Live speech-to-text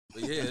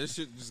But yeah, this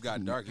shit just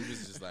got dark. He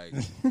was just like,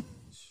 some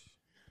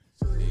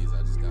days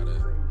I just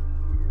gotta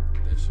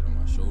put that shit on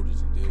my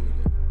shoulders and deal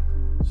with it.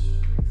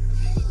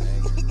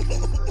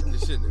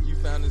 This shit, you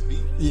found this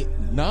beat? Yeah,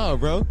 nah,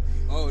 bro.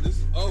 Oh,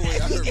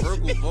 wait, I heard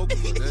vocals on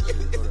that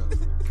shit. Hold up.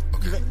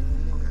 Okay.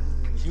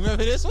 You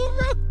remember this one,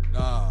 bro?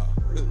 Nah.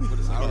 I don't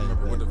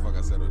remember what the fuck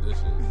I said on this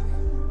shit.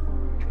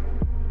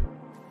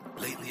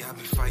 Lately I've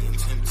been fighting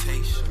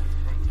temptation.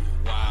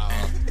 Wow.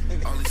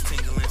 All these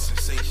tingling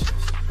sensations.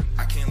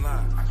 I can't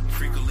lie.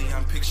 Frequently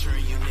I'm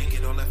picturing you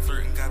naked. All that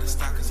flirting gotta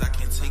stop cause I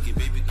can't take it.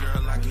 Baby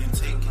girl, I can't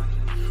take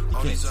it.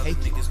 All these other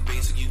niggas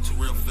basic. You too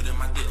real for them.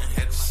 I didn't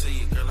have to say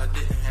it. Girl, I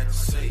didn't have to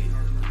say it.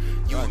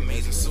 You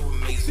amazing, so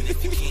amazing.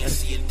 If you can't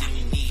see it, then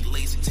you need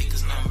lazy. Take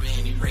his number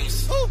and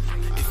erase it.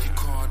 If you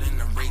call,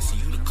 then I'm racing.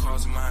 You the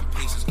cause of my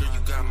impatience. Girl, you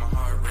got my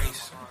heart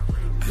racing.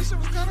 This shit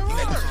was kind of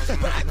hard.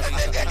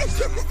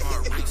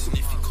 If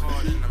you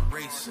call, then I'm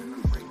racing.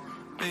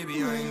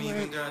 Baby, I ain't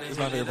even got it.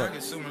 I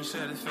get so much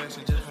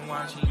satisfaction just from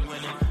watching you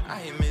winning.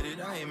 I admit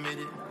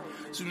it.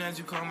 Soon as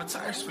you call my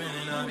tire spinning,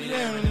 I'll be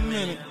there in a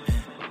minute.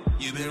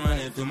 You've been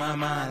running through my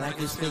mind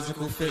like it's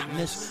physical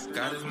fitness.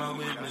 God is my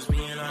witness,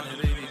 being honest,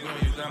 baby girl,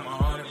 you got my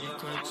heart in your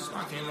clutches.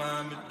 I can't lie,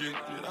 I'm addicted.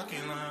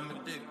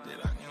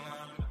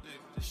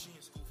 She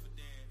in school for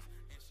dance,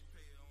 and she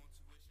pay her own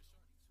tuition.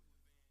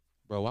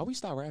 Bro, why we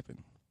stop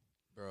rapping?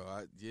 Bro,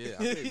 I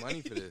paid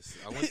money for this.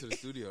 I went to the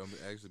studio and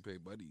actually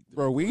paid Buddy.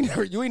 Bro,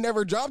 you ain't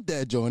never dropped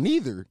that joint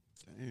either.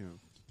 Damn.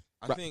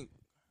 I think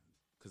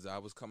because I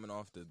was coming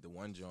off the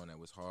one joint that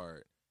was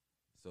hard.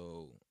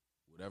 So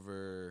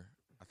whatever,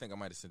 I think I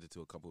might have sent it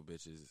to a couple of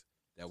bitches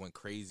that went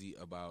crazy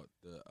about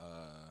the,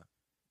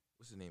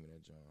 what's the name of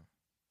that joint?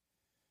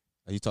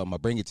 Are you talking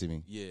about Bring It To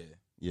Me? Yeah.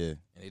 Yeah.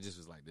 And they just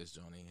was like, this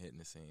joint ain't hitting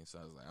the same. So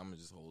I was like, I'm going to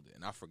just hold it.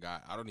 And I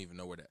forgot. I don't even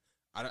know where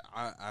that,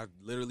 I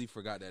literally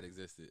forgot that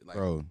existed. Like,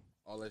 bro.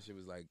 All that shit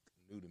was like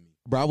new to me.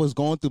 Bro, I was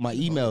going through my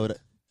email.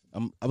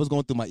 I was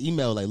going through my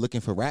email, like looking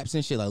for raps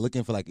and shit, like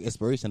looking for like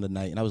inspiration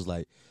tonight. And I was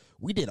like,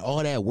 we did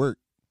all that work.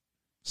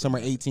 Summer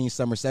 18,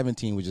 summer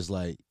 17 was just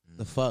like,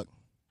 the fuck?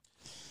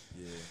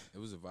 Yeah, it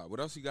was a vibe. What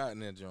else you got in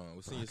there, John?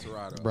 What's in your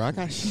Serato? Bro, I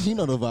got, you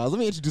know the vibes. Let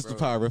me introduce the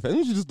pod, bro. Let me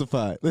introduce the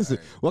pod. Listen,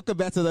 right. Welcome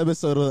back to the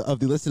episode of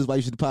the Listeners Why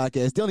You Should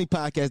Podcast, the only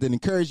podcast that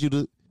encourages you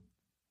to.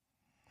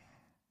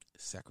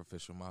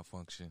 Sacrificial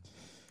malfunction.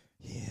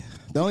 Yeah.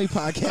 The only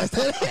podcast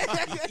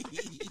that.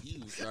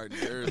 You started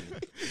early.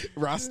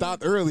 Bro, I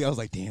stopped early. I was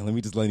like, damn, let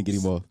me just let him get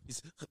him off.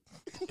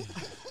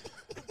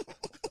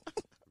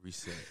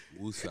 Reset.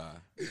 Woosah.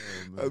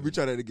 We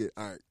try that again.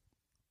 All right.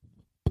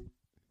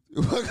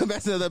 Welcome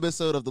back to another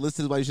episode of the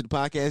Listeners Why You Should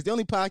Podcast, the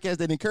only podcast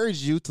that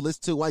encourages you to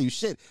listen to why you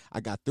should.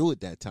 I got through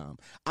it that time.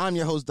 I'm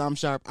your host, Dom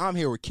Sharp. I'm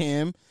here with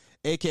Cam,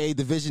 a.k.a.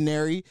 the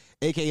Visionary,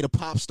 a.k.a. the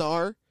Pop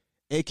Star,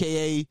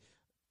 a.k.a.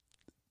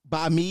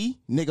 by me,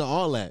 nigga,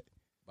 all that.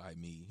 By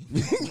me.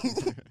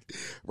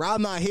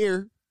 Rob not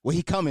here. Well,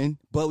 he coming,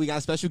 but we got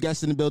a special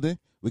guest in the building.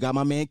 We got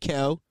my man,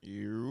 Kel.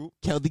 You.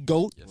 Kel the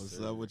GOAT. Yes, What's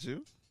sir. up with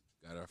you?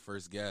 Got our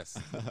first guest.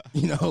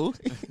 You know?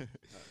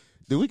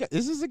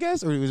 Is this a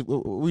guest, or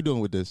what are we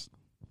doing with this?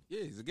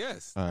 Yeah, he's a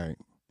guest. All right.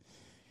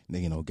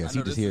 Nigga, no guest. I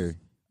know He just this here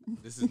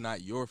This is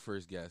not your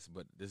first guest,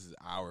 but this is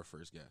our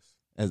first guest.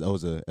 as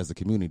a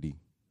community.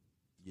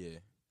 Yeah,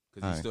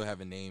 because All we right. still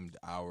haven't named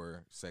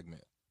our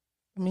segment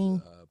I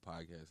mean,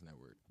 podcast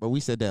network. but we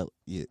said that.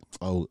 Yeah.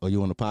 Oh, are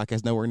you on the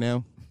podcast network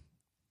now?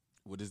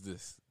 What is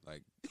this?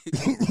 Like,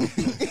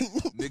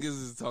 niggas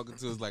is talking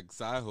to us like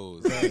side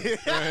hoes. Right.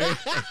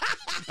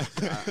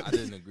 I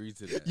didn't agree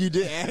to that. You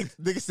did ask.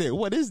 Nigga said,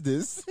 "What is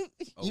this?"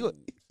 Oh,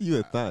 you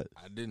had thought,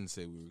 I didn't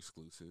say we were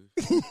exclusive.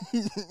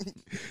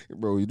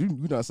 bro. You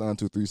not signed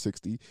to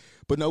 360.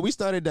 But no, we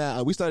started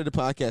that. We started the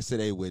podcast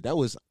today with that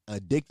was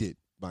Addicted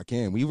by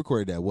Cam. We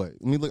recorded that. What?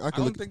 I mean, look. I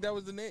don't think that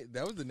was the name.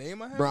 That was the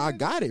name I had. Bro, I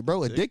got it,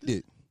 bro.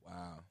 Addicted.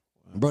 Wow.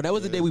 Bro, that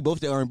was the day we both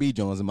did R&B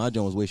Jones, and my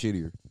Jones was way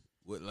shittier.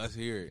 What? Let's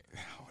hear it. I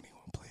don't even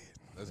want to play it.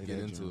 Let's Play get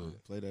that into drum.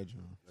 it. Play that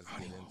drum. Let's I don't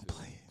get even want into to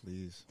play it. it.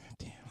 Please.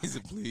 Damn. He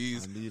said,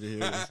 "Please." I need to hear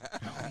this.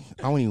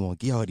 I don't even want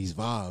to get all these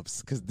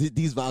vibes because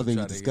these vibes make me Trying to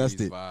hear these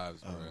disgusted.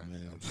 vibes, bro. Oh,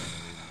 man. I'm trying to hear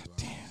these vibes.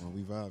 Damn. Well,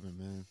 we vibing,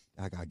 man.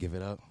 I gotta give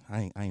it up.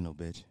 I ain't no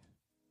bitch.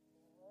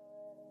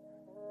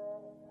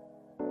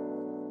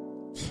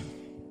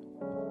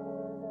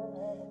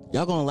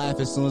 Y'all gonna laugh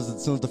as soon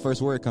as the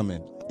first word come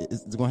in.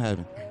 It's gonna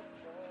happen.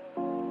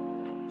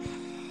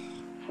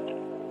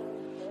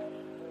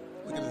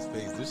 Look at his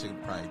face. This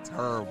shit probably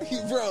terrible.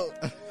 Bro.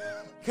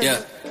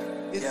 Yeah.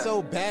 It's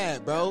so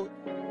bad, bro.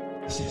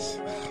 It's just,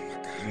 oh my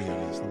God. Let me hear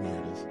this. Let me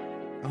hear this.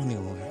 I don't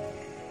even want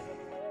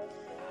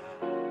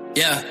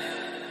Yeah.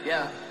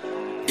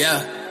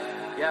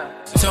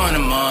 2 in the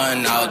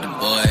morning, out the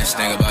boys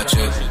think about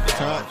you.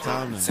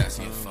 Timing. Text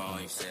on your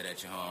phone, you said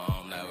that you're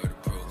home, like with the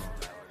proof.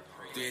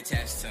 3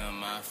 attached to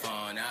my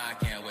phone, now I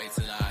can't wait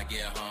till I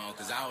get home.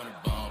 Cause I wanna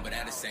bone, but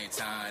at the same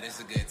time, it's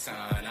a good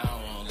time. I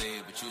don't wanna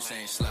leave, but you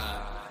saying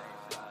slide.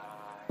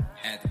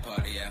 At the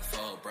party at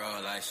 4,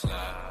 bro, like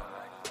slide.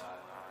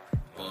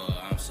 Boy,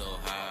 I'm so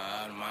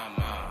high out of my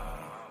mind.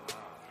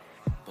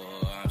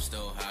 Boy, I'm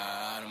still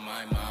high out of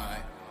my mind.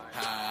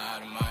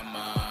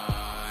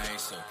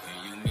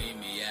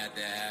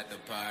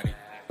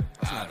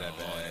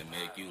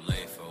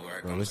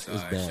 Bro, I'm it's sorry,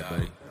 bad, bro.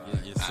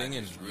 shawty. You're singing.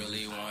 I just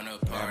really wanna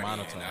Mad party,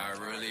 monotone. and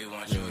I really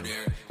want you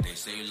there. They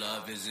say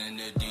love is in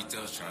the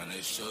details, trying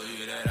to show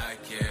you that I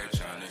care,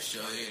 trying to show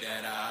you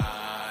that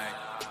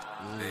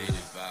they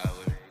just vibe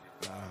with me.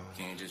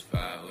 Can you just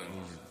vibe with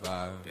me?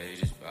 Vibe. They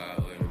just vibe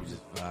with me.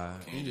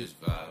 Vibe. Can you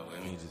just vibe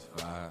with me? Just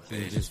vibe.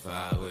 They just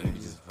vibe with me.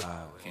 Just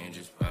vibe. Can you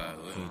just vibe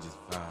with me?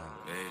 Just vibe.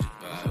 They just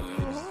vibe with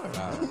me.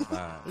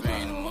 Vibe. Three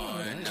in the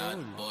morning, now the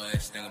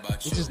boys think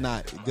about you. It's just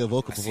not good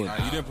vocal See performance.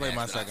 Nah, you didn't play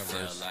my how second I feel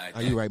verse. like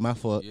Are you right? My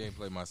fault. You ain't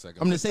play my second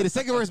I'm gonna verse. say the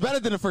second verse better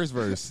than the first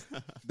verse.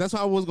 That's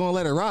why I was gonna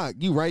let it rock.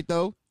 You right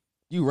though.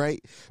 You right,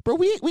 bro.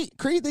 We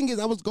crazy thing is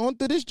I was going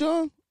through this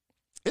John.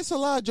 It's a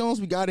lot of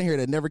Jones we got in here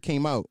that never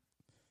came out,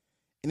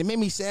 and it made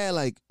me sad.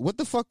 Like, what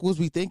the fuck was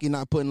we thinking?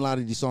 Not putting a lot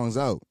of these songs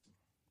out.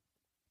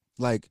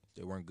 Like,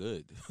 They weren't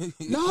good.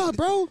 nah,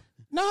 bro.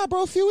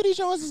 A few of these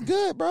Jones is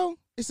good, bro.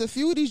 It's a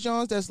few of these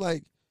Jones that's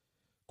like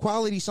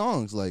quality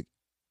songs. Like,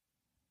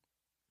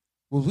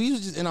 was we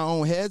just in our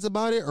own heads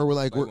about it, or we're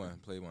like,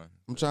 Play one.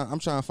 I'm trying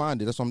to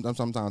find it. That's what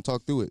I'm trying to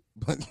talk through it.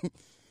 But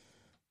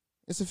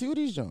it's a few of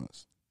these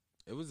Jones.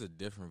 It was a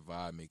different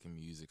vibe making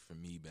music for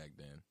me back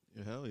then.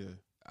 Yeah, hell yeah.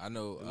 I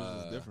know. It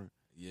was just different.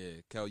 Yeah,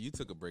 Kel, you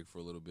took a break for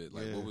a little bit.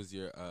 Like, Yeah. what was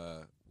your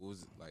what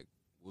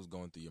was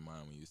going through your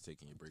mind when you was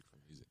taking your break from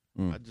music?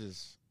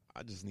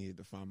 I just needed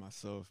to find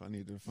myself. I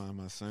needed to find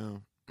my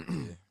sound.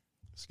 Yeah.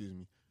 Excuse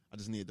me. I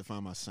just needed to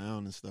find my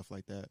sound and stuff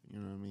like that. You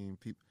know what I mean?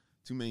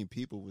 Too many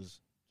people was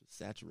just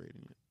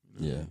saturating it.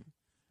 You know what I mean?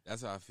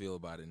 That's how I feel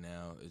about it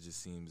now. It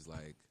just seems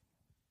like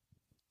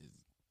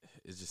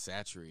it's just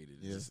saturated.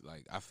 It's Yeah. just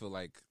like I feel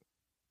like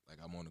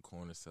I'm on the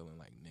corner selling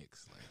like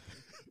Nicks. Like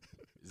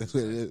it's That's just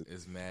what it like, is.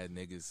 It's mad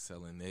niggas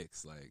selling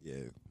Nicks. Like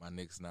my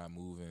Nicks not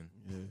moving,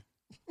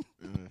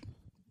 Yeah.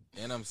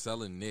 and I'm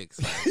selling Nicks.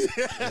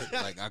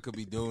 Like I could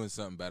be doing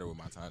something better with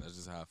my time. That's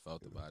just how I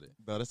felt about it.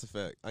 No, that's a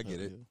fact. I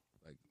get it.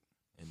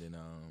 And then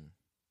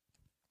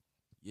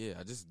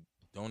I just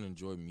don't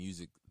enjoy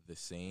music the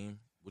same,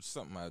 which is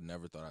something I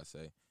never thought I'd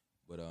say.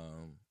 But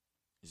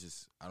it's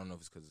just I don't know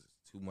if it's because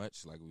it's too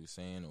much, like we were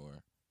saying, or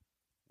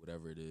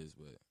whatever it is.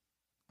 But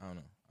I don't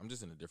know. I'm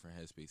just in a different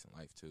headspace in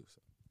life too.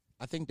 So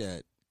I think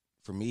that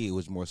for me, it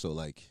was more so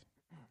like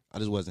I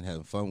just wasn't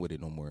having fun with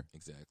it no more.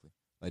 exactly.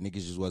 Like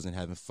niggas just wasn't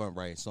having fun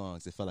writing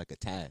songs. It felt like a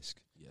task.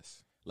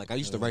 Yes. Like I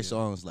used to write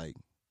songs like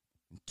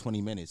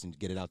 20 minutes and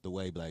get it out the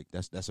way. Be like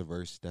that's a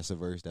verse. That's a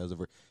verse. That was a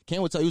verse.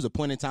 Can't tell you, it was a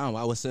point in time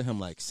where I would send him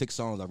like 6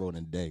 songs I wrote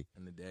in a day.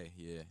 In the day,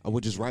 yeah. I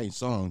would just write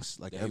songs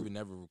like Yeah, he would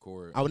never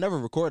record. I would never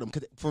record them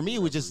because for me it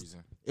was whatever just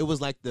reason. it was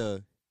like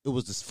it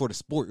was just for the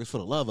sport. It was for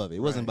the love of it. It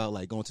wasn't about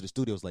like going to the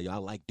studio. It was like, yo, I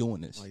like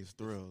doing this. Like it's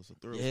thrills. A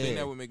thrill. Yeah. The thing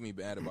that would make me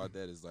bad about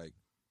that is like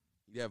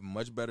he'd have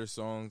much better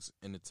songs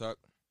in the tuck,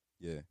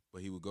 Yeah.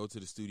 but he would go to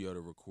the studio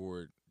to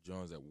record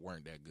Jones that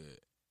weren't that good.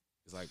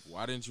 It's like,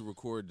 why didn't you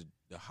record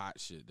the hot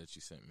shit that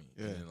you sent me?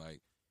 Yeah. And then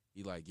like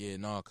he like, yeah,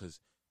 nah, cause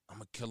I'm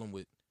gonna kill him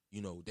with,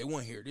 they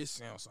want to hear this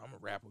sound, so I'm gonna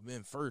rap them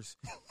in first.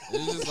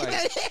 It's just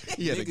like,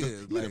 Yeah,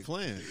 nigga, the like,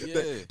 plan.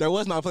 yeah, There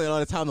was not playing all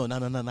the time though. No.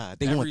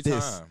 They want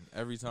this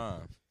every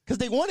time. because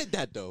they wanted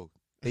that though.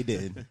 They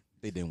did.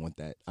 They didn't want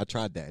that. I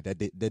tried that. That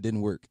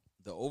didn't work.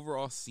 The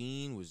overall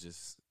scene was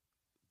just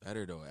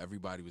better though.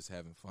 Everybody was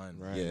having fun.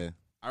 Right. Yeah.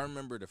 I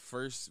remember the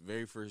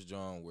very first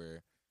John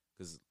where,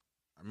 because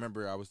I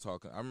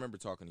remember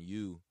talking to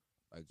you,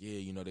 like,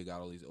 yeah, they got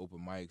all these open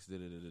mics.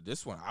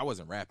 This one, I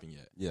wasn't rapping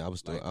yet. Yeah, I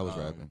was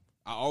rapping.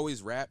 I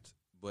always rapped,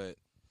 but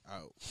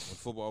when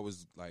football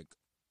was like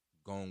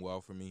going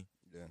well for me,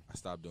 Yeah. I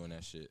stopped doing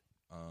that shit.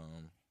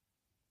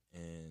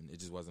 And it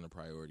just wasn't a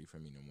priority for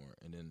me no more.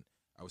 And then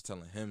I was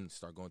telling him to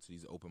start going to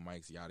these open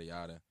mics, yada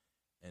yada.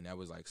 And that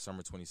was like summer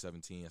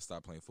 2017. I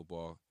stopped playing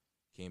football,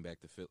 came back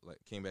to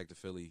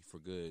Philly for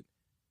good,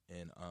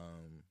 and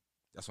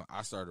that's when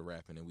I started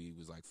rapping. And we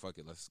was like, fuck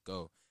it, let's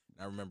go.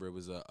 And I remember it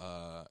was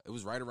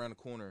right around the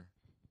corner,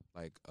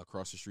 like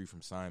across the street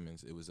from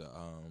Simon's. It was a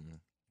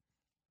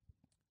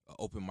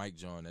open mic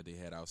John that they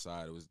had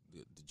outside. It was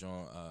the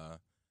John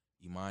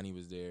Imani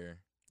was there.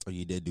 Oh,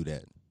 you did do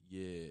that.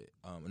 Yeah.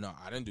 No,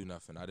 I didn't do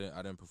nothing. I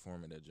didn't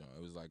perform at that John.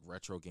 It was like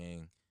Retro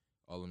Gang,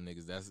 all them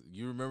niggas.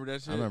 You remember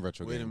that shit? I remember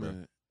Retro Wait Game, a bro.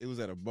 minute. It was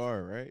at a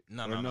bar, right?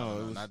 No, Or no,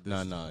 it was, not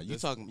this. No. You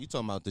This- talking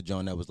about the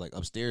John that was like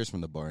upstairs from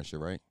the bar and shit,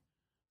 right?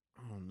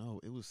 I don't know.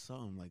 It was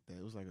something like that.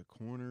 It was like a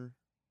corner.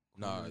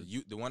 Nah,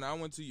 the one I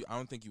went to, I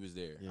don't think you was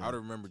there. Yeah. I would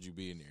have remembered you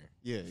being there.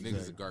 Yeah, Niggas a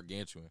exactly.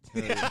 gargantuan.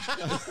 Yeah.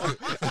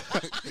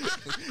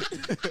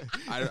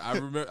 I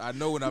remember. I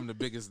know when I'm the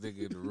biggest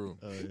nigga in the room.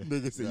 Yeah.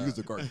 Nigga said you was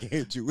a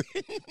gargantuan.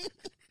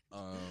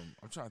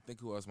 I'm trying to think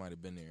who else might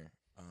have been there.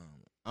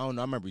 I don't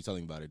know. I remember you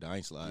telling me about it. I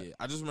ain't slide. Yeah,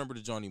 I just remember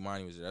the Johnny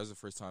Money was there. That was the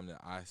first time that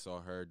I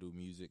saw her do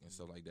music and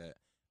stuff like that.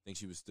 I think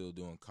she was still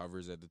doing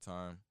covers at the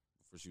time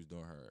before she was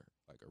doing her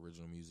like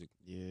original music.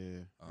 Yeah,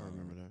 I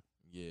remember that.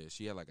 Yeah,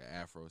 she had like an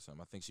afro or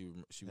something. I think she was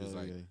Hell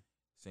like yeah.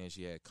 saying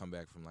she had come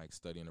back from like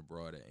studying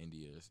abroad at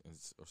India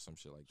or some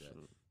shit like that.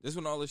 Sure. This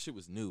when all this shit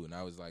was new, and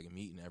I was like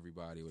meeting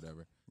everybody,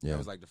 whatever. Yeah. That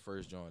was like the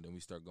first joint. Then we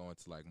start going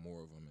to like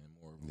more of them and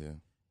more of them,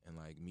 Yeah. and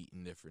like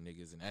meeting different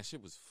niggas, and that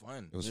shit was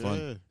fun. It was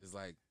fun. It's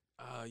like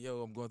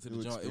yo, I'm going to the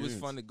New joint. It was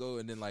experience. fun to go,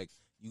 and then like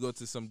you go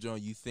to some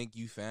joint you think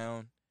you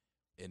found,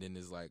 and then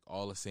there's like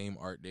all the same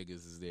art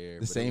niggas is there.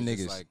 The same it was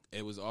just, niggas. Like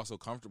it was also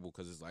comfortable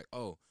because it's like,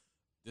 oh,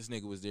 this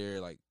nigga was there.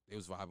 Like they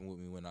was vibing with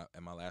me when at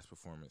my last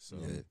performance. So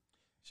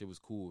shit was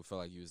cool. It felt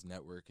like you was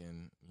networking.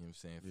 You know what I'm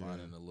saying? Yeah.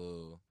 Finding a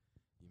little.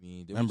 You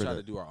mean? Then Remember we tried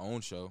that. to do our own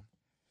show.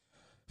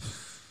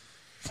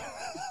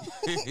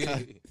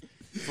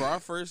 For our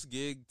first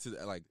gig to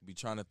like be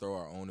trying to throw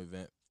our own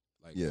event,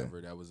 like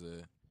ever, that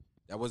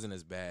wasn't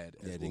as bad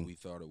as what we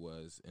thought it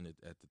was at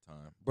the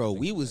time. Bro, I think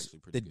we it was actually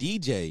pretty the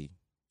good. DJ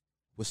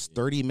was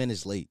 30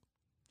 minutes late.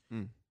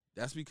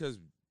 That's because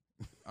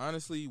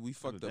honestly we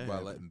fucked up by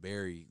letting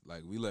Barry.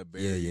 Like we let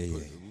Barry. Yeah.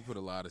 We put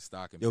a lot of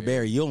stock in. Yo,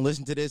 Barry, you don't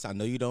listen to this. I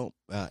know you don't,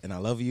 and I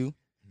love you,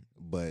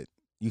 but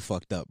you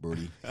fucked up,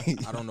 Brody.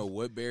 I don't know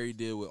what Barry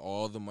did with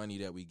all the money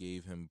that we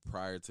gave him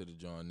prior to the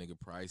John. Nigga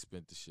probably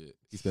spent the shit.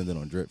 He spent it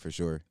on drip for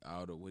sure I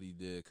don't know what he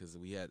did because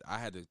I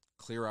had to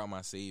clear out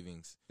my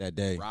savings. that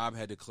day. Rob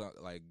had to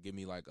give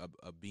me like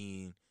a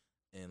bean,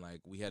 and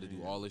like we had to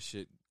do all this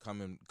shit.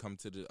 Come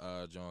to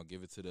the John,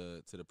 give it to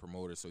the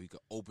promoter so he could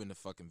open the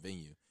fucking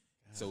venue.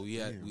 So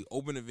we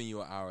opened the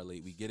venue an hour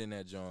late. We get in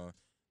that John.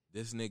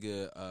 This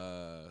nigga,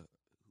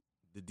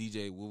 the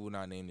DJ, we will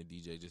not name the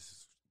DJ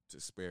just to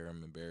spare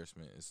him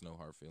embarrassment. It's no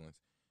hard feelings.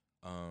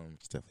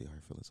 It's definitely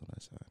hard feelings on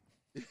that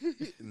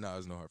side. No,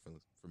 it's no hard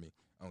feelings for me.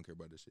 I don't care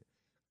about this shit.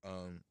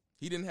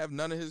 He didn't have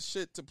none of his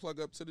shit to plug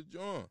up to the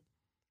John.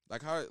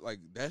 Like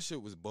that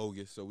shit was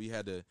bogus. So we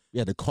had to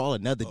call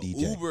another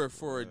DJ. Uber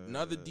for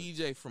another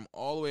DJ from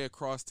all the way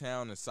across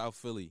town in South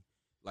Philly.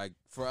 Like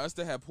for us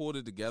to have pulled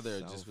it together,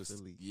 it just was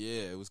Philly.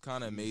 it was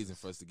kind of amazing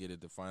for us to get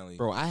it to finally.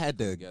 Bro, I had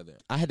to together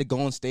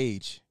go on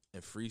stage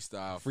and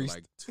freestyle for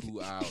like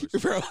 2 hours.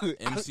 Bro,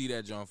 MC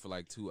that John for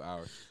like 2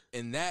 hours,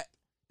 and that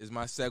is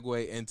my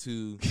segue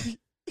into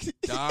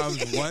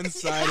Dom's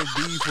one-sided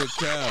beef with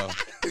Kel.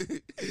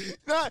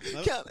 Nah,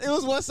 it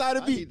was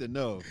one-sided I beat. need to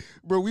know.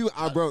 Bro,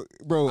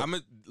 bro. I'm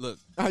a look.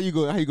 How you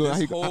go?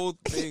 This whole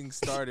thing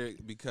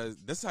started because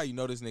that's how you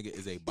know this nigga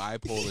is a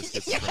bipolar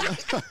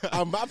schizophrenic.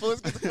 I'm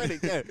bipolar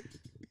schizophrenic. Yeah.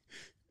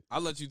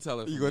 I'll let you tell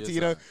it. You from gonna your tee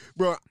it up, side.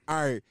 bro?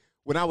 All right.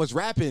 When I was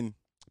rapping,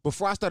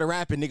 before I started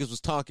rapping, niggas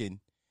was talking,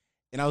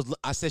 and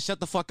I said, "Shut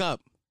the fuck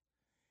up."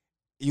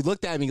 You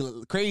looked at me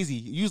crazy.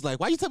 You was like,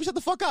 "Why you tell me shut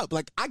the fuck up?"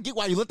 Like, I get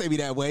why you looked at me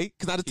that way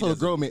because I just told a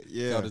girl, man.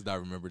 Yeah, I does not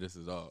remember this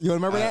at all. You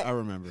remember that? I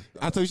remember.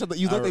 I told you shut the.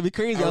 You looked at me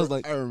crazy. I was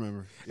like, I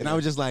remember. and I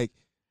was just like,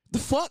 "The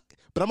fuck."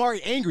 But I'm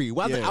already angry.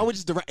 Why? Yeah. I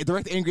was just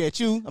direct angry at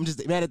you. I'm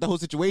just mad at the whole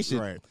situation.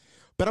 Right.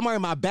 But I'm already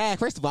in my bag.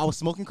 First of all, I was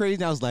smoking crazy.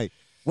 And I was like,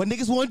 what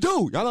niggas want to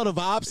do? Y'all know the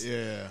vibes.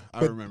 Yeah,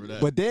 I But- remember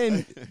that. But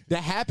then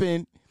that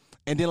happened.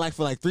 And then like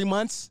for like 3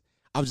 months,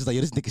 I was just like,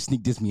 yo, this nigga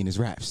sneak diss me in his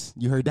raps.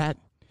 You heard that?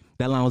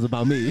 That line was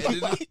about me.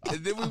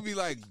 And then we'd be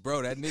like,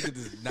 bro, that nigga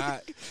does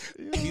not.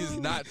 He's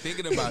not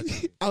thinking about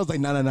you. I was like,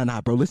 nah,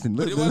 bro. Listen.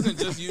 But it wasn't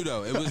just you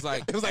though. It was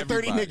like It was like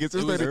 30 everybody. niggas.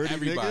 It was 30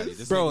 everybody. niggas?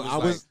 This Bro,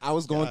 nigga I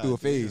was going God through a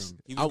phase.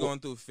 He was going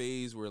through a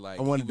phase where like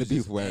I wanted he was to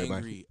beef just with everybody.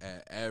 angry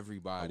at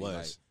everybody. I was.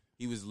 Like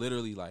he was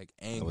literally like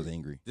angry. I was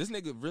angry. This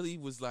nigga really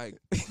was like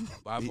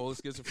bipolar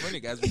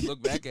schizophrenic. As we look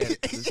back at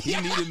it, he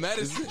needed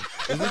medicine.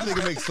 Does this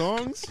nigga make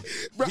songs?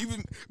 Bro, He was-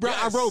 bro, I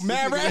yes, wrote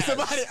mad this raps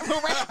nigga has.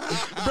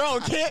 about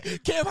it. Bro,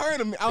 Cam heard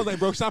him. I was like,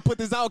 bro, should I put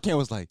this out? Cam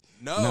was like,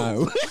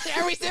 No.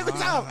 every single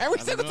time. Every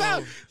I single don't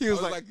time. know. He I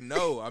was was like,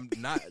 no, I'm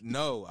not.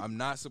 No, I'm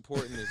not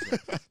supporting this.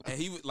 And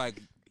he would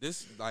like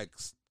this,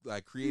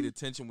 like created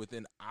tension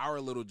within our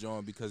little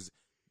John because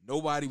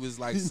nobody was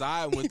like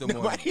siding with them on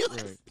Nobody it.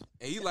 was- Right.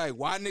 And he like,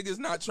 why niggas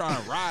not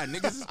trying to ride?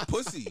 Niggas is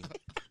pussy.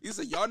 He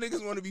said, y'all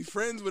niggas want to be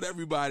friends with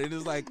everybody. And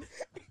it's like,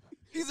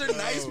 these are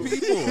nice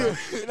people.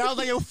 and I was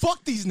like, yo,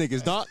 fuck these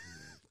niggas, dog.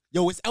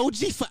 Yo, it's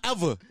LG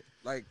forever.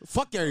 Like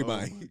Fuck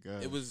everybody. Oh my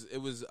God. it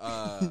was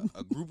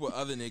a group of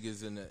other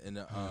niggas in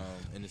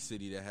the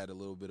city that had a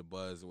little bit of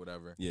buzz or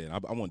whatever. Yeah,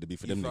 I wanted to be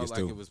for He them felt niggas like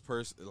too. it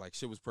was like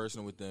shit was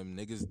personal with them.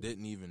 Niggas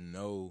didn't even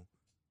know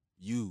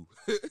you.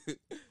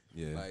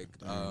 Yeah. Like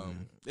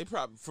they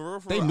probably for real,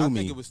 They I knew think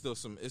me. it was still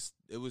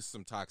it was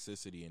some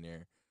toxicity in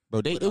there.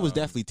 Bro, but, it was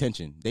definitely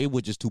tension. They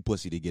were just too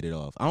pussy to get it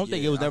off. I don't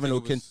think Yeah, it was I ever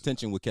think no it was-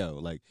 tension with Kel.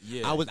 Like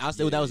Yeah,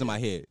 that was in my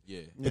head.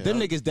 Yeah, But them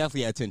niggas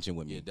definitely had tension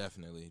with me. yeah,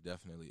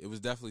 definitely. It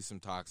was definitely some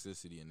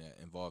toxicity in that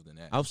involved in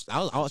that. I was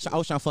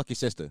trying to fuck your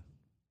sister.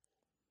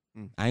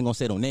 I ain't gonna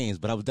say no names,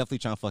 but I was definitely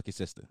trying to fuck your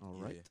sister. All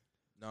right.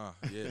 Yeah. Nah,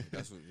 yeah,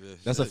 that's what. Yeah,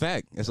 That's a shit.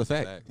 fact. That's a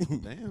fact.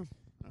 Damn.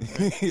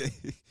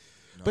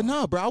 But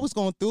no, bro, I was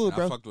going through it, And I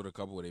bro. fucked with a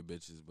couple of they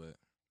bitches, but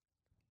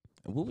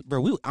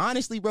We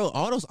honestly, bro,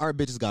 all those art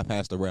bitches got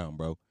passed around,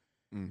 bro.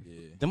 yeah.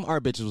 Them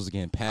art bitches was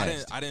getting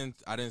passed. I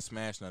didn't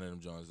smash none of them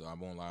joints though. I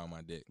won't lie on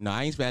my dick. No,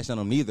 I ain't smashing on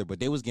them neither, but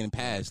they was getting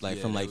passed like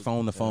Yeah, from they like was-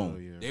 phone to Oh,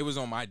 phone. yeah. They was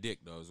on my dick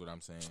though, is what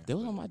I'm saying. They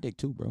was on my dick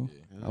too, bro.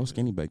 Yeah. I was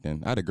skinny back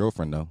then. I had a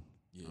girlfriend though.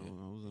 Yeah.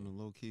 I was in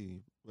a low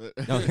key, but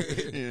No.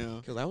 you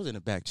know. Cause I was in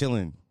the back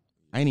chilling.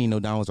 I ain't even know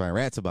Don was writing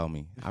rats about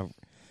me.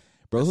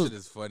 Bro, That shit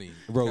is funny.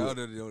 Bro.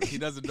 He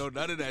doesn't know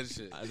none of that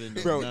shit. I didn't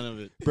know Bro. none of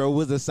it. bro, it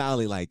was a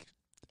solid like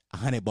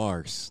 100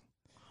 bars.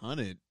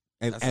 100.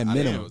 At I didn't know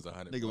minimum. it was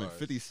 100 Nigga went bars.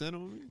 50 Cent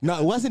on me. No,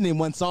 it wasn't in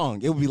one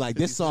song. It would be like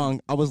this 50 song.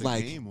 Cent I was the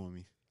like, game on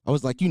me.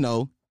 you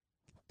know,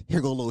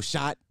 here go a little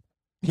shot.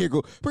 Here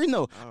go. But you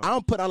know, I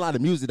don't put out a lot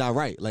of music that I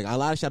write. Like a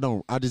lot of shit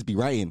I'll just be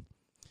writing.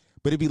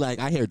 But it'd be like,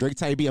 I hear Drake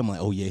type beat, I'm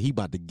like, oh yeah, he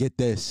about to get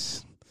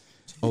this.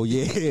 Oh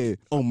yeah.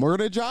 Oh,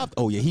 Murder dropped?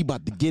 Oh yeah, he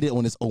about to get it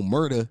on this Oh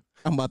Murder.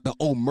 I'm about to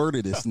Oh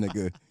Murder this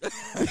nigga.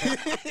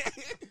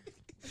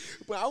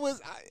 But I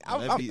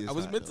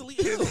was mentally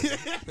ill.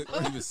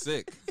 He was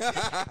sick.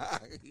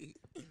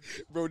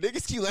 Bro,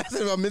 niggas keep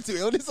laughing about mental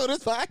illness on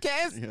this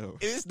podcast. Yo.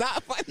 It's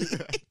not funny.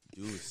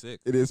 Dude was sick.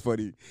 It is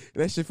funny.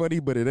 That shit funny,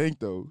 but it ain't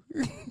though.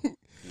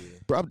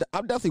 Bro,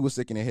 I'm definitely was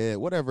sick in the head.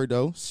 Whatever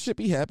though. Shit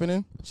be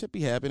happening.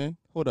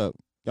 Hold up.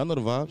 Y'all know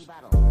the vibes.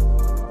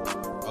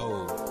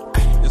 Oh,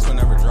 this one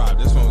never dropped.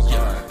 This one was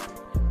hard.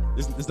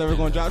 This never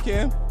gonna drop,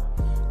 Cam?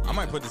 I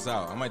might put this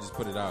out. I might just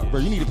put it out. Bro,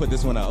 you need to put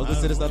this one out. I was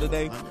listening to this the other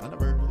day. I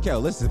never heard it. Kel,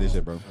 listen to this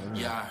shit, bro.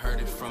 Yeah, I heard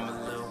it from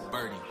a little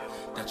birdie.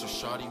 That your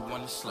shawty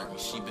wanna slurp me,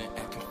 she been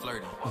acting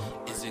flirty.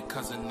 Is it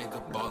cause a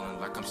nigga ballin'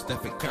 like I'm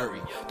Stephen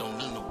Curry? Don't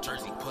need no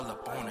jersey, pull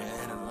up on it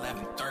at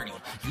 11:30.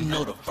 You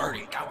know the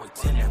verdict, I would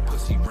 10 that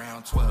pussy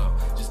round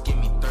 12. Just give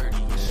me 30,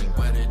 and she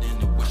wetter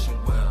than it wishing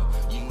well.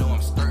 You know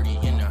I'm sturdy,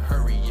 in a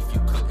hurry if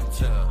you couldn't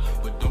tell.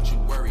 But don't you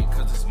worry,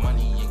 cause this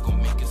money ain't gon'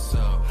 make it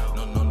sell.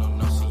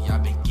 No, see I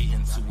been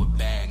getting to a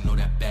bag, know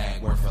that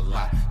bag worth a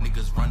lot.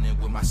 Niggas running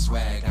with my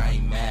swag, I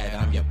ain't mad,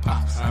 I'm your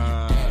pops, I'm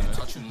your dad.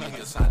 Taught you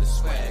niggas how to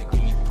swag,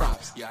 give me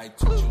props. Yeah, I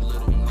taught you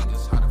little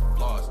niggas how to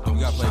floss. We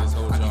gotta play this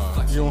whole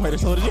John. You don't play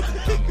this whole John?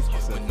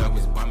 When I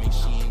was bumming,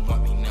 she ain't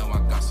want me, now I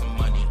got some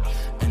money.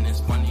 And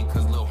it's funny,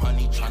 cause Lil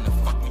Honey tryna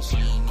fuck me. She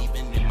ain't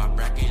even in my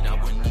bracket,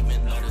 I wouldn't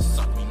even let her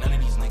suck me. None of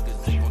these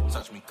niggas ain't gon'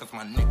 touch me, cause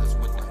my niggas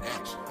with the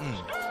action.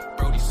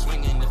 Brody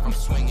swinging, if I'm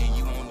swinging,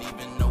 you won't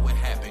even know what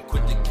happened.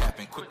 Quit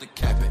the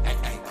capping,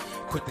 ay,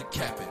 quit the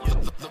capping.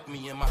 Look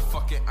me in my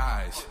fucking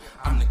eyes,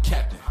 I'm the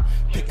captain.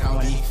 Pick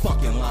out any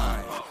fucking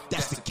line,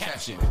 that's the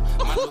caption.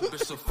 My little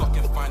bitch so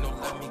fucking fine, don't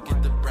let me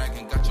get the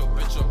bragging. Got your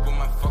bitch up on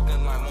my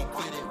fucking line, won't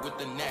quit it with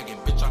the nagging.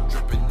 Bitch, I'm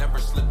dripping, never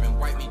slipping,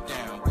 wipe me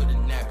down with a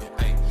napkin.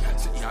 Ay,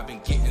 so yeah, I been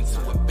getting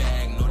to a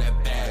bag, know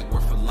that bag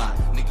worth a lot.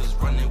 Niggas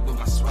running with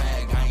my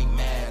swag, I ain't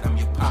mad, I'm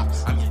your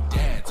pops, I'm your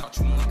dad. Taught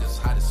you niggas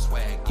how to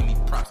swag, give me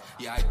props.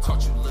 Yeah, I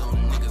taught you little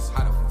niggas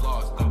how to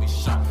floss, don't be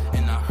shocked.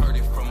 And I heard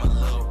it from a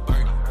little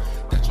birdie,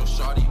 that your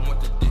shawty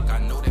want the dick, I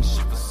know that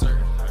shit for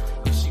certain.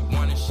 If she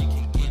want it, she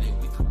can get it,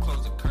 we could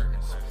close the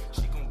curtains.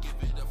 She gon' give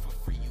it up for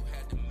free, you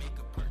had to make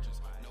a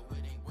purchase. No,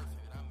 it ain't worth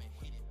it, I'ma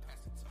hit it, pass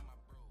it to my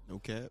bro. No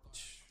cap.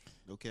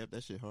 No cap,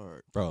 that shit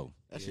hard. Bro.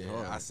 That shit Yeah,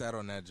 hard. I sat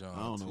on that John. I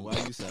don't know too.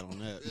 why you sat on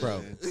that. Bro.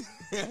 Man.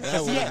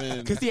 That would've been-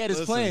 Because he had his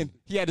listen,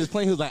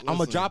 plan. He was like, I'm going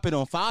to Listen. drop it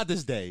on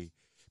Father's Day.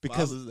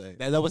 Because Father's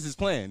Day. that was his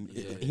plan.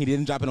 Yeah. He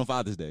didn't drop it on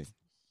Father's Day.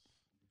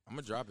 I'm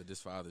gonna drop it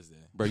this Father's Day.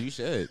 Bro, you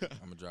should. I'm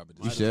gonna drop it this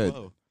You Might as should.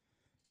 well.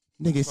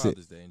 Nigga said,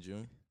 Father's Day in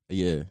June.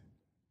 yeah.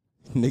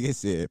 Nigga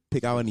said,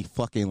 pick out any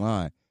fucking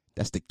line.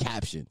 That's the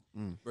caption.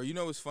 Bro, you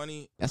know what's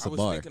funny? That's I a was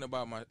bar. thinking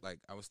about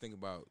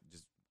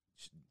just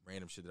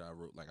random shit that I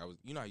wrote. Like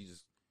you know how you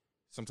just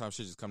sometimes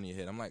shit just come to your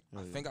head. I'm like,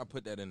 I think I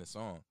put that in the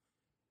song,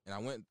 and I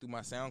went through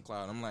my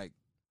SoundCloud. I'm like,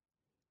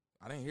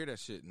 I didn't hear that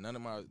shit. None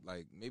of my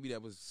maybe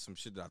that was some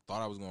shit that I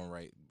thought I was gonna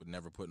write, but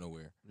never put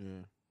nowhere.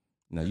 Yeah.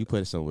 No, you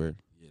put it somewhere.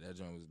 Yeah, that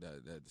joint was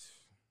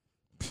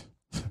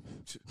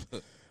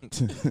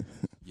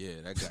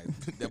yeah, that guy,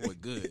 that boy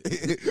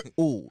good.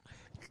 Ooh,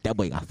 that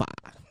boy got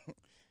fired.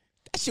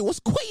 That shit was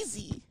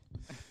crazy.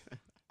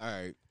 All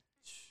right.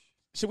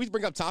 Should we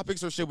bring up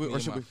topics or should we? Me Or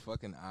in should my we?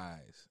 fucking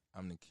eyes,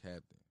 I'm the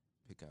captain.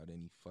 Pick out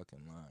any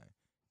fucking line.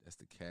 That's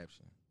the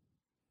caption.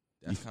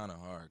 That's kind of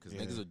hard because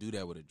Yeah. niggas will do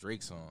that with a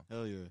Drake song.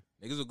 Hell yeah.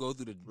 Niggas will go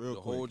through Real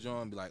the whole quick.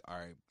 joint and be like, all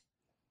right,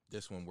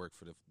 this one worked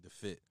for the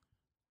fit.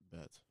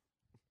 Bet.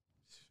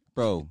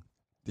 Bro,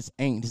 this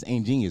ain't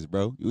genius,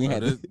 bro. You ain't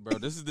had Bro,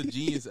 this is the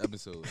genius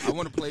episode. I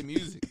want to play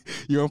music.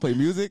 You want to play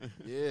music?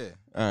 Yeah.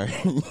 All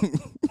right.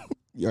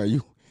 Are you?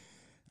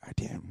 All right,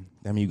 damn.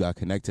 That mean you got to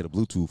connect to the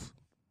Bluetooth.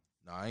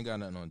 No, I ain't got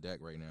nothing on deck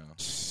right now.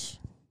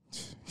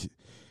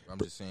 I'm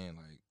just saying,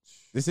 like,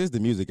 This is the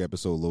music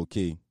episode, low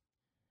key.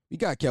 We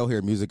got Kel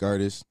here, music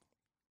artist.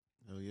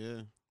 Hell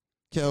yeah.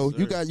 Kel, Yes,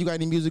 you sir. got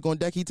any music on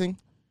deck, Eating?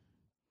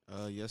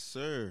 Yes,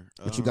 sir.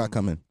 What you got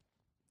coming?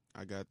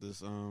 I got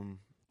this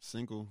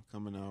single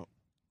coming out.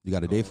 You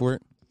got a date for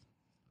it?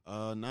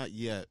 Not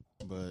yet,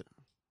 but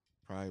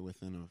probably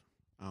within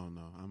I don't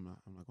know. I'm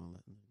not gonna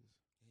let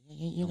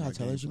You know gotta my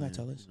tell game us. You gotta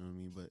plan, tell us. You know what I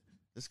mean? But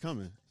it's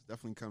coming. It's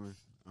definitely coming.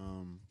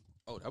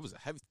 oh, that was a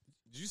heavy.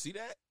 Did you see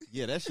that?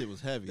 Yeah, that shit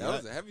was heavy. That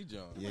was a heavy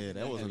joint. Yeah,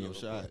 that wasn't no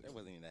shot. That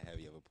wasn't even that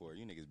heavy of a pour.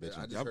 You niggas bitch.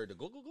 I just heard the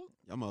go go go.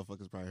 Y'all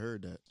motherfuckers probably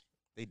heard that.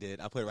 They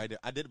did. I put it right there.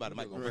 I did it by the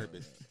mic on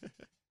purpose.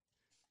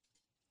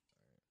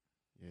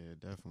 Yeah,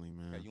 definitely,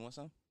 man. Okay, you want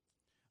some?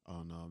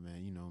 Oh no,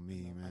 man. You know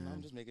me, man.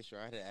 I'm just making sure.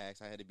 I had to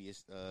ask. I had to be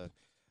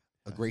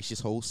a gracious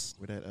host.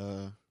 with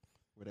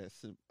that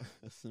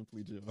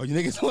simply Joe. Oh, you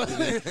niggas want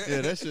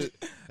Yeah, that shit.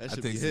 That I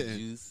should be take some hitting.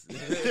 juice.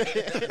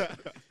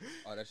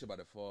 Oh, that shit about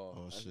to fall.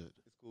 Oh shit.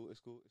 It's cool. It's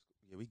cool.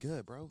 Yeah, we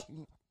good, bro.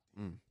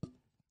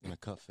 In a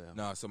cup fell.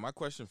 No, so my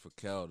question for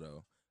Kel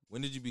though,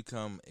 when did you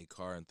become a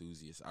car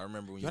enthusiast? I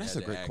remember when Yo, you that's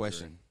had a the great Acura,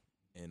 question.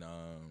 and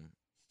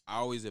I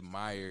always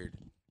admired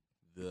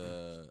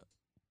the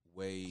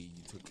way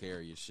you took care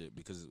of your shit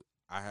because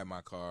I had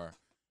my car,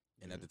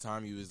 and at the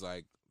time you was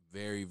like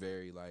very,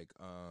 very like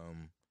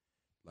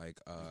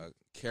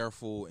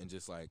careful and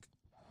just like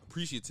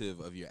appreciative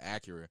of your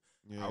Acura.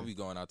 Yeah. I'll be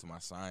going out to my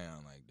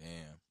Scion like,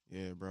 damn.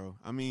 Yeah, bro.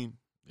 I mean,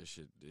 This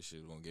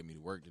shit gonna get me to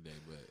work today,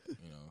 but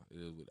you know,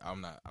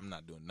 I'm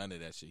not doing none of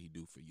that shit he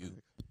do for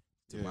you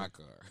to Yeah. my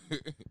car.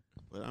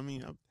 but I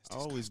mean, I've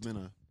always been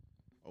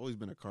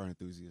a car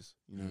enthusiast.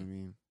 You know what I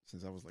mean?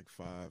 Since I was like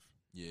 5.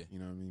 Yeah. You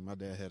know what I mean? My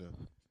dad had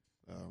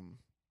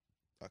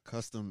a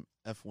custom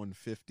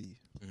F-150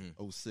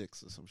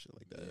 06 or some shit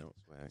like that. Yeah.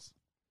 It was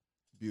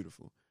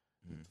beautiful.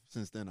 Mhm.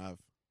 Since then, I've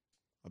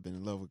been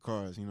in love with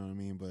cars. You know what I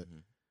mean? But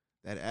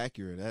that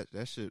Acura,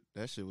 that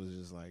shit was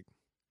just like,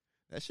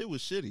 that shit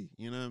was shitty.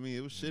 You know what I mean?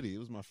 It was shitty. It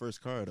was my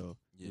first car though.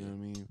 Yeah. You know what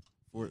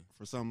I mean?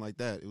 For something like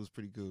that, it was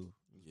pretty cool.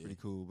 It was pretty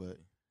cool. But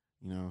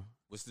you know,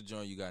 What's the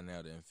joint you got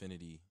now? The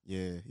Infinity.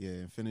 yeah,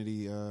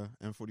 Infinity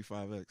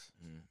M45X.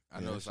 I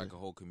know it's like a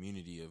whole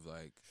community of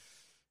like.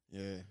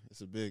 Yeah,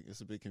 it's a big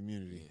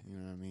community. Yeah. You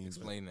know what I mean?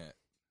 Explain that.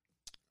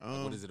 But,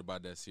 Like, what is it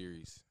about that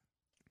series?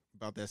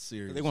 about that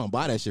series? They want to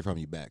buy that shit from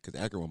you back because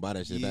Acura won't buy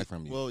that shit back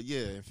from you. Well,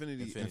 yeah,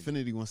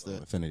 Infinity wants that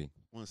Infinity.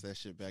 wants that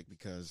shit back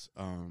because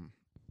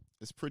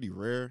it's pretty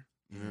rare.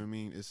 You know what I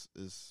mean?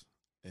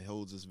 It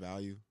holds its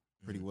value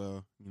pretty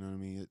well. You know what I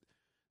mean?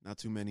 Not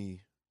too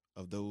many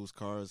of those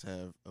cars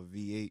have a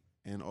V8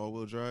 and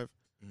all-wheel drive.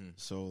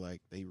 So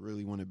like they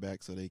really want it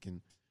back so they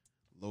can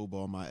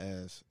lowball my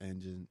ass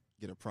and just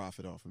get a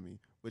profit off of me,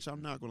 which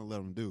I'm not going to let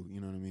them do. You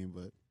know what I mean?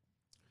 But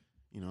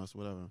you know, it's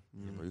whatever.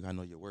 Yeah, bro, you gotta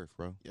know your worth,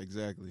 bro.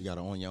 Exactly. You gotta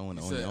own your own.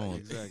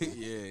 Exactly.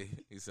 Yeah.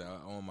 He said,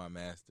 I own my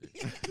master.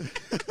 You know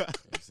what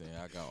I'm saying?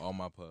 I got all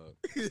my pub.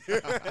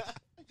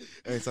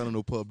 Ain't signing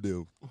no pub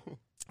deal.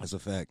 That's a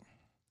fact.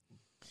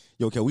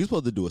 Yo, okay, we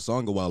supposed to do a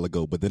song a while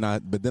ago, but then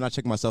I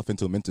checked myself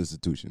into a mental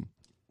institution.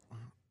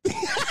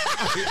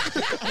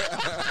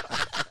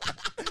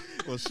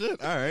 Well,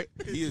 shit. All right.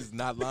 He is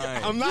not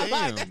lying. I'm not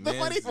lying. Damn, That's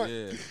the funny part.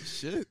 Yeah.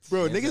 Shit.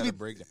 Bro, Man's niggas had be a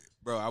breakdown.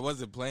 Bro, I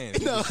wasn't playing.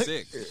 He No. was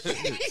sick.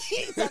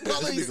 Stop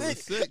calling me This nigga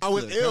was sick. sick, I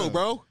was sick, ill, huh?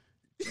 bro.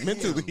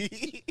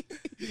 Mentally.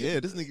 Yeah,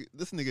 this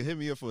nigga hit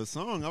me up for a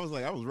song. I was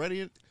like, I was ready.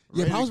 Yeah,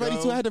 but I was ready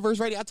go. too. I had the verse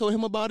ready. I told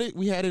him about it.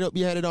 We had it up.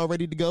 We had it all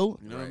ready to go.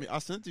 You know what I mean? I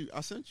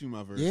sent you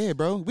my verse. Yeah,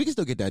 bro. We can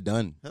still get that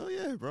done. Hell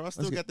yeah, bro. I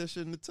still Let's got that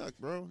shit in the tuck,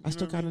 bro. I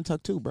still got it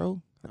tucked too,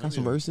 bro. I got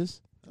some yeah.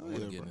 verses. Hell I yeah,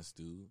 want to get bro. in the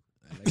stew.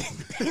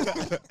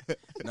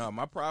 No,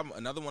 my problem.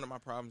 Another one of my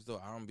problems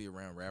though. I don't be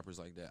around rappers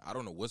like that. I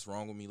don't know what's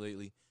wrong with me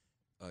lately.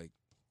 Like,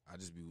 I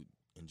just be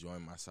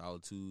enjoying my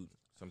solitude.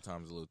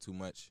 Sometimes a little too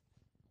much.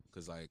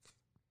 Cause like,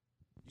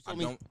 I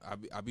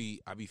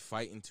be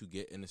fighting to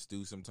get in the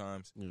stew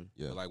sometimes.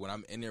 Yeah. But like when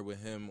I'm in there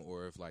with him,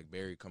 or if like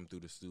Barry come through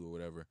the stew or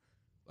whatever,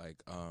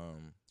 like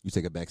You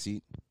take a back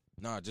seat.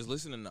 nah, just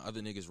listening to other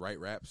niggas write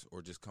raps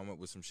or just come up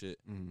with some shit.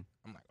 Mm-hmm.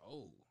 I'm like,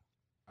 oh,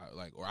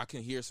 or I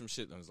can hear some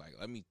shit and I was like,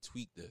 let me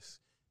tweak this.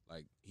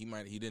 Like he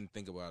didn't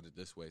think about it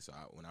this way, so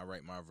when I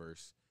write my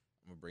verse,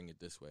 I'm gonna bring it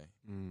this way,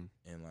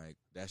 and like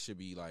that should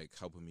be like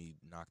helping me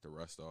knock the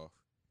rust off.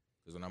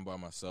 Because when I'm by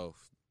myself,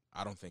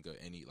 I don't think of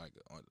any like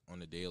on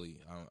the daily.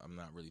 I'm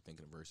not really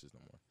thinking of verses no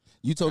more.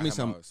 You told I me have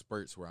some. my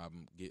spurts where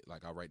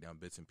I'll write down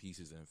bits and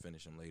pieces and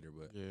finish them later,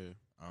 but Yeah.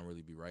 I don't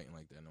really be writing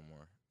like that no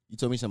more. You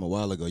told me something a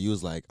while ago. You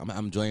was like, I'm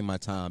enjoying my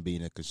time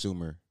being a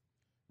consumer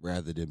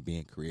rather than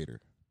being creator.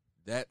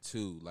 That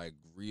too, like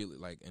really,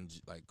 like and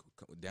like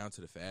down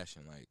to the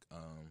fashion. Like,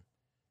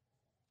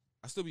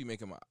 I still be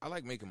I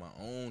like making my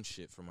own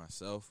shit for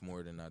myself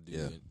more than I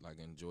do like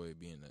enjoy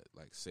being a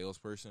like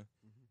salesperson.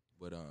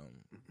 But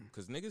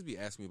cause niggas be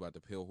asking me about the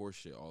pale horse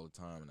shit all the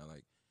time, and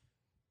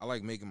I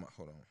like making my.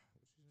 Hold on,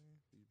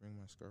 what you bring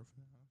my scarf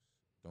in the house?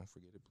 Don't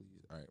forget it,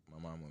 please. All right, my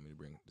mom wanted me to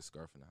bring the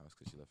scarf in the house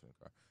because she left it in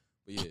the car.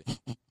 But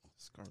yeah,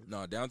 Scarf.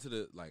 no, down to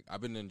the like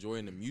I've been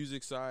enjoying the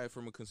music side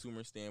from a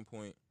consumer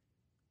standpoint.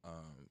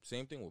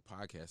 Same thing with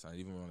podcasts. I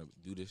didn't even want to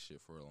do this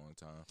shit for a long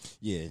time.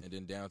 Yeah. And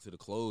then down to the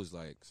clothes,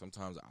 like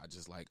sometimes I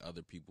just like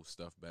other people's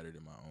stuff better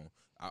than my own.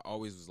 I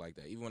always was like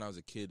that. Even when I was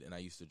a kid and I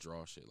used to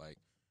draw shit, like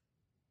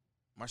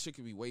my shit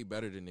could be way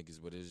better than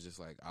niggas, but it's just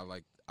like I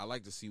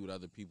like to see what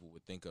other people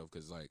would think of,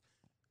 because like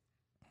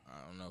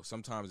I don't know.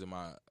 Sometimes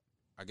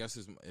I guess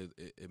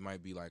it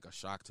might be like a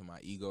shock to my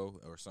ego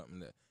or something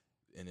that,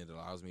 and it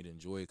allows me to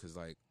enjoy it, because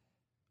like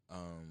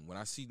when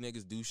I see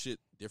niggas do shit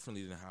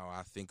differently than how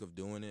I think of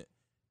doing it,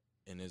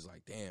 and it's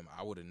like, damn,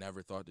 I would have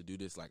never thought to do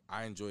this. Like,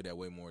 I enjoy that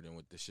way more than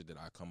with the shit that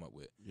I come up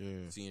with.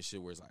 Yeah. Seeing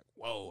shit where it's like,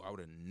 whoa, I would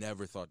have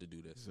never thought to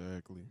do this.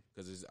 Exactly.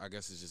 Because I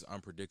guess it's just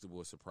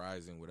unpredictable,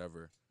 surprising,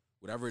 whatever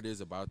it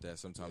is about that.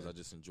 Sometimes I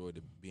just enjoy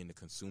being the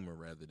consumer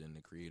rather than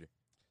the creator.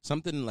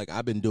 Something like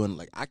I've been doing,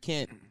 like I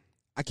can't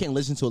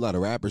listen to a lot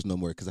of rappers no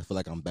more because I feel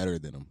like I'm better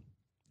than them.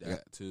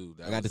 That too.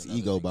 I got this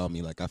ego about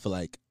me. Like I feel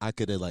like I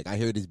could have, like I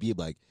hear this beat,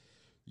 like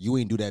you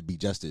ain't do that beat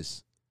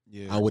justice.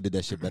 I would did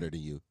that shit better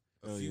than you.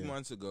 A few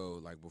months ago,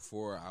 like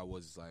before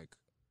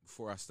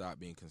I stopped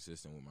being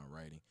consistent with my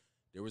writing,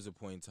 there was a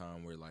point in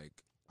time where like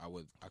I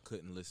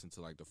couldn't listen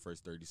to like the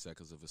first 30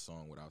 seconds of a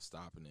song without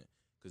stopping it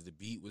because the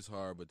beat was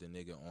hard, but the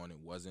nigga on it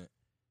wasn't.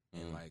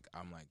 And like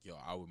I'm like, yo,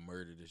 I would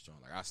murder this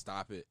joint. Like I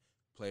stop it,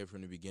 play it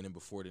from the beginning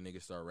before the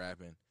nigga start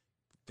rapping,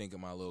 think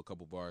of my little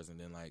couple bars, and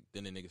then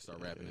the nigga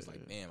start rapping. It's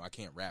like, damn, I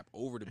can't rap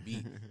over the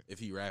beat if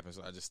he rapping,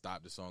 so I just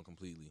stopped the song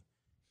completely.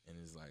 And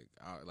it's like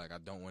I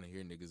don't want to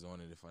hear niggas on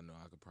it if I know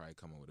I could probably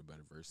come up with a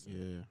better verse.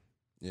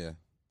 Yeah.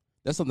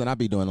 That's something I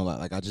be doing a lot.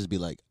 Like I just be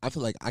like, I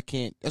feel like I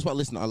can't. That's why I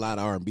listen to a lot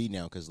of R&B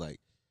now, because like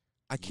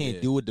I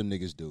can't do what them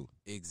niggas do.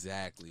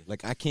 Exactly.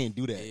 Like I can't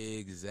do that.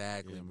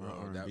 Exactly, yeah, bro.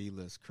 My R&B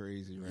list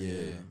crazy right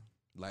yeah. now.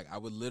 Like I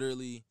would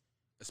literally,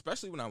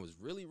 especially when I was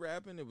really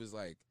rapping, it was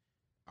like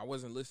I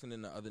wasn't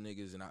listening to other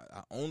niggas, and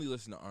I only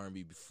listen to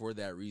R&B for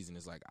that reason.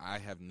 It's like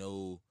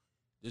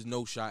there's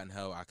no shot in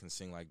hell I can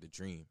sing like The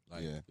Dream,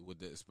 like with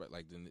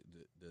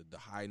the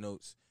high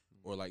notes,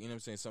 or like, you know what I'm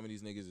saying. Some of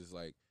these niggas is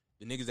like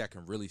the niggas that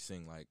can really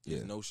sing. Like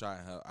there's no shot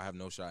in hell. I have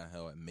no shot in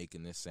hell at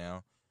making this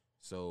sound.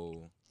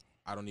 So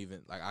I don't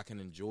even like. I can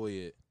enjoy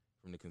it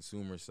from the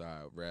consumer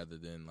side rather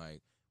than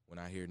like when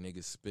I hear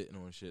niggas spitting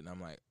on shit, and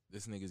I'm like,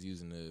 this nigga's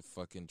using the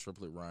fucking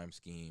triplet rhyme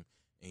scheme,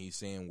 and he's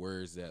saying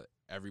words that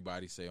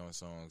everybody say on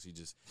songs. He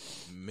just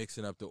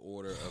mixing up the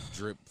order of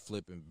drip,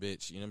 flip, and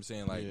bitch. You know what I'm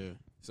saying? Like,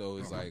 so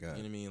it's like, you know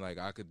what I mean? Like,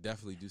 I could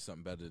definitely do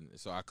something better than.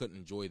 So I couldn't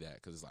enjoy that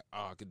because it's like,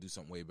 oh, I could do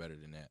something way better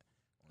than that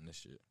on this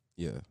shit.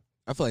 Yeah,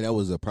 I feel like that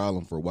was a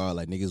problem for a while.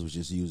 Like niggas was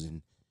just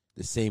using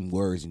the same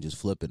words and just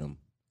flipping them.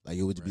 Like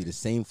it would be the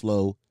same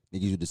flow.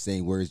 Niggas use the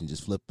same words and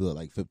just flip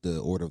the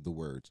order of the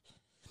words.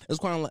 It's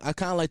kind of I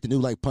kind of like the new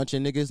like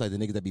punching niggas, like the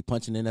niggas that be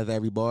punching in at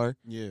every bar.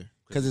 Yeah,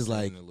 because it's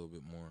like a little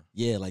bit more.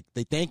 Yeah, like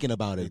they thinking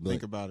about it. They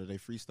think about it. They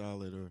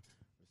freestyle it or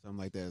something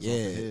like that. It's off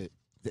the head.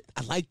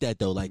 I like that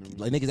though. Like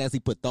niggas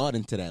actually put thought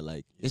into that.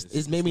 Like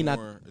it's maybe not.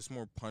 It's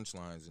more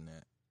punchlines in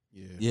that.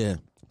 Yeah.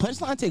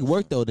 Punchline take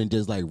work though than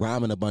just like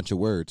rhyming a bunch of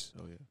words.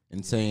 Oh yeah.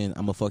 And saying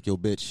I'm gonna fuck your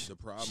bitch.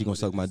 She gonna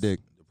suck my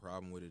dick. The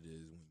problem with it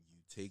is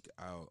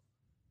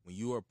when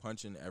you are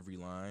punching every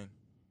line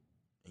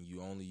and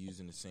you only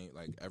using the same,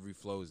 like every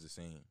flow is the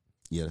same.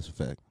 Yeah, that's a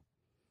fact.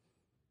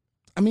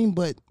 I mean,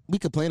 but we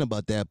complain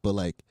about that, but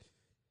like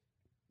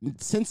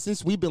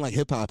since we've been like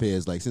hip hop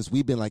heads, like since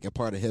we've been like a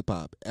part of hip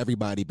hop,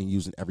 everybody been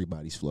using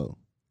everybody's flow.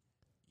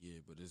 Yeah,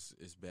 but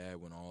it's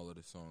bad when all of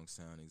the songs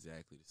sound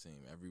exactly the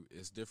same.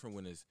 It's different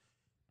when it's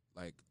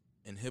like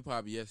in hip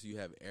hop. Yes, you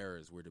have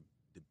eras where the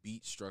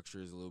beat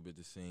structure is a little bit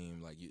the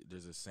same. Like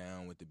there's a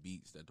sound with the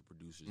beats that the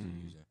producers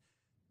are using,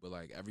 but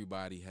like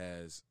everybody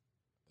has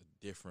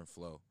a different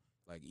flow.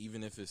 Like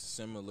even if it's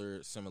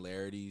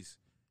similarities,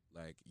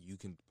 like you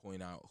can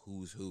point out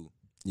who's who.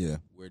 Yeah.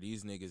 Where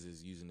these niggas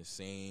is using the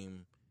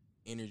same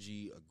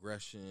energy,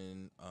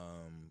 aggression,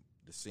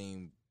 the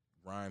same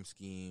rhyme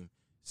scheme,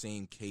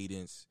 same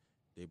cadence.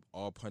 They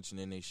all punching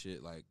in they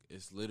shit. Like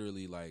it's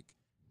literally like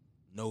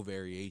no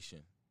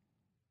variation.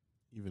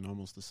 Even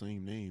almost the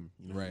same name.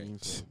 You know right. What I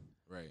mean? So,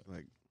 right.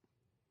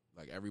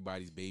 Like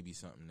everybody's Baby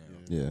something now.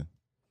 Yeah.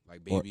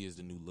 Like Baby is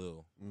the new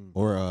Lil.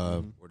 Or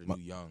the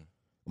new Young.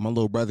 My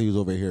little brother, he was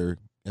over here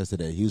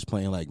yesterday. He was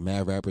playing like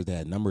mad rappers that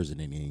had numbers in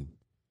their name.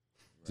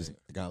 Just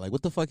got like,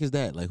 what the fuck is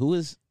that? Like, who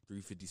is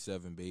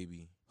 357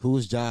 Baby? Who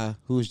is Ja?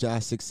 Who is Ja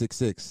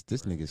 666?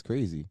 This nigga's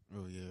crazy.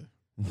 Oh yeah.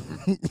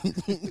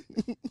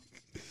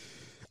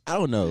 I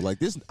don't know. Like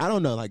this. I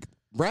don't know. Like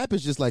rap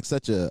is just like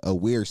such a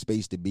weird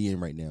space to be in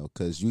right now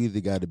because you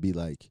either got to be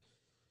like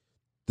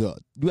you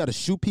got to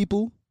shoot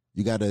people.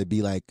 You got to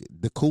be like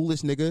the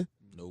coolest nigga.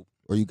 Nope.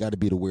 Or you got to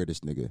be the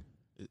weirdest nigga.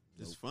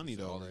 It's funny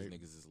though. All right? these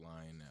niggas is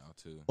lying now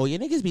too. Oh yeah,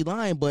 niggas be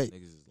lying, but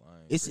niggas is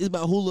lying. It's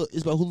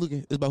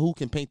about who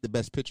can paint the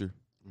best picture.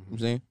 You know what I'm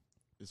saying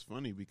it's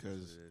funny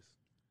because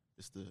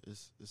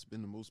it's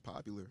been the most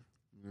popular.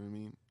 You know what I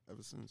mean?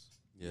 Ever since.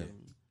 Yeah. You know what I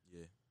mean?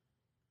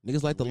 Yeah.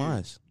 Niggas like the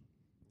lines.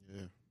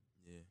 Yeah.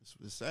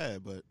 It's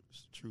sad, but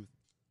it's the truth.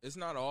 It's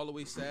not all the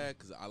way sad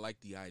because I like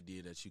the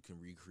idea that you can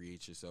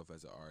recreate yourself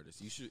as an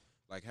artist. You should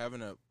like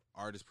having a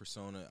artist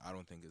persona. I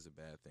don't think is a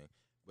bad thing,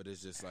 but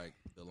it's just like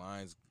the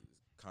lines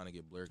kind of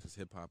get blurred because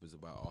hip hop is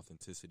about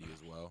authenticity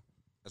as well.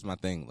 That's my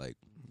thing. Like,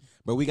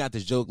 but we got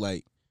this joke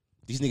like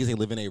these niggas ain't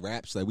living their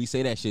raps. Like we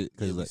say that shit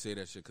because we say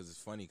that shit because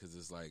it's funny because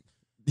it's like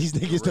these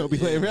niggas don't be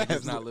playing raps.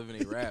 Niggas not living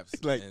their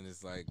raps, like, and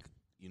it's like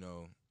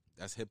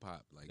that's hip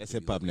hop. Like that's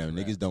hip hop now.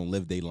 Niggas don't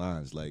live their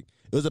lines. Like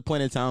it was a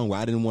point in time where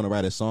I didn't want to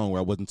write a song where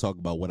I wasn't talking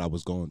about what I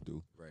was going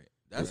through. Right.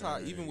 That's how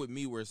even with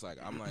me where it's like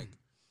I'm like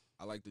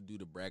I like to do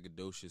the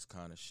braggadocious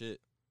kind of shit.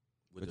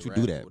 But you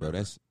do that, bro.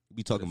 That's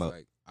we talking about.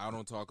 Like I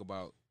don't talk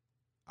about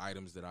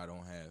items that I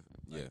don't have.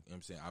 Like, yeah. You know what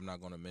I'm saying? I'm not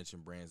going to mention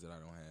brands that I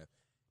don't have.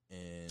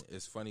 And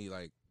it's funny,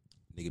 like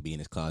nigga be in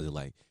his closet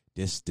like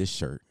this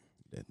shirt.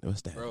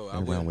 What's that? Bro,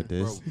 around with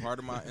this. Bro, part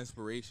of my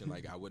inspiration,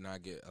 like I would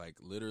not get like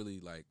literally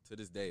like to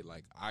this day,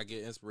 like I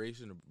get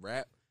inspiration to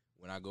rap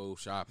when I go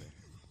shopping.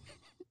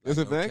 Like, Is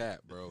it no fact? cap,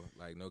 bro.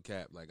 Like no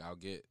cap. Like I'll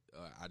get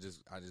I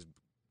just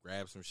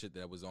grab some shit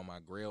that was on my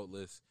Grailed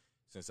list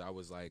since I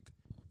was like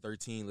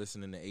 13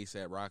 listening to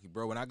A$AP Rocky.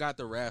 Bro, when I got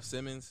the Raph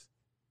Simmons,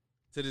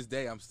 to this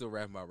day, I'm still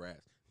rapping about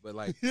raps. But,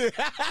 like,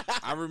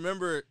 I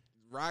remember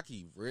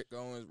Rocky, Rick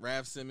Owens,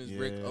 Raph Simmons,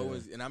 Rick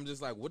Owens, and I'm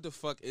just like, what the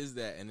fuck is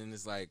that? And then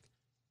it's like,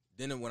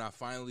 then when I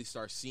finally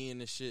start seeing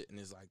this shit, and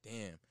it's like,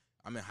 damn,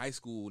 I'm in high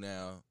school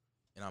now,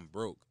 and I'm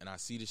broke, and I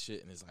see this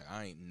shit, and it's like,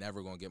 I ain't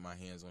never gonna get my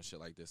hands on shit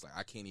like this. Like,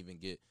 I can't even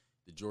get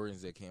the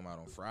Jordans that came out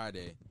on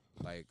Friday.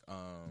 Like,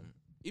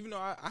 even though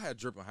I had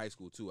drip in high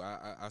school too,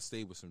 I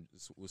stayed with some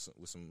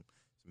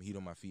heat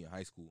on my feet in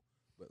high school.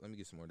 But let me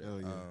get some more of that.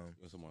 Hell yeah. You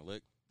want some more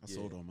lick? I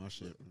sold all my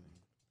shit, man.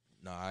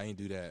 Nah, I ain't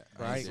do that.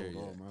 Right. I sold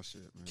all my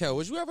shit, man. Kel,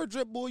 was you ever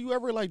drip bull? You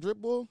ever like drip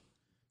bull?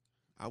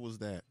 I was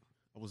that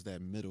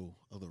middle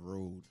of the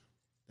road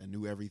that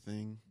knew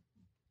everything,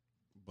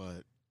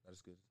 but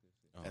That's good.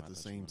 at the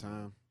same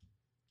time,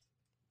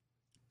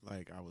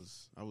 like I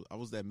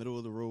was that middle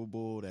of the road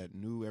bull that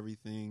knew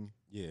everything.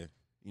 Yeah.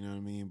 You know what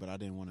I mean? But I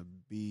didn't want to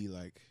be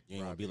like You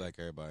ain't gonna be like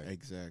everybody.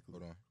 exactly.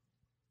 Hold on.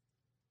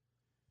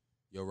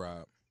 Yo,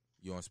 Rob,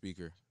 you on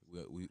speaker?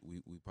 We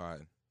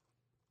potting.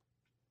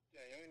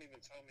 Yeah, you ain't even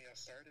told me I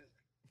started.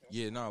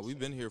 Yeah, no, we've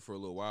been here for a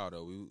little while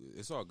though.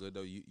 It's all good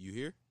though. You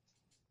here?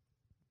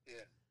 Yeah.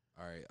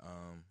 All right.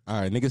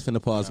 All right, niggas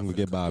finna pause I'm and finna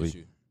get come Bobby.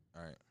 you.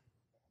 All right.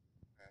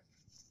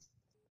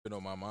 Been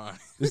on my mind.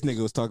 This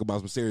nigga was talking about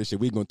some serious shit.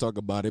 We gonna talk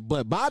about it.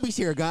 But Bobby's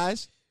here,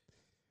 guys.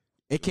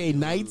 AKA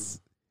Knights.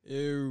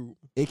 Ew.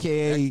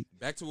 AKA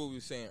Back to what we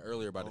were saying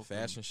earlier about the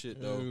fashion shit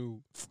though.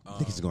 Ew.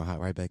 niggas gonna hop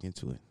right back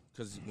into it.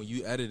 Because when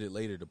you edit it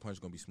later, the punch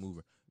gonna be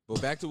smoother.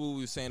 But back to what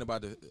we were saying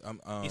about the.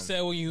 He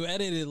said when you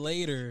edit it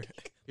later,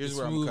 Here's it's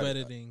where I'm smooth gonna cut it.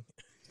 editing.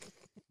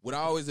 What I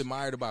always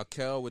admired about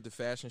Kel with the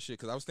fashion shit,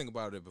 because I was thinking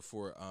about it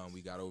before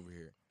we got over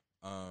here.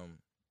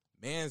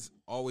 Man's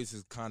always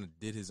has kind of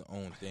did his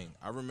own thing.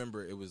 I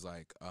remember it was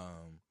like,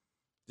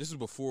 this was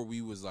before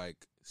we was like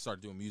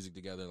started doing music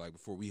together, like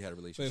before we had a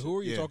relationship. Wait, who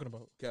are you talking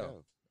about?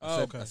 Kel.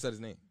 Oh, okay. I said his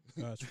name.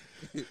 Gotcha.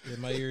 Yeah,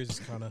 my ears is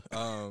kind of.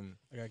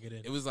 I gotta get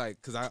in. It was like,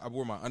 because I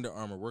wore my Under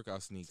Armour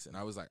workout sneaks, and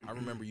I was like, I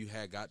remember you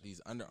had got these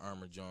Under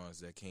Armour Johns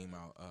that came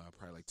out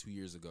probably like 2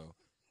 years ago.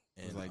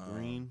 And It was like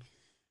green.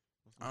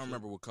 I don't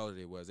remember what color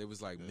they was. It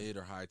was like mid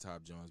or high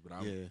top Johns, but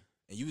and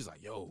you was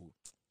like, yo,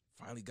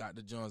 finally got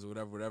the Johns or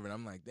whatever. And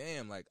I'm like,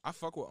 damn, like I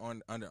fuck with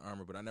Under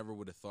Armour, but I never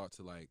would have thought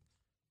to like,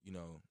 you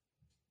know,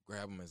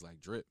 grab him as like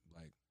drip.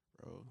 Like,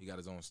 Bro, he got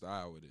his own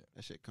style with it.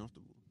 that shit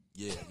comfortable.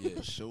 Yeah,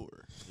 For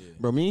sure. yeah.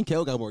 Bro, me and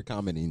Kel got more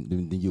common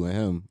than you and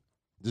him.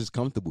 Just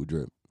comfortable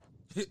drip.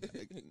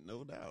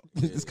 No doubt.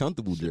 Just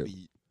comfortable Should drip.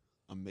 be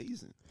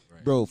amazing.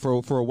 Right. Bro,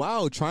 for a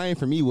while, trying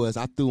for me was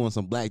I threw on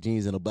some black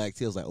jeans and a black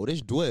tee. I was like, oh,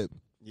 this drip.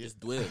 It's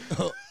Dwip.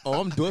 Oh,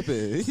 I'm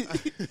dwipping.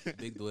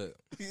 Big Dwip.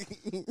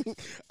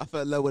 I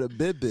fell in love with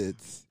a bit.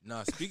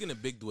 Nah, speaking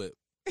of Big Dwip,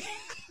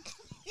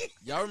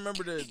 y'all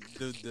remember the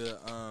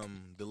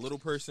little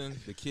person,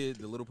 the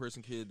little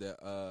person kid that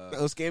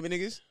Those scamming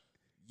niggas?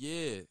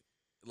 yeah,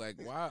 like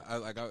why I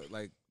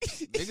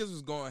niggas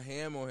was going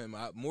ham on him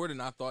more than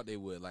I thought they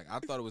would. Like I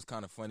thought it was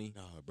kind of funny.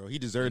 Nah, bro, he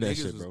deserved that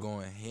Niggas shit, was bro.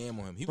 going ham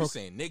on him. He Bro. was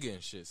saying nigga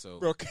and shit. So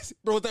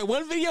Bro, that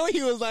one video,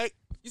 he was like,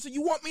 he said,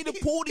 "You want me to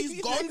pull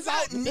these guns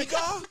out,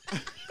 nigga?"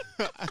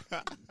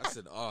 I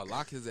said, "Oh,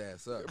 lock his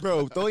ass up."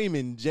 bro, throw him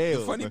in jail.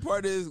 The funny bro.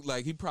 part is,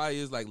 like, he probably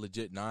is like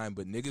legit 9,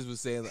 but niggas was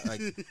saying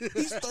like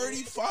he's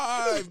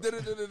 35.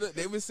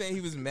 They was saying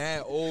he was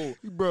mad old,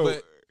 Bro.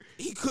 But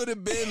he could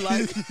have been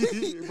like,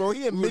 Bro,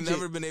 he a we would midget.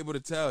 never been able to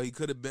tell. He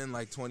could have been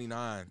like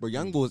 29. Bro,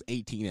 young boy is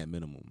 18 at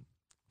minimum.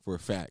 For a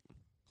fact.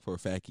 For a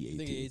fact, he I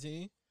think 18.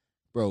 18.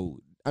 Bro,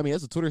 I mean,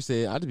 that's what Twitter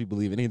said. I just be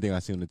believing anything I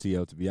see on the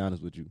TL, to be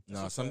honest with you.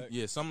 No, That's a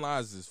fact. some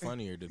lies is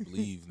funnier to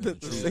believe than the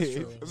That's what I'm truth. saying.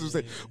 true. That's what I'm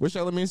saying. Yeah. What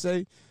Charlamagne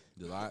say?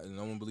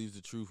 No one believes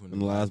the truth when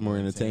And the lie's more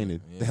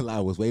entertaining. Yeah. That lie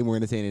was way more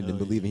entertaining than Hell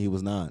yeah. believing he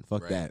was not.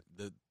 Fuck Right.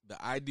 that.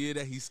 The idea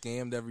that he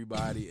scammed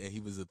everybody and he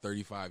was a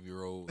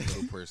 35-year-old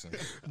little person.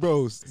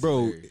 Bro,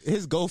 hilarious.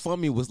 his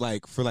GoFundMe was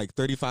like for like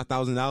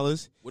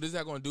 $35,000. What is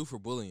that going to do for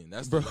bullying?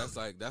 That's Bro.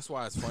 that's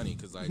why it's funny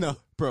because like No,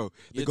 bro.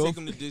 you The take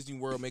Go, him to Disney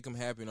World, make him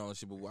happy and all that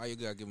shit, but why you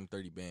gotta give him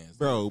 30 bands?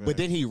 bro, but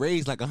then he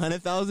raised like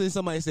 100,000.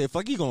 Somebody said,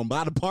 "Fuck, you gonna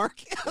buy the park?"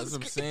 That's what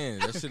I'm saying.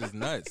 That shit is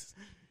nuts.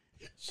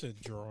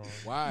 Shit drawn.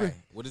 Why?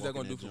 What is that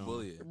Walking gonna do that for joint.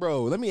 bullying?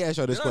 Bro, let me ask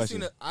y'all this Then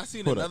question. I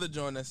seen Hold up. another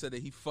joint that said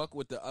that he fuck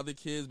with the other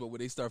kids, but when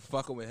they start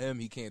fucking with him,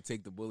 he can't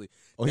take the bully.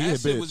 Oh, he that a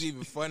shit bitch. was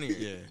even funnier.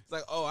 Yeah. It's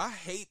like, oh, I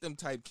hate them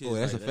type kids. Oh,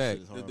 that's like, a fact.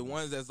 shit is The horrible.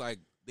 ones that's like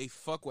they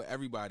fuck with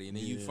everybody, and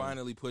then you Yeah.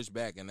 finally push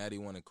back, and now they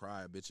want to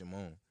cry, bitch, and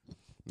moan.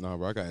 No,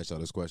 bro, I gotta ask y'all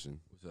this question.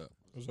 What's up?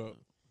 What's up?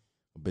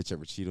 A bitch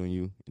ever cheat on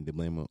you and then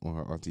blame her on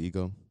her alter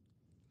ego?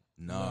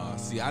 Nah,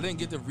 see, I didn't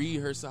get to read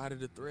her side of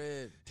the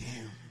thread.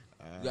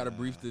 You gotta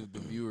brief the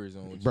viewers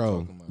on what you're Bro,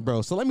 talking about.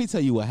 bro, so let me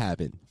tell you what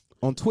happened.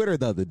 On Twitter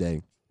the other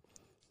day,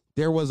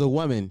 there was a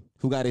woman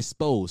who got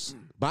exposed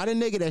by the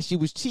nigga that she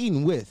was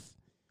cheating with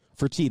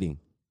for cheating.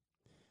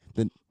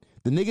 The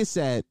nigga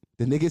said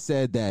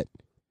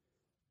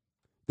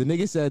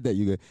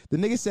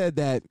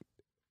that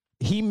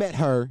he met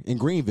her in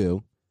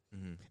Greenville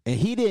and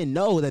he didn't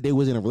know that they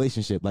was in a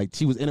relationship. Like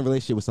she was in a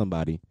relationship with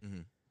somebody,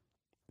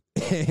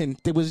 and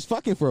they was just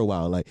fucking for a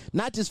while. Like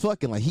not just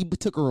fucking. Like he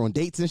took her on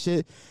dates and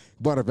shit,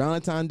 bought her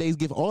Valentine's Day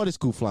gift, all this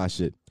cool fly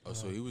shit. Oh,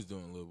 so he was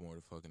doing a little more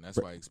to fucking. That's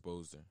why he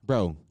exposed her.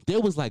 Bro, they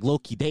was like low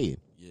key dead.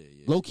 Yeah.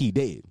 Low key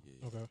dead.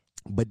 Yeah. Okay.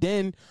 But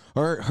then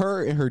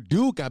her and her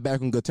dude got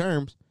back on good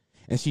terms,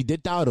 and she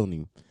dipped out on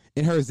him.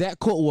 And her exact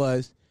quote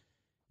was,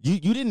 "You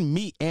didn't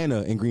meet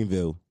Anna in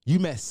Greenville. You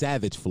met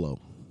Savage Flo."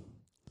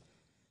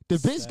 The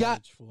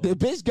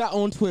bitch got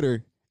on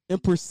Twitter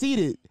and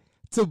proceeded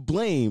to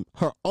blame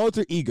her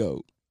alter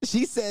ego.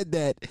 She said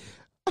that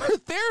her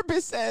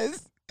therapist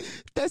says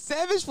that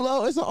Savage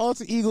Flo is an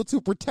alter ego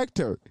to protect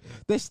her.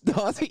 The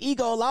alter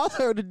ego allows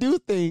her to do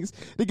things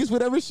that gets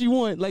whatever she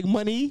wants, like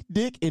money,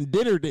 dick, and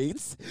dinner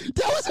dates.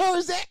 That was her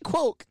exact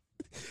quote.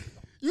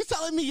 You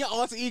telling me your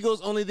alter ego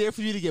is only there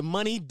for you to get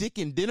money, dick,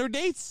 and dinner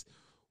dates?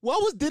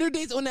 What was dinner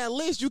dates on that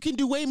list? You can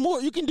do way more.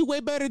 You can do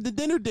way better than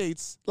dinner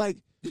dates. Like,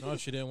 No,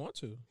 she didn't want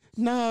to.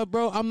 nah,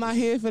 bro, I'm not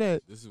here for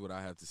that. This is what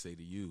I have to say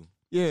to you.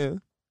 Yeah.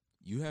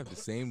 You have the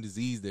same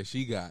disease that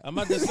she got. I'm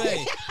about to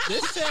say,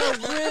 this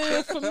sounds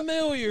real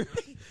familiar.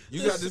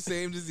 You got the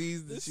same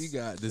disease that she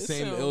got. The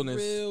same sound illness.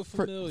 Real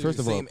familiar. First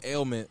of all, Same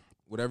ailment,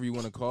 whatever you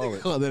want to call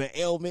it. call it an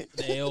ailment.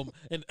 Damn.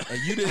 And,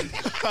 And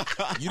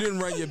you didn't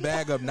run your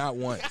bag up not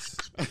once.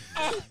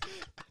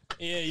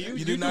 yeah, you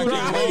did doing not it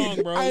get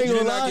wrong, bro. I ain't You gonna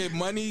did not lie. get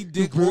money,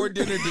 dick, or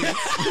dinner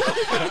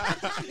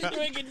dates. You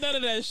ain't get none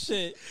of that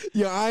shit.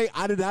 Yo, I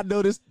did not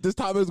know this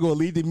topic was going to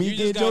lead to me You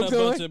getting just got jokes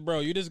a on. bunch of, bro.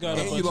 You just got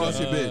a And bunch you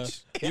lost of, your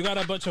bitch. You got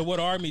a bunch of what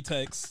army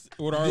texts.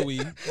 What are we?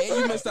 And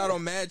you missed out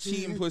on mad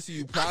cheating pussy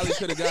you probably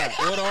could have got.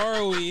 What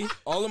are we?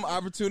 All them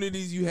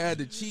opportunities you had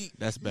to cheat.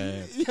 That's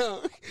bad.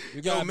 Yo,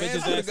 You got man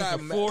bitches coulda asking got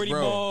for ma- 40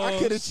 bro, balls. I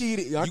could have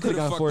cheated. Yo, I You could could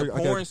have have got fucked for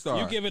a porn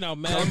star. You giving out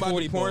mad Talking about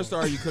 40 the porn balls.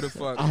 star you could have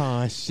fucked.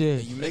 Oh, shit.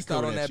 And you They missed out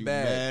coming on at that you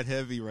bag. mad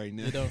heavy right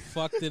now. You done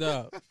fucked it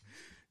up.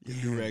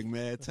 You rag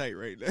mad tight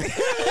right now.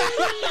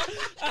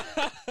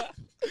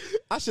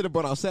 I should have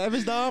brought out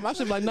Savage Dom. I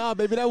should have like, nah,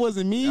 baby, that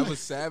wasn't me. That was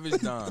Savage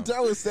Dom.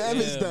 That was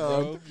Savage Yeah,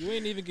 Dom. bro. You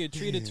ain't even get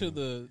treated to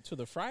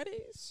the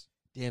Fridays.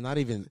 Damn, not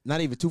even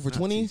 2 for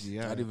 20s.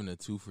 Not even a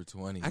 2 for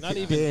 20. Not Damn.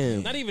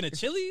 even. Not even a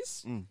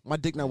Chili's. My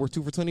dick not worth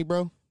 2 for 20,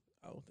 bro.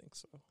 I don't think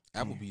so.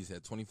 Applebee's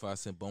had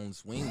 25-cent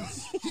boneless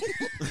wings.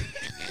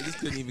 Niggas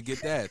couldn't even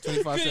get that.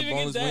 25-cent Couldn't even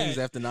boneless get that. wings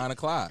after 9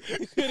 o'clock. You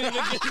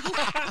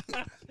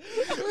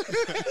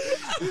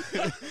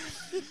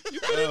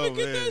couldn't even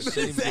get that shit.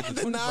 Couldn't even get the After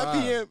 9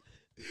 25. p.m.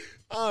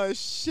 Oh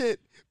shit,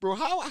 bro.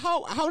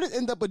 How did it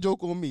end up a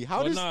joke on me? How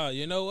Well, does nah,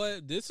 you know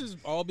what? This is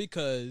all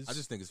because I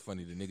just think it's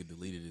funny the nigga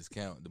deleted his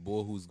count. The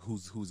boy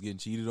who's getting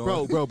cheated on.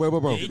 bro? Yeah, he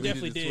Deleted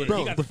definitely his did. Twitter.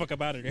 He got the fuck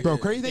up out of there. Bro,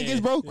 crazy thing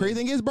is, bro. Crazy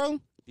thing is, bro.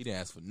 He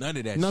didn't ask for none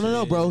of that No,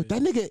 shit. bro.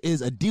 That nigga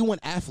is a D1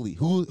 athlete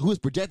who is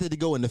projected to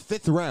go in the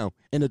 5th round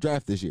in the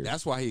draft this year.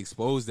 That's why he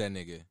exposed that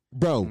nigga.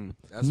 Bro,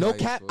 That's no why he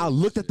cap. exposed I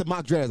looked that at the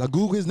mock drafts. I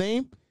googled his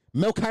name.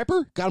 Mel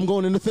Kiper got him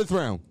going in the 5th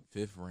round.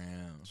 5th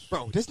round.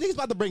 Bro, this nigga's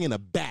about to bring in a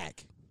bag.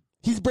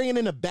 He's bringing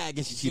in a bag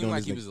and she cheated Seemed on like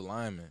this he nigga. was a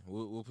lineman.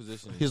 What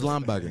position? His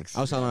linebacker.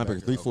 Outside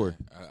linebacker. 3-4. Okay.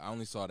 I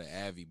only saw the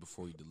Avi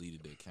before he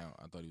deleted the account.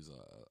 I thought he was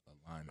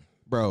a lineman.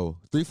 Bro,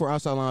 3-4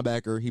 outside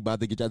linebacker. He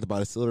about to get drafted by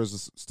the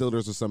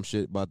Steelers or some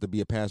shit. About to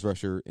be a pass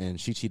rusher, and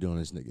she cheated on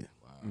this nigga.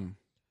 Wow.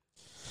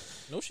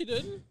 No, she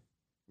didn't.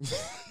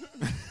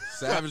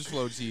 Savage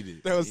Flo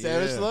cheated. That was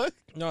Savage Yeah. Luck.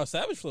 No,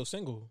 Savage Flo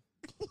single.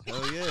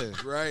 Hell yeah.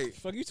 Right.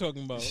 Fuck you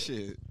talking about?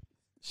 Shit.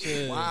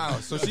 Shit. Wow.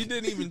 So she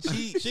didn't even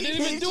cheat. She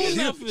didn't even do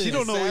nothing. she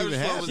don't know what even Savage Flo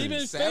happened. was- She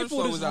been Savage faithful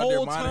Flo this was out there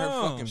whole minding her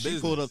time. fucking She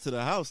business. pulled up to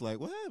the house like,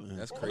 what happened?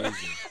 That's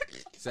crazy.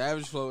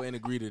 Savage Flo ain't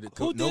agreed to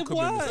Who no did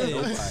commitments to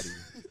what? nobody.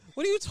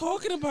 What are you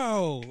talking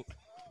about?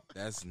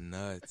 That's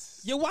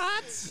nuts. You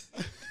what?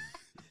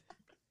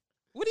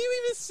 What do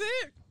you even say?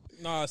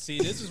 Nah, see,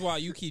 this is why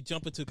you keep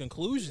jumping to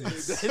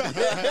conclusions.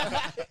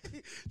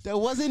 That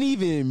wasn't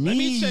even me. Let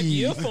me check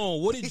your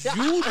phone. What did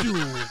you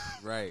do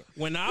Right.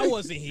 when I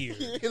wasn't here?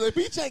 Let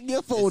me check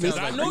your phone. It sounds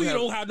I like know you you have-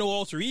 don't have no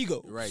alter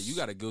ego. Right. You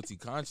got a guilty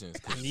conscience.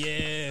 'Cause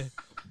Yeah.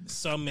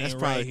 Some man That's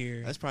right probably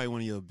here. That's probably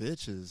one of your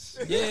bitches.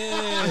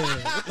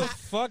 Yeah. What the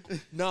fuck?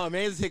 No,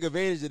 man, just take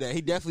advantage of that.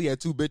 He definitely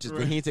had 2 bitches,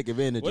 but he didn't take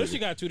advantage What of if she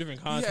it. got two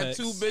different he had contacts?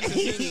 2 bitches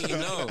he didn't even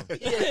know.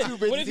 He had 2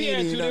 bitches. What if he had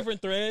didn't two even know.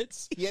 different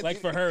threads? had Like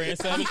two- for her and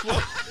Savage Flo?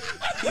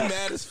 He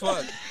mad as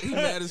fuck. He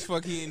mad as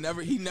fuck. He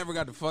never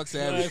got to fuck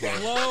Savage Like,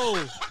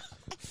 Flo.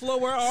 Flo,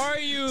 where are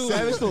you?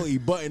 Savage Flo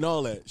eat button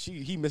all that.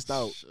 He missed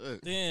out.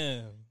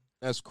 Damn.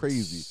 That's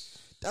crazy.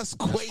 That's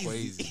That's crazy.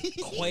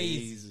 crazy.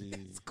 Crazy.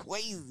 It's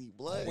crazy,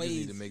 blood. Niggas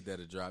need to make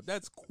that a drop.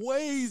 That's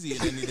crazy. And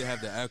they need to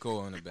have the echo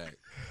on the back.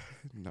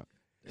 No.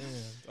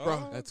 Damn.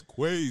 Bro, That's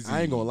crazy.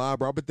 I ain't gonna lie,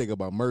 bro. I've been thinking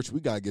about merch.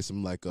 We gotta get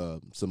some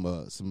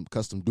some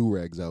custom do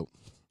rags out,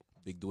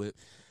 Big Dwip.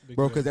 Big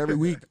bro. man. Because every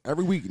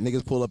week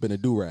niggas pull up in a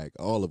do rag.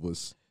 All of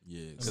us.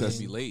 Yeah, because it's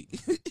be late.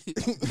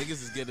 Niggas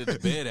is getting to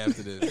bed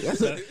after this.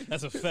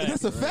 That's a fact.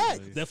 That's a fact.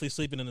 Definitely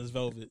sleeping in his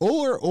velvet.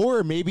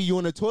 Or maybe you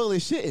on the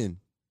toilet shitting.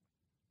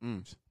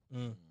 Mm.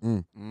 Mm-hmm.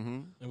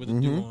 And with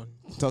the dew on.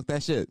 Talk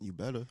that shit. You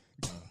better.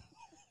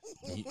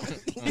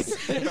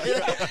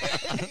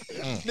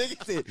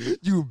 Nigga said,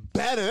 you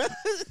better.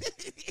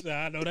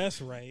 I know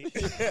that's right.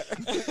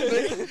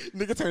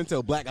 Nigga turned into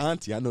a black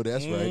auntie. I know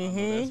that's right.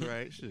 That's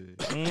right.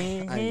 Shit. I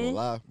ain't gonna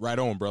lie. Right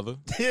on, brother.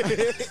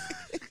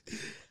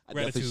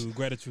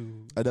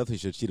 Gratitude. I definitely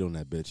should cheat on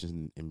that bitch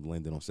and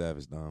blend it on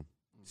Savage Dom.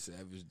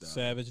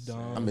 Savage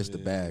Dom. I missed the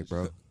bag,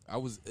 bro. I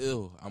was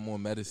ill. I'm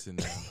on medicine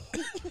now.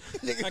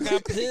 I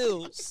got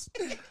pills.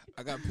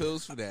 I got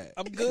pills for that.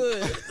 I'm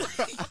good.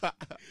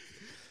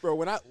 Bro,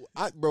 when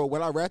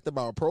I rapped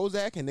about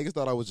Prozac and niggas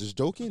thought I was just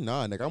joking,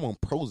 nah, nigga, I'm on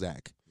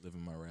Prozac.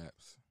 Living my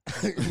raps.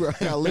 Bro,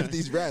 I live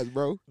these raps,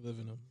 bro.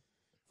 Living them.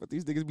 What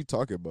these niggas be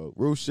talking about?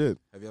 Real shit.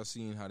 Have y'all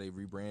seen how they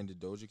rebranded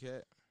Doja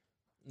Cat?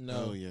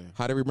 No. Oh, yeah.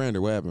 How did we brand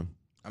her? What happened?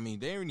 I mean,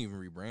 they didn't even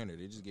rebrand her.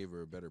 They just gave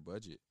her a better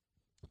budget.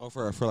 Oh,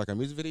 for like our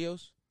music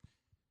videos?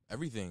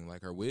 Everything,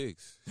 like her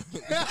wigs.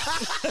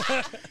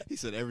 He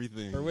said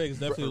everything. Her wigs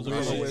definitely was Her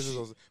really wigs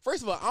nice.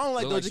 First of all, I don't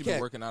like Look like Doja she been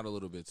Cat. working out a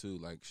little bit too.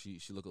 Like she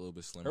look a little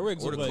bit slimmer. Her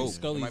wigs or look the like coke. It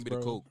Scully's, might be the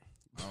bro. coke.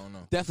 I don't know.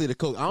 Definitely the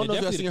coke. I don't know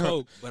if y'all seen her.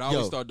 Coke. But I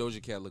always Yo. thought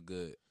Doja Cat looked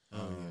good.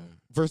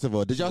 First of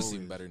all, did y'all She's see?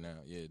 better now.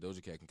 Yeah,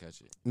 Doja Cat can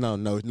catch it, No,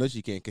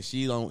 she can't, cause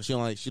she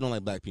don't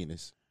like black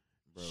penis.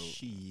 bro.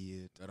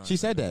 Shit. That don't She have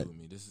said nothing to that. do with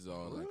me. This is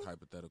all like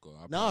hypothetical.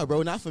 Nah,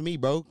 bro, not for me,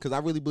 bro, cause I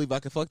really believe I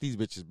can fuck these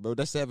bitches, bro.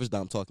 That's Savage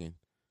Dom talking.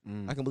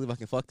 Mm. I can believe I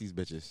can fuck these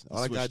bitches. All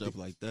I Switched gotta up do,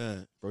 like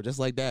that. bro, just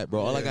like that, bro.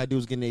 All I Yeah. gotta do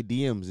is get in their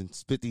DMs and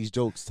spit these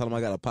jokes. Tell them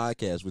I got a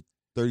podcast with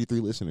 33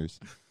 listeners.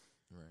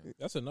 Right.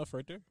 That's enough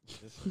right there.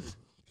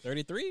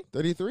 33?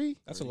 33?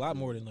 That's a lot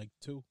more than like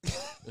 2.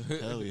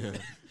 Hell yeah.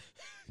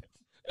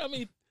 I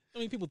mean, how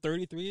many people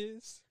 33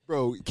 is?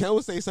 Bro, Kel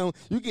would say something.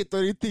 You get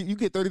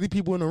 33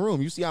 people in the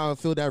room. You see how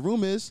filled that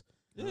room is?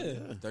 Yeah.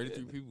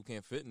 33 people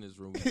can't fit in this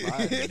room. With 5,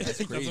 man. That's That's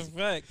a crazy.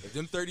 fact. If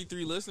them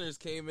 33 listeners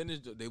came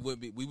in, they would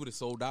be. We would have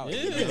sold out.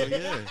 Yeah. Hell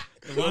yeah.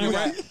 The line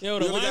right, yo,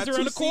 the We only line's got around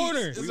 2 the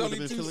corner. seats. It's We only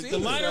would've 2 been seats. The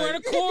line Like,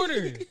 around the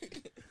corner.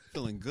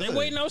 Feeling good. They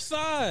waiting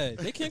outside.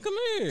 They can't come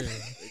here.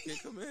 They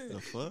can't come in.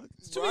 The fuck?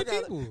 It's too Bro, many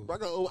people.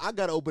 Bro, I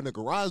gotta open the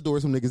garage door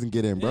so some niggas can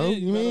get in, bro. Yeah,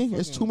 you you mean? gotta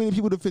It's fucking- too many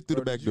people to fit through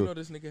Bro, the back did you door.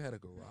 know this nigga had a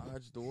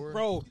garage door?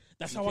 Bro,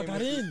 that's how I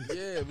got in.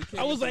 Yeah, we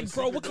came I was in like,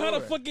 through bro, the what secret kind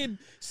of door. fucking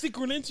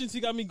secret entrance he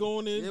got me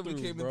going in Yeah, we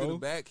through, came in bro? through the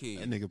back key.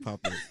 That nigga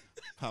popped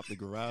the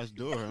garage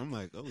door. I'm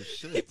like, oh He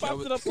shit.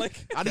 popped it up like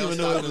I didn't even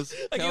know it was.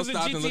 like it Kel was a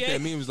stopped and looked GTA.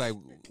 at me and was like,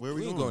 Where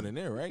we ain't going? going in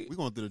there, right? We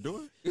going through the door?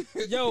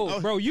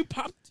 Yo, bro, you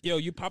popped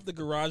the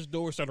garage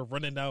door, started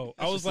running out.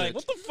 I was like,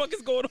 what the fuck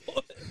is going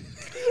on?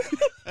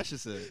 That shit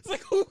said. It's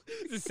like, who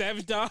is it,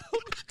 Savage Dom?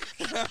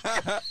 You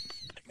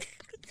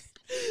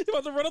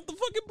about to run up the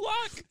fucking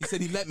block? He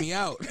said he let me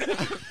out.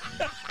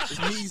 It's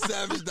me,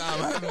 Savage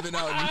Dom. I haven't been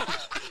out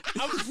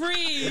I'm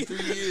free. in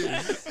 3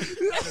 years.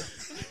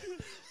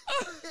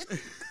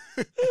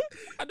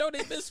 I know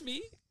they miss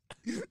me.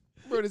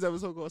 Bro, this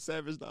episode called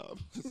Savage Dom.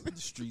 The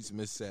streets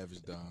miss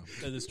Savage Dom.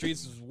 And the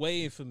streets was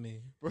waiting for me.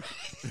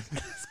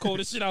 It's cold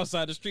as shit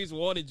outside. The streets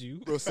wanted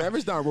you. Bro,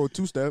 Savage Dom wrote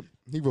 2-Step.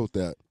 He wrote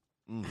that.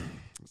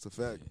 It's a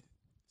fact.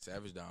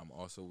 Savage Dom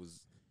also was.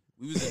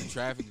 We was in a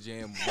traffic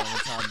jam one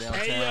time downtown.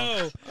 Hey,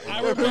 yo,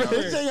 I Bro,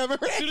 remember.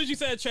 I As soon as you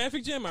said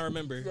traffic jam, I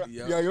remember.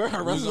 Yo, Yo, you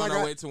heard we was Russell on like our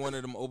that? way to one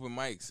of them open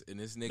mics, and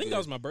this I nigga, think that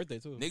was my birthday,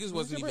 too. niggas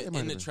wasn't It even might in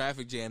have the been.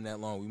 traffic jam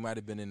that long. We might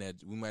have been in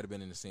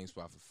the same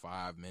spot for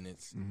 5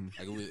 minutes.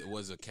 Like it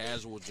was a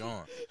casual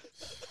jaunt,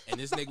 and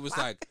this nigga was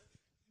like,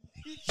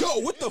 "Yo,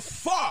 what the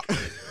fuck?"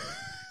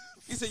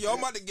 He said, "Yo, I'm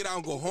about to get out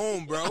and go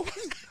home, bro."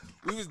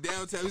 We was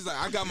downtown. He's like,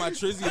 "I got my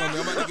trizzy on me.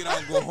 I'm about to get out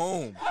and go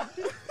home."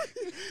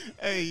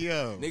 Hey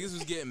yo. Niggas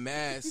was getting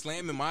mad,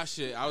 slamming my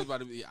shit. I was about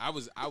to be. I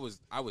was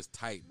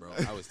tight, bro.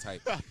 I was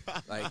tight.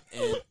 Like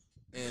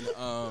and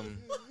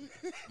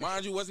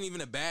mind you, wasn't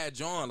even a bad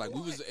John. Like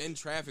we was in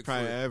traffic.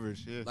 Probably for,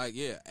 average, yeah. Like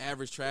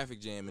average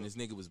traffic jam, and this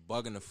nigga was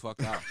bugging the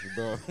fuck out,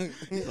 Bro.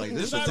 Like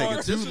this is Not taking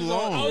on- too I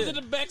long. was in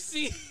the back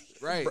seat.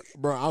 right?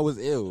 Bro, I was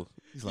ill.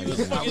 He's like,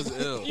 I was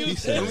ill. You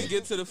was- Then we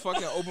get to the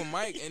fucking open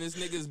mic, and this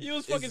nigga's You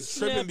was is fucking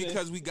tripping snapping.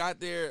 because we got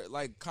there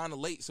like kind of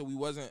late, so we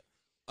wasn't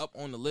up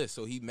on the list.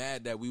 So he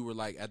mad that we were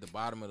like at the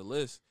bottom of the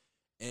list,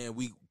 and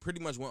we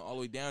pretty much went all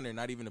the way down there,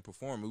 not even to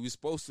perform. We were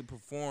supposed to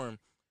perform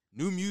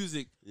new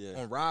music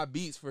on Rob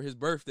Beats for his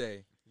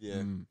birthday, Yeah.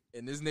 and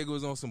this nigga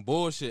was on some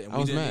bullshit, and I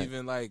we was didn't mad.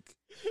 even like.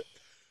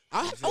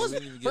 I was, We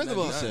didn't even get first of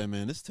all, nothing I done. said,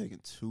 man, this is taking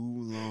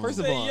too long. First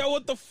of Say, all- yo,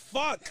 what the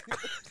fuck?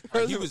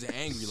 Like, he was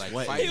angry, like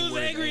Sweating. fighting. He was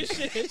word, angry as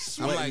man. shit. I'm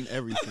sweating like,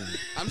 everything.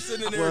 I'm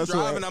sitting there Well, that's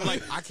driving. right. I'm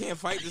like, I can't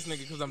fight this nigga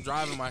because I'm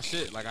driving my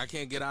shit. Like, I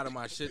can't get out of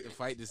my shit to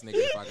fight this nigga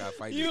if I gotta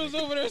fight You this was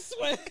nigga. over there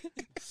sweating.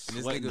 And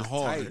this Sweating nigga's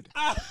hard.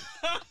 tight.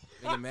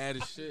 Nigga mad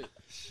as shit.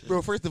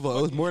 bro, first of all,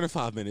 it was more than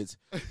 5 minutes.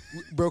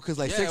 Bro, because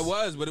like Yeah, 6, it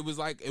was, but it was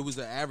like it was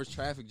an average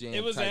traffic jam.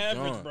 It was type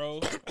average, joint. bro.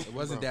 It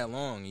wasn't that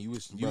long, and you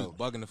was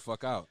bugging the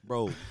fuck out.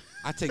 Bro,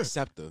 I take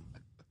SEPTA.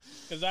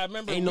 Because I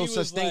remember Ain't we no was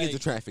such thing as like- a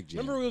traffic jam.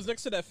 Remember we was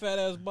next to that fat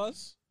ass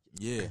bus?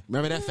 Yeah,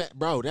 Remember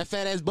that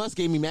fat ass bus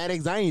gave me mad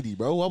anxiety,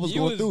 bro. I was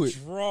going through it.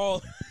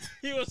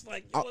 He was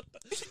like, yo, what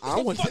the, I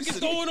what want the fuck this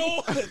is going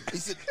on? he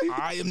said,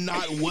 "I am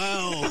not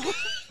well.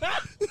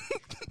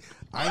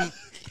 I'm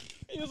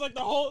He was like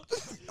the whole.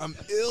 I'm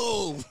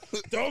ill.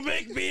 Don't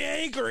make me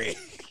angry.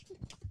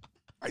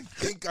 I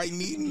think I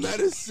need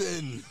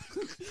medicine.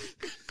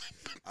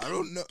 I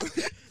don't know.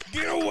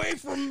 Get away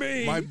from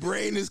me. My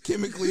brain is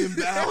chemically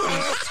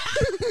imbalanced.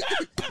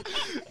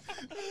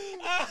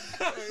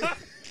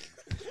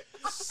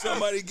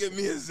 Somebody give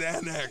me a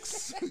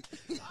Xanax.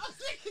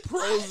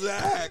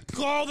 Prozac.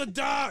 Call the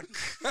doc.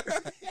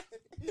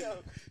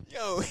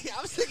 Yo,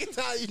 I'm sick and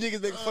tired of you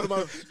niggas making fun of my.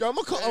 Yo, I'm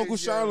gonna call Uncle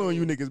Charlotte on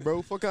you niggas,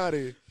 bro. Fuck out of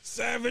here.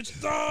 Savage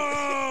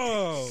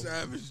Thumb.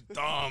 Savage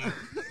dumb.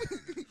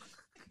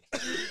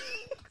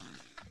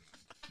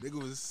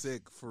 Nigga was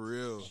sick for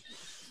real.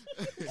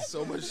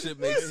 So much shit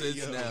makes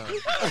sense now.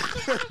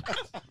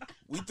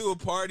 We threw a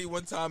party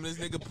one time and this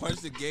nigga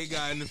punched a gay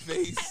guy in the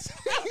face.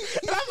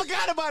 And I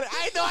forgot about it.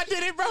 I didn't know I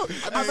did it, bro.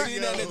 I be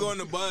seeing that nigga on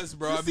the bus,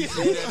 bro. I be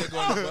seeing that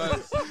nigga on the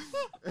bus.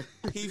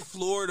 He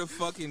floored a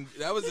fucking.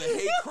 That was a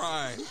hate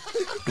crime.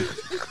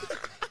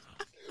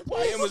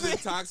 Man was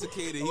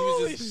intoxicated.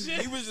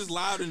 He was just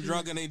loud and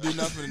drunk and ain't do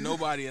nothing to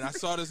nobody. And I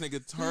saw this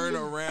nigga turn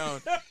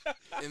around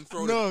and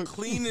throw the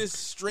cleanest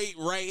straight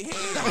right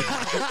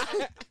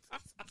hand.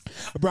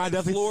 Bro, I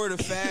definitely Floored a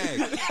fag.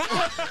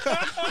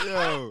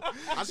 Yo,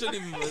 I shouldn't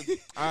even.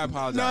 I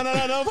apologize.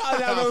 no,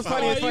 apologize. No, it's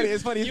funny.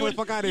 It's funny.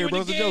 Fuck out of here,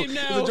 bro. It's a joke.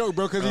 It's a joke,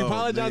 bro. Because you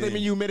apologize, that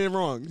mean you admitted it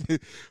wrong.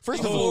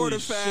 First of all, Floored a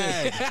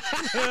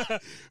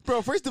fag.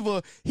 bro. First of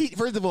all,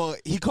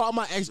 he called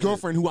my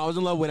ex-girlfriend, who I was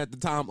in love with at the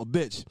time, a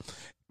bitch.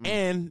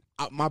 And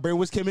my brain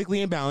was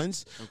chemically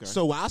imbalanced. Okay.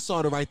 So what I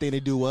saw the right thing to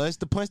do was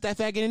to punch that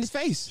faggot in his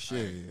face.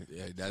 Shit.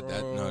 Yeah,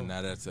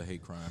 now that's a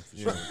hate crime for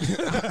sure.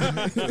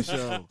 For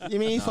sure. You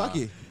mean, fuck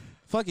it.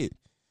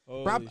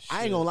 Bro,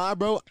 I ain't gonna lie,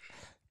 bro.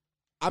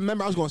 I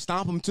remember I was gonna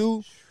stomp him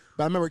too.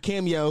 But I remember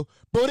Cameo,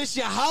 bro, this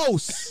your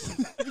house.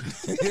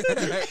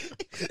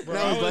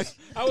 Bro,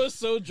 I was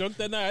so drunk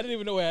that night. I didn't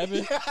even know what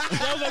happened.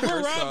 I was like,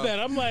 where Rob at?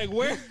 I'm like,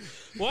 where?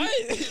 What?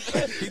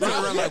 He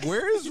turned around like,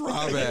 where is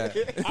Rob at?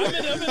 I'm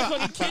in the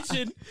fucking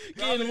kitchen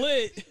getting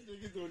lit.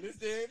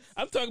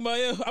 I'm talking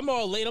about, I'm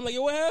all late. I'm like,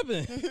 yo, what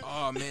happened?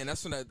 Oh, man,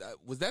 that's when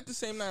was that the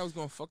same night I was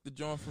going to fuck the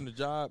joint from the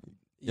job?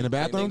 In the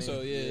bathroom?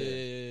 So,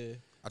 yeah.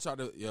 I tried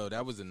to,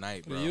 that was a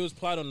night, bro. You was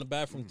plot on the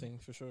bathroom thing,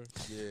 for sure.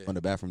 Yeah. On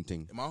the bathroom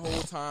thing. My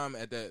whole time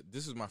at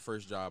this is my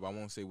first job. I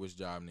won't say which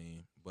job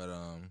name, but,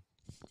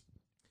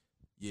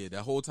 yeah,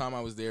 that whole time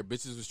I was there,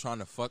 bitches was trying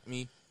to fuck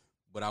me.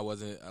 But I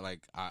wasn't,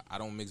 like, I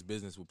don't mix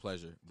business with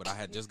pleasure. But I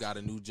had just got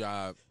a new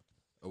job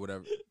or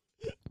whatever.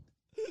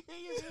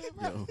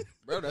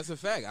 Bro, that's a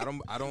fact. I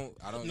don't.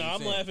 No,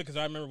 I'm laughing because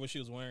I remember what she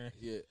was wearing.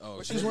 Yeah. Oh,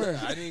 what she was wearing?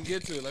 I didn't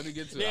get to it. Let me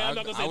get to it. Yeah, I'm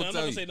not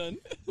gonna say nothing.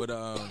 But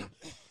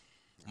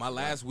my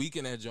last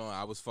weekend at joint,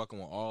 I was fucking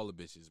with all the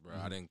bitches, bro.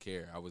 I didn't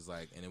care. I was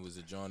like, and it was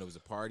a joint. It was a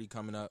party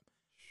coming up,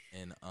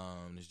 and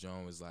this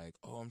joint was like,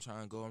 oh, I'm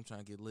trying to go. I'm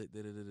trying to get lit.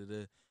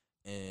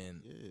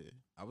 And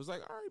I was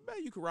like, all right,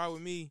 bet you can ride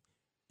with me.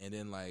 And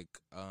then, like,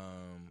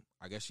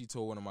 I guess she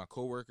told one of my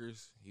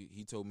coworkers.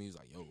 He told me, he was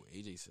like, yo,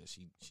 AJ said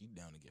she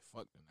down to get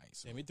fucked tonight.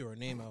 So. Damn, he threw her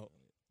name out.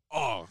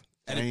 Oh,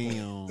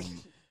 damn.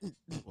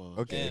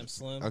 Okay. Damn,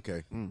 Slim.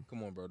 Okay.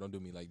 Come on, bro. Don't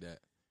do me like that.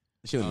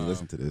 She don't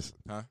listen to this.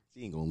 Huh?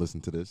 She ain't gonna listen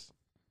to this.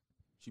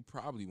 She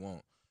probably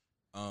won't.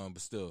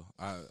 But still,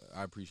 I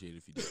appreciate it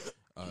if you do.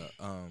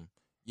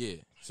 Yeah.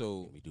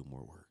 So let me do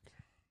more work.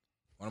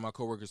 One of my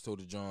coworkers told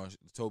me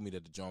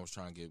that the John was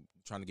trying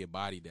to get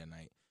bodied that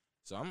night.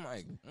 So I'm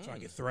like, trying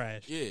to get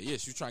thrashed. Yeah,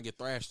 she was trying to get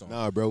thrashed on.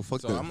 Nah, bro,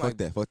 fuck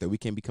that. We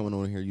can't be coming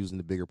on here using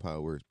the bigger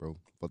power words, bro.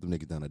 Fuck them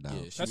niggas down the down.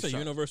 Yeah, that's a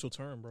universal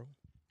term, bro.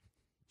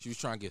 She was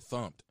trying to get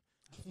thumped.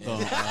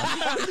 Thumped.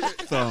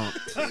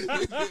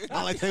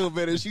 I like that one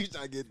better. She was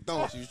trying to get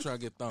thumped. She was trying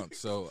to get thumped.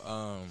 So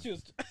she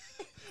was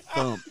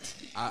thumped.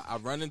 I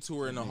run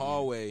into her in the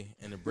hallway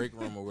in the break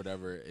room or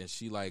whatever, and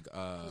she like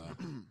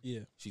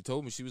she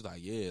told me, she was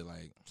like, yeah,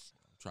 like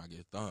I'm trying to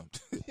get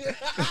thumped.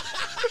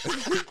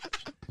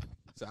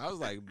 So I was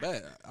like,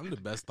 bet, I'm the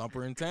best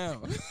thumper in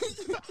town.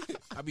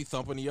 I be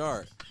thumping the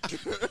yard.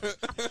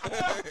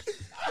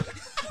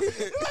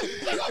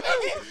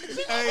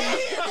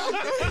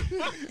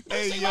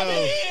 Hey, yo.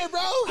 Here,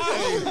 bro.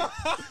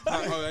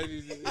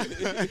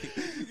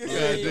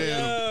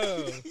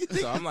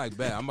 So I'm like,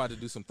 bet, I'm about to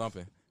do some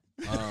thumping.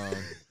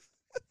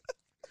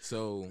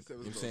 So, you know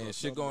what I'm saying?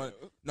 Shit going.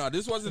 No,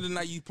 this wasn't the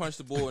night you punched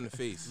the bull in the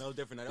face. No,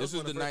 different. This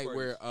was the night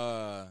where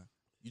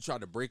you tried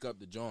to break up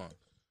the joint.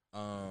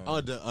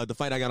 The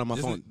fight I got on my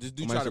phone. This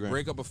dude tried to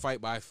break up a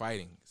fight by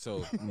fighting.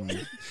 So,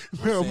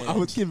 bro, I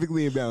was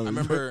chemically imbalanced. I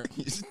remember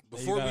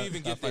before we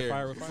even get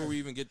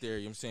there,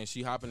 you know what I'm saying,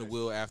 she hopped in the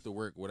wheel after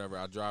work, whatever.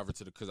 I drive her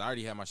to because I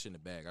already had my shit in the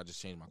bag. I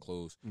just changed my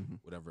clothes,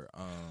 whatever.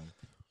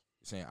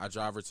 Saying I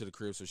drive her to the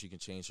crib so she can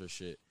change her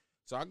shit.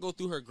 So I go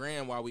through her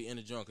gram while we in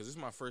the joint because this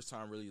is my first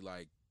time really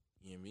like,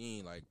 you know what I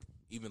mean, like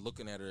even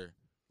looking at her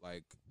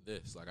like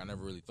this. Like I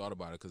never really thought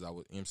about it because I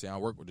was, you know what I'm saying, I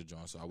work with the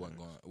joint, so I wasn't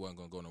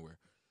gonna go nowhere.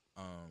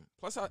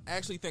 Plus, I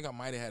actually think I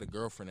might have had a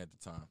girlfriend at the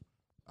time.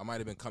 I might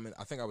have been coming.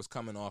 I think I was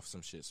coming off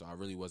some shit, so I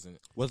really wasn't.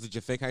 Was it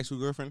your fake high school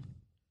girlfriend?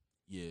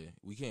 Yeah,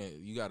 we can't.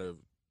 You gotta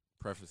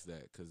preface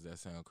that because that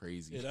sounds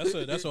crazy. Yeah,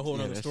 that's a whole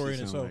Yeah, other that story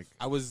shit in sound itself.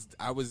 like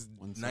I was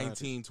one-sided.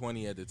 19,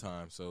 20 at the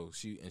time, so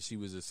she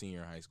was a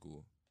senior in high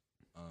school.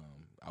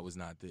 I was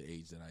not the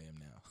age that I am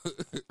now.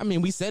 I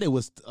mean, we said it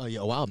was a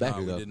while back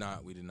Nah, ago. we did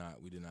not go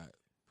into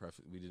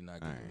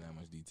that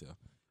much detail.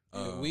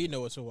 We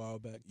know it's a while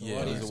back. The Yeah,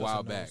 it audience was a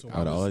while doesn't know back. it's a Oh,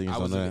 while the I audience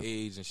was don't of know.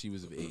 age and she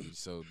was of age,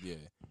 so yeah,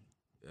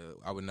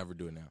 I would never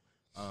do it now.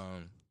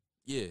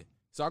 Yeah.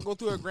 So I go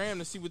through her gram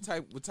to see what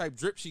type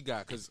drip she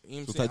got, cause you know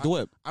what I'm saying, Type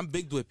whip. I'm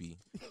big dwippy,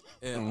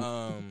 and you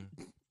know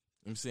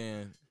what I'm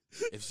saying,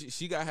 if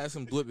she got have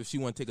some dwip if she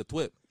want to take a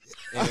twip,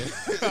 and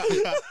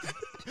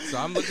so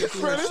I'm looking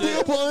through Bro, her this shit.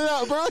 nigga pulling it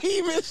out, bro. He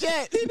even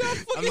shit. He not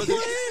I'm fucking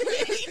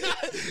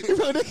looking,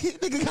 Bro, this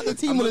nigga got the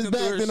team I'm on his looking through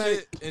back her tonight.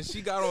 shit, and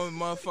she got on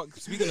motherfucker.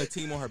 Speaking of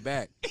team on her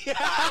back,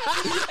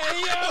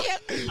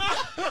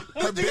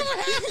 her, big,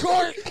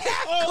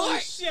 Oh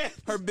shit!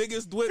 her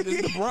biggest dwip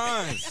is the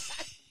bronze.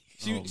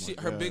 Oh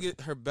my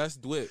God. Her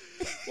best dwip.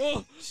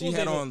 Well, She what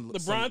had was it, on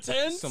LeBron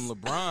 10s? some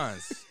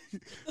LeBrons,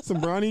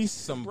 Some brownies.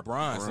 some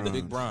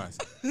big bronze,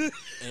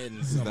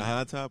 and some The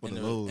high top or and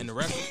the the, lows? and the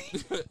rest.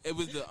 It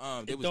was the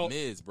it was don't-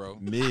 mids, bro.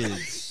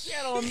 Mids. She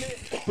had on mid.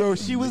 Bro,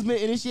 she was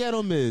mid, and then she had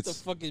on The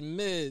mids. fucking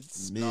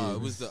mids. No,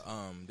 it was the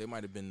they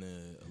might have been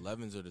the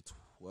 11s or the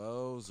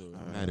 12s or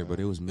Matter, but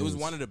it was mids. it was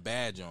one of the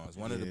bad Johns,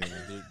 one of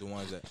the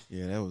ones that.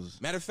 Yeah, that was.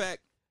 Matter of fact,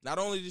 not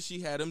only did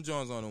she have them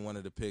Johns on in one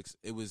of the pics,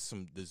 it was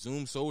the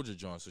Zoom Soldier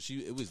Johns. So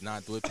it was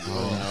not Dwippy.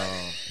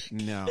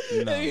 No,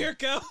 Hey, here,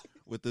 Cal.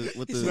 with the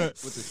strap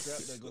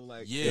that go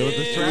like Yeah, It was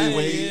the strap.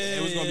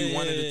 It was gonna be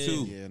one of the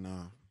two. yeah,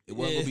 nah. It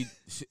wasn't gonna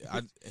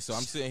be. So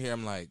I'm sitting here.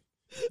 I'm like,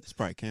 It's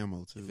probably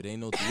camo too. if it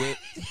ain't no Dwip,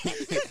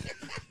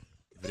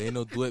 if it ain't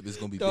no Dwip, it's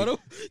gonna be No,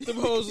 big. them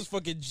hoes was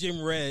fucking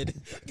Jim Red.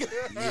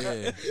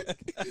 Yeah.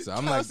 So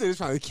I'm I like, said it's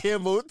probably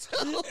Campbell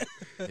too.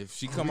 if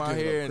she come we out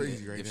getting here a and little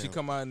crazy right if she now.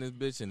 come out in this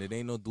bitch and it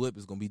ain't no Dwip,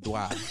 it's gonna be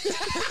Dwight.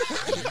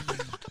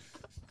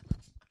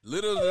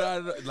 Little did I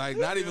like,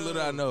 not even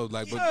little I know,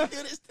 like, but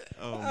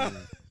Oh man.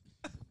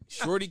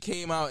 Shorty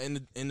came out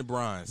in the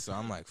bronze, so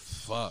I'm like,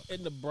 fuck.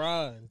 In the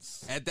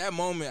bronze. At that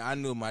moment, I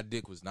knew my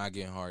dick was not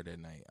getting hard that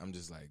night. I'm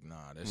just like,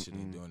 nah, that shit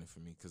ain't doing it for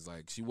me, cause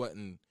like she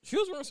wasn't. She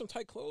was wearing some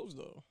tight clothes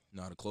though.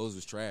 No, the clothes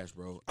was trash,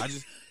 bro.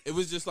 It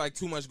was just like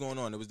too much going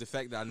on. It was the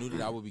fact that I knew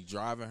that I would be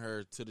driving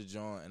her to the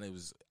joint, and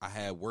I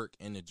had work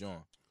in the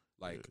joint,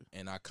 like,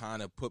 and I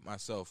kind of put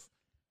myself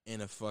in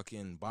a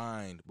fucking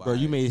bind. By Bro,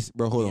 you made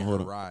hold being on.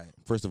 her ride.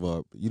 First of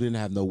all, you didn't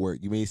have no work.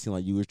 You made it seem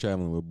like you were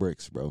traveling with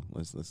bricks, bro.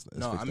 Let's No, fix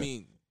I that.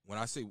 mean when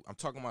I say I'm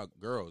talking about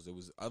girls, it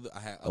was other. I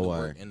had Oh, other all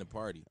work right. in the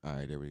party, All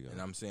right, there we go. and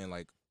I'm saying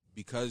like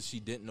because she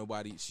didn't know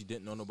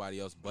nobody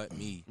else but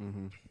me,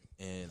 Mm-hmm.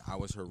 and I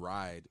was her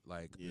ride.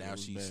 Like Yeah, now it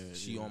was bad,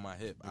 she yeah. on my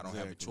hip. I don't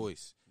have a Exactly.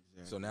 choice.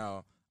 So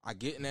now I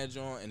get in that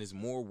joint and it's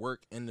more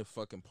work in the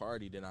fucking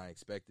party than I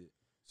expected.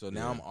 So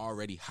now I'm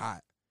already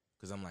hot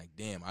because I'm like,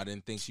 damn, I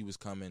didn't think she was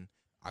coming.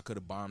 I could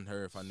have bombed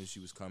her if I knew she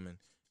was coming.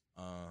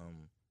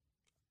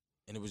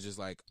 And it was just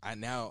like it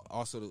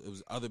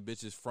was other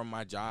bitches from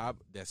my job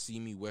that see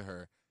me with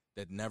her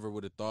that never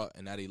would have thought,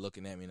 and now they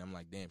looking at me and I'm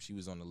like, damn, she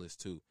was on the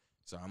list too.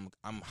 So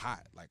I'm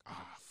hot, like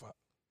fuck,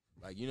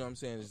 like you know what I'm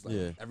saying? It's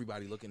like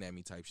everybody looking at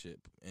me type shit.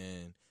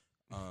 And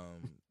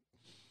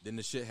then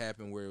the shit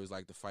happened where it was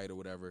like the fight or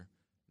whatever.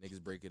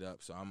 Niggas break it up,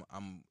 so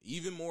I'm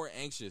even more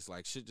anxious.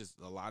 Like shit, just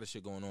a lot of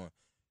shit going on.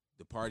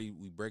 The party,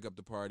 we break up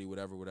the party,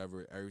 whatever,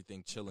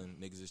 everything chilling.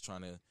 Niggas is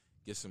trying to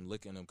get some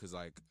lick in them because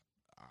like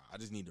I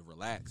just need to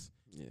relax.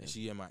 Yeah. And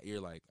she in my ear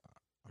like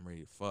I'm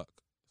ready to fuck.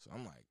 So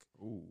I'm like,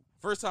 ooh,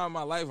 first time in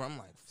my life where I'm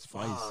like,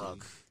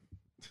 fuck,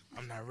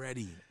 I'm not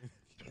ready.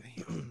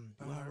 I'm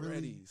not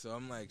ready. So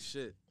I'm like,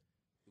 shit.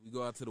 We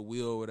go out to the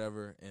wheel or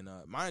whatever, and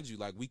mind you,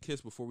 like we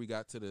kissed before we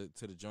got to the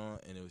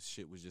joint, and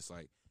shit was just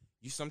like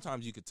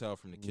sometimes you could tell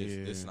from the kiss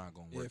this is not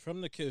gonna work. Yeah, from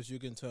the kiss you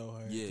can tell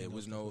her. Yeah, it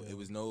was no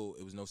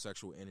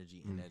sexual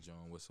energy in that joint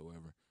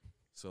whatsoever.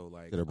 So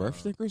like, Did her breath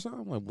stink or something?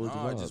 Like, what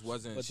no, was it the just vibes?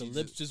 wasn't. But the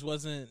lips just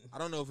wasn't. I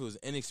don't know if it was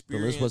The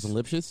inexperience. lips wasn't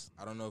lipshits.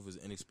 I don't know if it was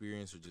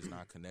inexperience or just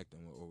not connecting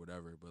or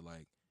whatever. But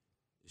like,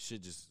 it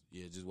should just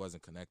it just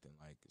wasn't connecting.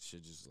 Like it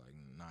should just like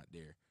not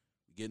there.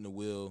 We get in the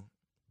wheel.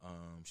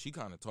 She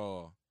kind of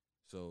tall,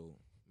 so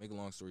make a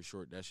long story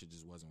short, that shit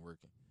just wasn't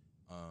working.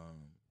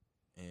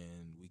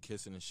 And we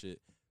kissing and shit.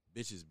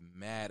 Bitch is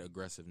mad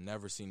aggressive.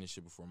 Never seen this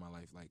shit before in my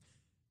life. Like,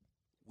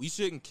 we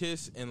shouldn't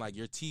kiss and like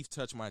your teeth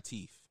touch my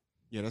teeth.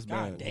 Yeah, that's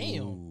God bad.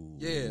 damn.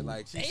 Yeah,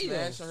 like she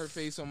Damn. smashing her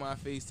face on my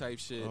face type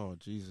shit. Oh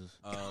Jesus.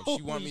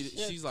 She want me to,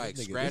 shit. she's like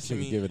This scratching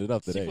nigga me. giving it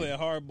up She today. playing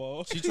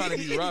hardball. She trying to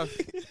be rough.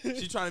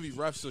 She trying to be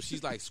rough, so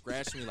she's like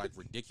scratching me like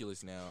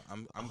ridiculous now.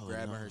 I'm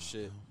grabbing her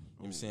shit. You know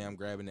what I'm saying? I'm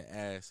grabbing the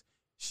ass.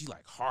 She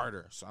like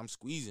harder, so I'm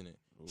squeezing it.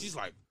 She's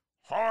like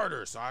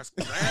harder, so I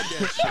grabbed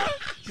that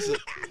shit.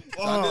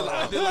 So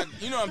I did like,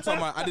 you know what I'm talking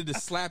about? I did the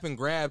slap and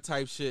grab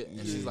type shit, and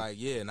she's like,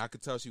 yeah, and I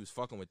could tell she was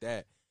fucking with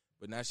that.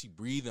 But now she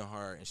breathing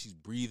hard, and she's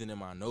breathing in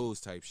my nose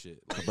type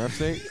shit. Like, breath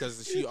stink?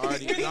 because she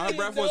already, no, her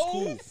breath was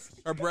cool.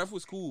 Her breath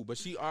was cool, but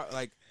she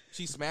like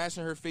she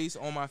smashing her face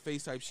on my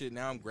face type shit.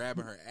 Now I'm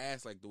grabbing her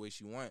ass like the way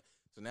she want.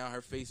 So now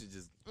her face is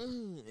just,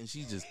 and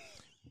she's just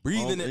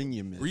breathing All in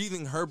your midst.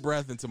 breathing her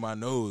breath into my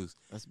nose.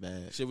 That's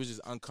bad. Shit was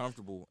just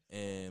uncomfortable.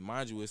 And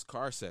mind you, it's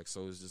car sex,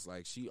 so it's just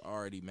like she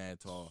already mad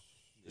tall.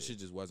 The shit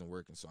just wasn't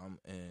working. So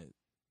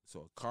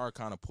so a car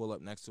kind of pull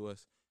up next to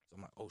us. So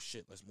I'm like, oh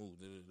shit, let's move.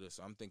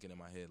 So I'm thinking in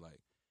my head like,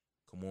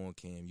 come on,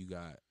 Cam, you got, you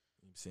know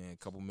what I'm saying, a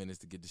couple minutes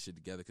to get the shit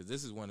together. Because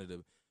this is one of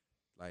the,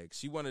 like,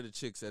 she one of the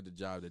chicks at the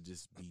job that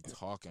just be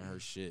talking her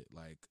shit,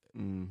 like,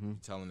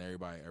 telling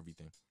everybody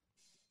everything.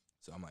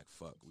 So I'm like,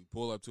 fuck. We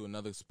pull up to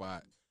another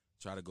spot,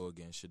 try to go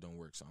again. Shit don't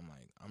work. So I'm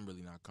like, I'm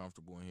really not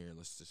comfortable in here.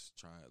 Let's just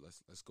try it.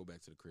 Let's go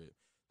back to the crib.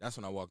 That's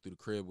when I walk through the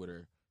crib with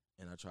her,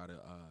 and I try to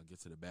get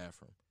to the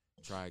bathroom.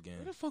 Try again.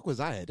 Where the fuck was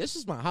I at? This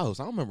is my house.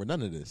 I don't remember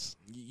none of this.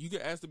 You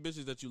can ask the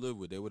bitches that you live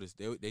with.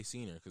 They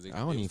seen her because I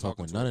don't even fuck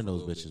with none of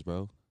those bitches,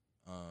 bro.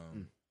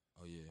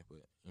 Oh yeah, but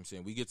you know what I'm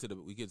saying, we get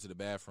to the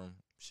bathroom.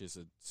 Shit's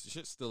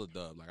still a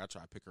dub. Like I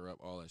try to pick her up,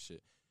 all that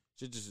shit.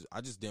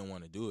 I just didn't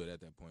want to do it at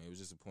that point. It was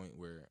just a point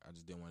where I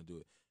just didn't want to do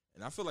it.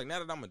 And I feel like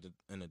now that I'm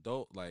an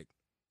adult, like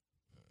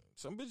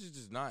some bitches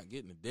just not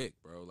getting the dick,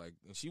 bro. Like,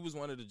 and she was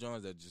one of the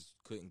Johns that just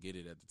couldn't get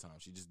it at the time.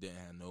 She just didn't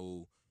have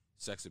no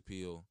sex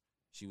appeal.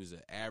 She was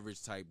an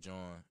average type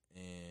John,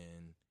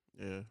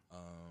 and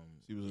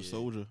she was a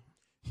soldier.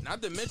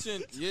 Not to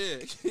mention,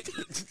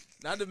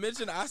 not to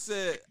mention, I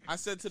said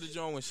to the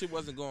John when shit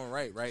wasn't going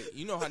right.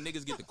 You know how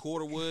niggas get the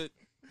quarter wood?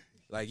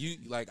 Like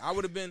I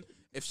would have been,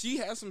 if she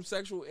had some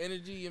sexual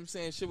energy, you know what I'm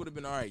saying, shit would have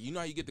been all right. You know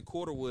how you get the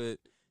quarter wood,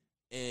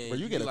 and Bro,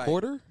 you get a like,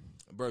 quarter?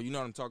 Bro, you know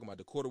what I'm talking about,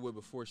 the quarter wood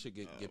before shit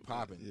get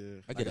popping. Yeah.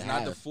 I get it's a not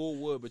half. the full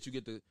wood, but you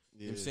get the, you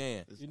know what I'm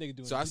saying? You nigga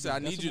doing So I said, I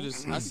need you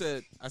decimals?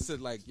 to, I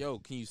said like, yo,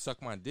 can you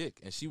suck my dick?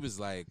 And she was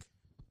like,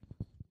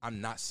 I'm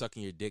not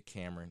sucking your dick,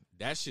 Cameron.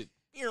 That shit,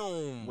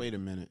 Wait a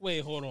minute. Wait,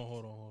 hold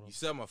on. you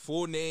said my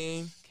full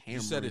name, you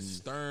said it Cameron.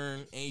 stern,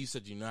 and you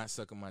said you're not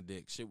sucking my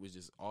dick. Shit was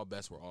just, all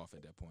bets were off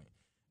at that point.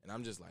 And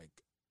I'm just like,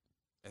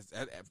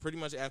 pretty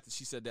much after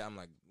she said that, I'm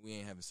like, we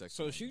ain't having sex.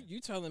 So tonight. you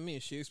telling me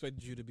she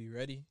expected you to be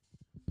ready?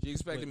 She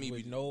expected me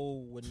with to be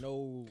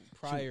no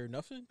prior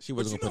nothing? She But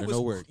wasn't you gonna know put in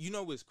no what's- work. You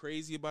know what's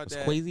crazy about What's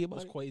that? crazy about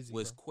What's it? crazy?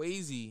 What's bro?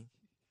 crazy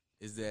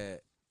is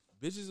that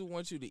bitches will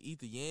want you to eat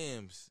the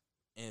yams,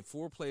 and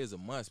foreplay is a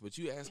must, but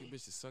you ask a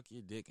bitch to suck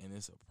your dick, and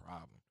it's a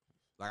problem.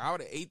 Like, I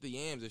would have ate the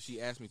yams if she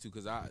asked me to,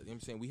 because you know what I'm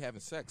saying, we having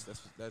sex.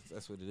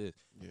 That's what it is.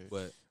 Yeah.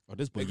 But Oh,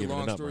 this boy make a giving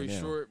long it up story right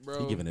now. short, bro.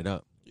 He giving it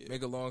up.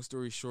 Make a long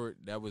story short,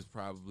 that was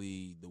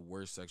probably the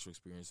worst sexual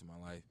experience in my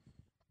life.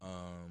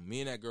 Me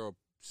and that girl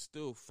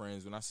still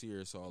friends. When I see her,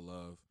 it's all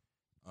love.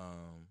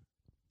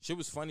 Shit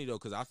was funny though,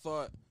 because I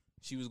thought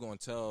she was gonna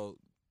tell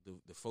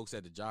the folks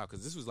at the job,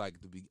 because this was like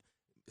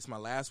it's my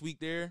last week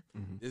there.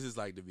 This is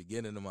like the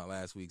beginning of my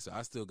last week, so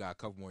I still got a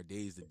couple more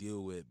days to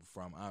deal with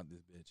before I'm out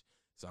this bitch.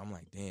 So I'm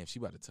like, damn, she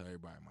about to tell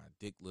everybody my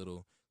dick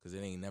little, because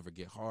it ain't never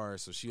get hard,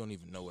 so she don't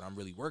even know what I'm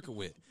really working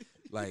with.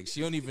 Like,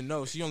 she don't even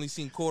know. She only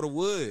seen quarter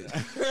wood.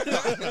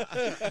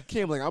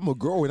 Cam like, I'm a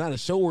grower, not a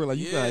shower. Like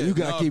you no,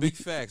 got to keep big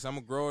facts. I'm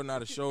a grower,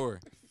 not a shower.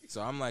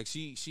 So I'm like,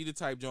 she the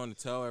type John to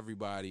tell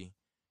everybody,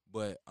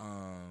 but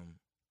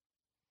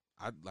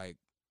I like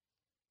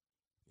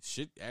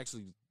shit.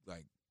 Actually,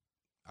 like,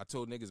 I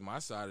told niggas my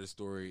side of the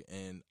story,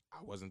 and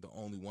I wasn't the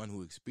only one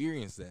who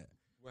experienced that.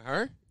 with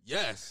her.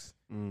 Yes,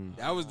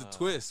 that was the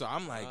twist. So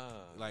I'm like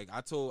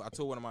I told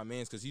one of my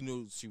mans, because he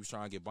knew she was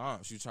trying to get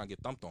bombed. She was trying to get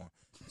thumped on.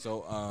 So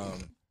you know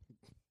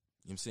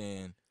what I'm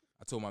saying,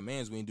 I told my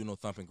mans we ain't do no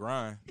thump and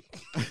grind.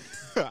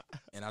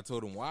 And I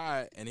told him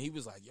why, and he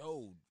was like,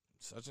 yo,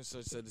 such and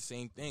such said the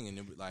same thing. And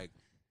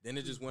then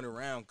it just went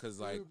around, because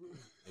like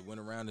it went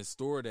around the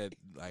store that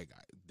like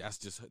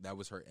that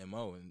was her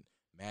MO. And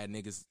mad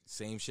niggas,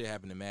 same shit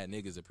happened to mad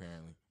niggas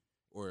apparently.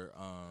 Or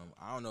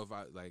I don't know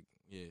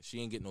if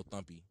she ain't get no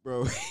thumpy.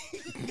 Bro,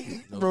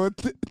 bro,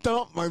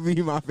 thump might be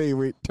my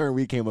favorite term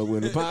we came up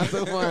with in the pod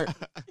so far.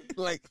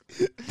 Like,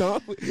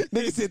 thump,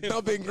 nigga said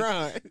thump and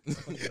grind.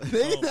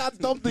 Nigga said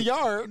thump the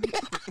yard.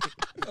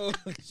 Oh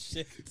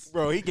shit,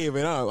 Bro, he gave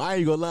it up. I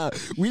ain't gonna lie.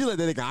 We just let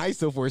that nigga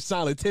ISO for a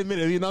solid 10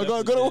 minutes. You know,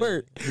 go to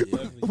work.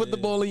 Put the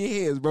ball in your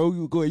hands, bro.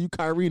 You go ahead. You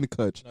Kyrie in the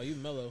clutch. No, you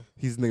mellow.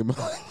 He's nigga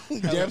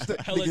mellow. Jab step.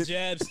 Hella Nigga-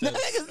 jab steps.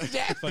 Niggas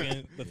jab.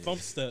 Fucking the thump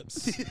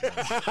steps.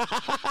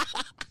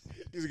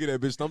 You get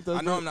that bitch thumped up.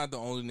 I know I'm not the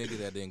only nigga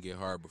that didn't get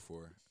hard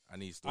before. I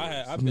need stories.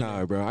 I've been Nah,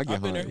 there. bro. I get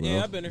I've been hard, there. bro.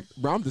 Yeah, I've been there.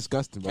 Bro, I'm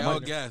disgusting, bro. Cal,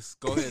 guess.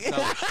 Go ahead, tell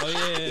us.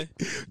 Oh yeah.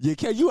 Yeah,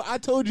 Kel, I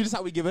told you this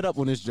how we give it up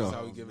on this joint.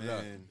 That's how we give it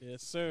up. Man.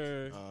 Yes,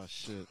 sir. Oh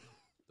shit.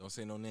 Don't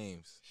say no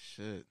names.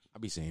 Shit. I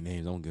be saying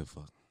names. I don't give a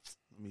fuck.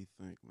 Let me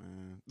think,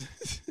 man.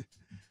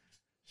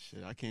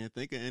 Shit, I can't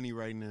think of any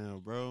right now,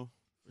 bro.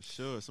 For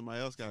sure. Somebody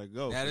else gotta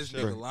go. That for is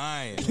sure. nigga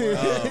lying.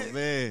 Oh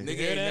man. Nigga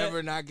hear ain't that?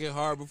 never not get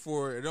hard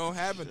before. It don't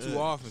happen too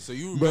often, so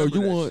you Bro, remember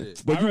you that want?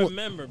 shit. But I you want?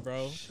 remember,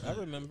 bro. I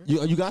remember.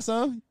 You got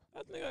some?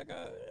 I think I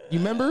got. You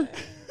remember?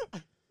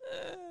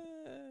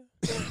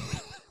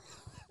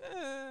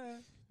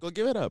 Go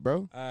give it up,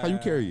 bro. How you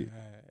carry it?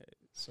 Alright.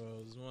 So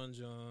there's one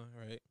John,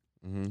 right?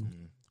 Mm-hmm.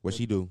 What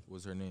she do?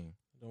 What's her name?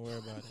 Don't worry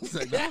about it. It's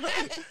like, nah.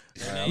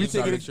 Her We name-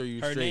 taking make sure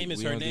you her straight. name is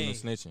We her don't do no name.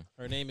 snitching.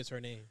 Her name is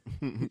her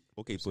name.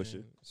 Okay, push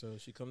it. So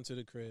she come to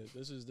the crib.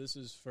 This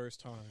is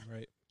first time,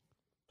 right?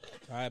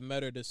 I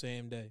met her the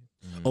same day.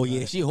 Oh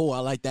yeah, she a hoe. I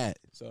like that.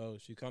 So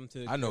she come to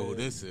the I know who crib.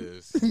 this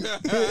is.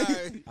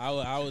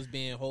 I was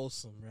being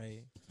wholesome,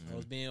 right? I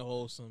was being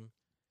wholesome.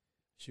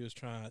 She was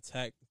trying to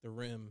attack the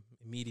rim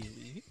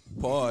immediately.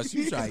 Pause.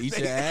 You try to eat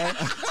your ass.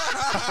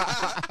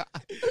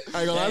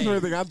 I ain't gonna lie, that's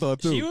everything I thought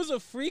too. She was a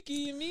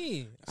freaky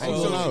me. I ain't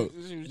gonna lie.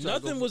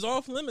 Nothing was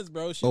off limits,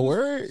 bro. She A was,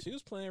 word? She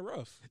was playing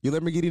rough. You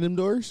let me get in them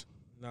doors?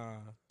 Nah.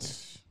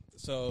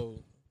 So,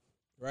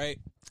 right?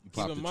 Keep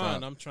popped in the mind,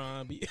 trunk. I'm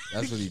trying to be.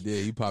 That's what he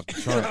did. He popped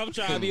the trunk. I'm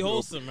trying to be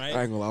wholesome, right?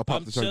 I ain't gonna lie, I'll pop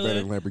I'm the trunk better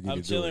than chilling. Lamborghini.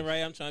 I'm chilling, George.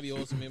 right? I'm trying to be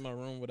wholesome in my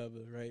room, whatever,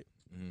 right?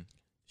 Mhm.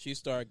 She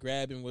started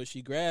grabbing what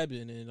she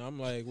grabbing, and I'm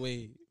like,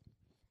 wait,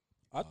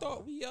 I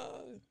thought we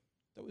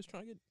was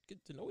trying to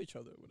get to know each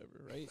other, or whatever,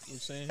 right? You know what I'm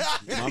saying?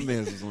 My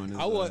man was on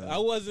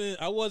his.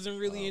 I wasn't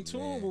really Oh, in tune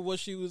man. with what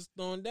she was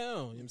throwing down. You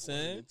know what I'm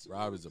saying?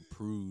 Rob is a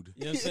prude.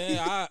 You know what I'm saying?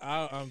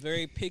 I'm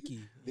very picky. You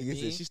know Nigga what I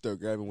said mean? she started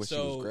grabbing what she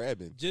So, was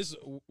grabbing. Just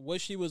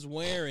what she was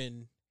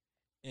wearing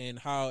and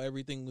how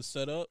everything was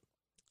set up,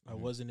 I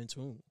wasn't in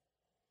tune.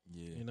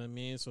 Yeah. You know what I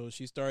mean? So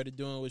she started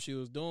doing what she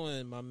was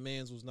doing. My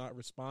man's was not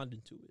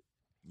responding to it.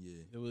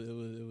 Yeah. It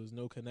was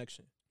no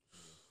connection.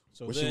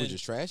 So Was then she was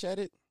just trash at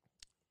it?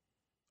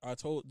 I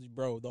told you,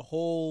 bro, the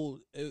whole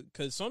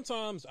because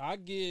sometimes I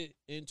get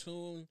in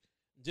tune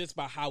just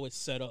by how it's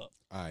set up,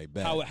 All right,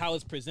 bet. how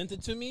it's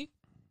presented to me.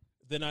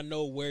 Then I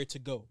know where to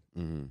go.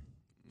 Mm-hmm.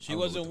 She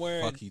wasn't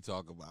wearing. Fuck, he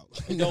talk about.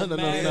 It don't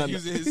matter.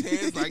 Using his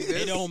hands like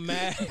this. It don't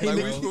matter. Like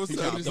we bro. supposed to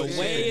The understand.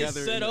 way it's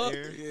together set in the up,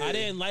 air. Yeah. I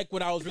didn't like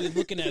what I was really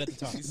looking at the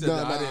time. She said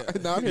that I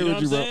didn't. I'm You here know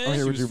with you, what bro. I'm I'm here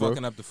She with was you, bro.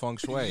 fucking up the feng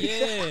shui.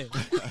 Yeah,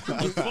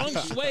 the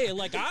feng shui.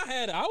 Like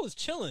I was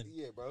chilling.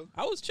 Yeah, bro.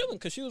 I was chilling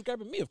because she was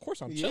grabbing me. Of course,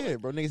 I'm chilling. Yeah,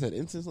 bro. Niggas had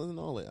incense and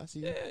all that. I see.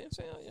 Yeah, You. you know what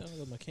I'm saying, I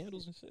got my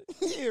candles and shit.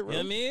 Yeah, You know what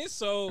I mean?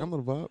 So I'm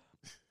on the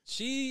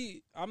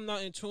vibe. I'm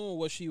not in tune with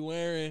what she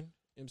wearing.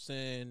 You know what I'm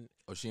saying,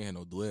 Oh, she ain't had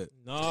no blip.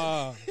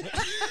 nah,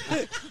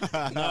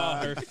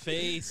 nah, her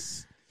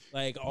face,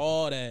 like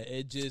all that.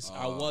 It just,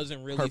 I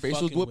wasn't really. Her face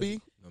was fucking with whoopy.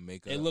 it. No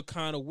makeup. It looked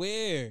kind of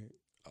weird.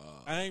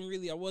 I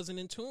wasn't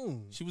in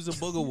tune. She was a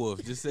booger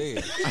wolf. Just say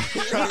it.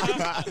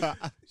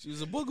 She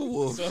was a booger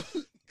wolf. So,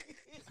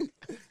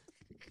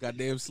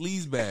 Goddamn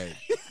sleaze bag.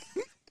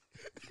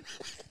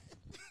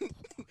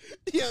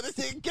 Yo, this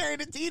nigga carrying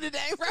the tea today,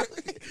 bro.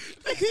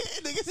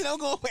 Nigga said I'm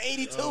going for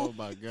 82. Oh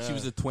my god. She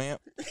was a twamp.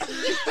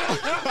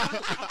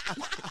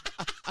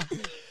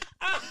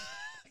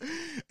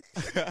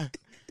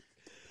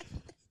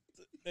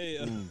 hey,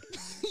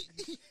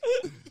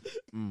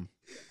 Mm.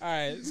 all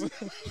right. So,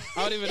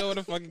 I don't even know where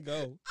to fucking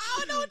go.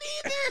 I don't know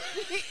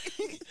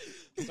either.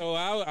 So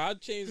I'll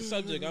change the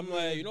subject. I'm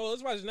like,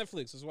 let's watch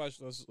Netflix.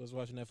 Let's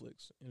watch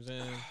Netflix. You know what I'm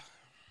saying?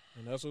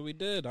 And that's what we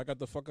did. I got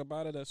the fuck up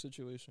out of that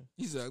situation.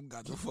 He said, I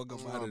got the fuck up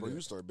out Nah, of bro, there.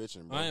 you start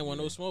bitching, bro. I ain't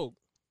want no smoke.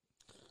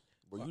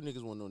 Bro, you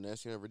niggas want no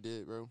nasty shit I ever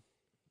did, bro?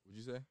 What'd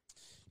you say?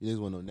 You niggas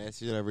want no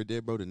nasty shit I ever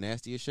did, bro? The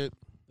nastiest shit?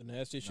 The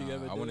nastiest shit Nah, you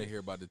ever did. I want to hear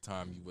about the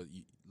time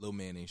little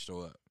man ain't show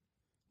up.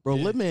 Bro,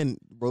 Yeah.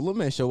 Lil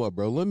Man show up,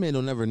 bro. Lil Man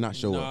don't never not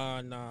show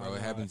up. Nah. Bro,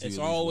 it happened to It's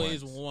you at least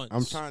always once. once.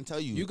 I'm trying to tell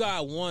you. You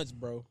got once,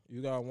 bro.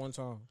 You got one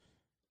time.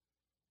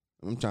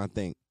 I'm trying to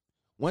think.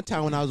 One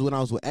time when I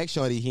was with X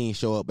Shorty, he ain't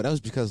show up, but that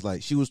was because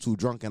like she was too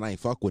drunk and I ain't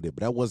fuck with it.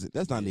 But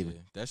that's not even.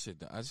 That shit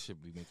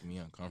be making me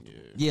uncomfortable.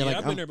 Yeah, like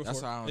I've been there before.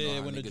 That's how I don't know yeah,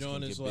 how when the niggas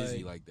joint can is get busy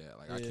like, like that.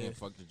 Like I yeah. can't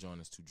fuck the joint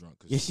that's too drunk.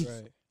 Yeah, she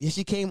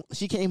right.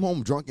 she came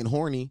home drunk and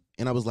horny,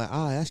 and I was like,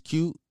 that's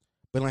cute.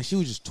 But like she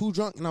was just too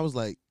drunk, and I was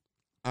like,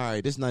 all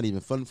right, this not even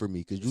fun for me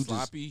because you just.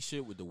 Sloppy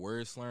shit with the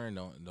word slurring.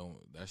 Don't.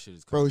 That shit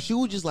is. Bro, she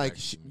was just like,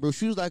 attractive to me. bro,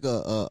 she was like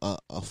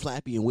a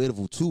flappy and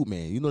waitable too,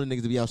 man. You know the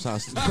niggas that be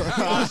outside. She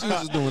was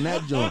just doing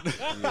that joint,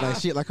 like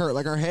shit, like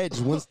her head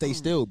just wouldn't stay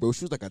still, bro.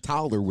 She was like a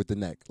toddler with the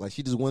neck, like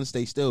she just wouldn't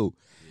stay still.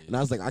 Yeah. And I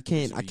was like, I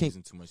can't,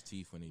 Using too much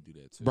teeth when they do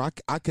that too. bro.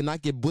 I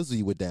cannot get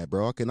buzzy with that,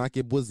 bro. I cannot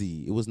get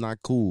buzzy. It was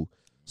not cool.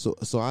 So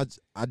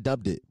I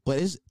dubbed it, but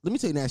let me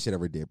tell you that shit I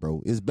ever did,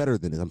 bro. It's better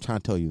than this. I'm trying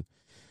to tell you.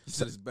 He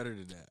said it's better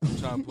than that. I'm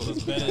trying to pull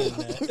up. better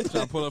than that. I'm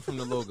trying to pull up from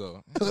the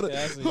logo. Hold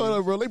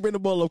on, bro. Let me bring the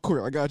ball up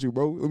court. I got you,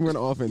 bro. Let me run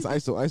the offense.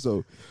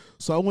 ISO.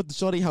 So I went to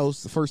Shorty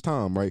house the first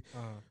time, right?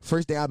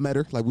 First day I met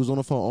her, like we was on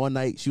the phone all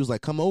night. She was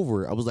like, "Come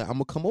over." I was like, "I'm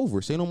gonna come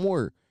over. Say no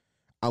more."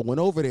 I went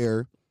over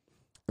there,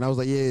 and I was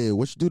like, "Yeah,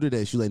 what you do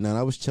today?" She was like, "Nah,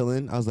 I was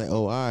chilling." I was like,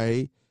 "Oh, all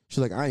right." She's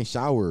like, "I ain't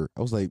showered."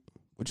 I was like,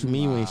 "What you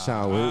mean you ain't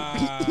showered?"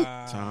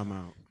 Time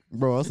out.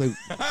 Bro, I was like,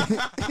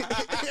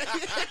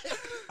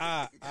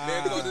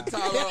 There goes the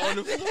timeout on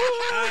the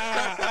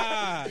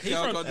floor. He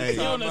Y'all from, called the he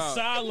on the timeout.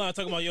 sideline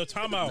talking about your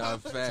timeout. Nah,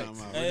 facts.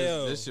 Timeout.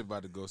 Hell. This shit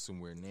about to go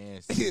somewhere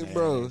nasty.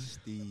 bro,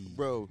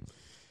 bro.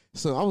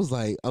 So I was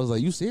like,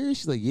 "You serious?"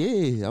 She's like,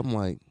 "Yeah." I'm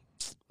like,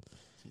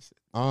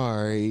 "All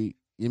right."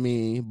 You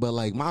mean, but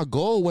like my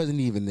goal wasn't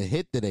even to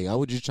hit today. I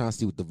was just trying to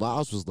see what the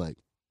vibes was like.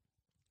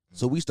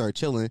 So we start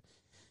chilling.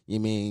 You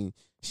mean,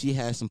 she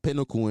had some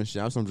Pinnacle and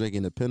shit. I was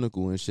drinking the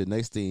Pinnacle and shit.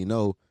 Next thing you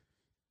know,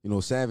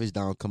 Savage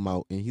Down come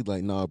out and he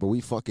like, nah, bro,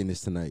 we fucking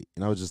this tonight.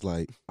 And I was just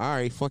like, all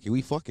right, fuck it,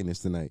 we fucking this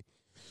tonight.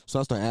 So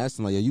I started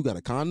asking like, yo, you got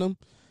a condom?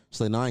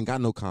 She's like, no, I ain't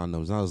got no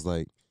condoms. And I was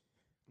like,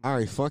 all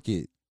right, fuck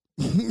it.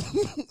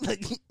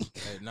 Like,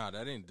 Hey, nah,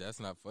 that's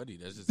not funny.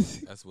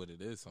 That's what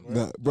it is sometimes.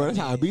 nah, bro, that's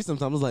how I be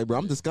sometimes. I was like, bro,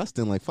 I'm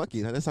disgusting. Like, fuck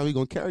it. That's how we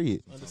gonna carry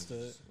it.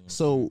 Understood.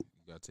 So, you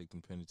gotta take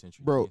them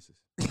penitentiary bro, cases.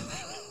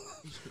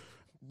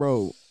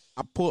 bro,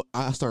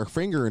 I start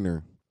fingering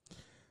her.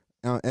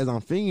 As I'm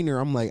fingering her,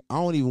 I'm like, I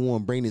don't even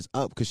want to bring this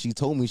up because she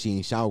told me she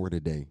ain't showered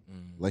today.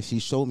 Like, she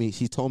told me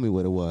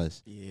what it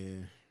was.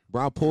 Yeah.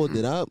 Bro, I pulled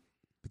it up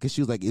because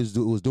she was like, it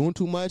was doing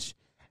too much.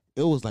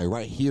 It was like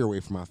right here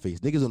away from my face.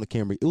 Niggas on the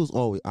camera, it was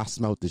always, I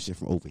smelled this shit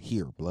from over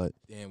here, blood.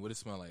 Damn, what it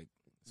smell like?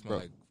 It smell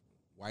like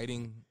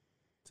whiting,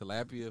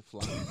 tilapia,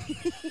 fly,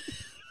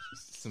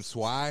 some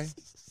swai,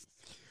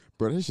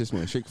 Bro, that shit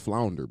smell like straight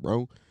flounder,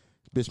 bro.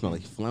 Bitch smell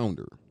like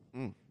flounder.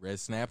 red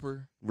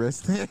snapper. Red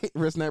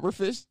snapper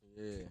fish?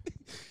 Yeah.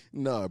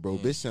 Nah, bro.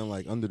 Bitch sound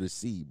like under the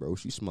sea, bro.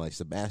 She smell like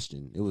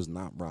Sebastian. It was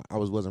not rock. I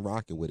wasn't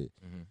rocking with it.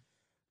 Mm-hmm.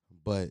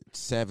 But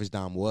Savage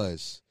Dom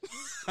was.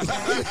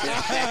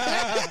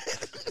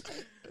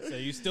 So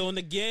you still in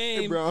the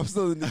game, Bro, I'm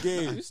still in the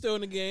game. You still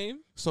in the game.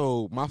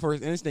 So my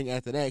first instinct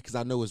after that, because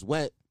I know it's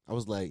wet, I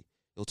was like,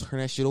 yo, turn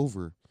that shit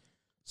over.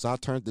 So I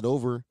turned it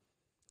over,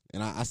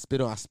 and I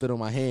spit on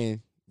my hand,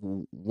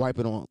 wipe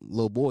it on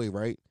little boy,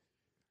 right?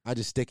 I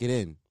just stick it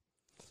in.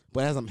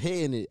 But as I'm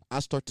hitting it, I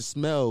start to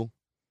smell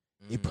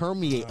it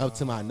permeate up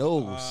to my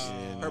nose.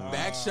 Her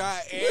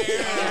backshot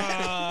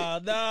air.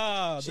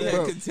 No, She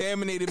had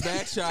contaminated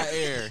backshot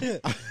air.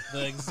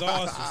 the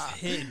exhaust was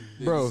hitting.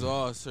 The Bro.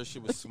 exhaust, her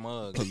shit was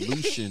smug.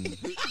 Pollution.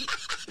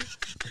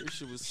 Her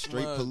shit was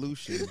Straight smug.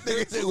 pollution.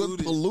 It was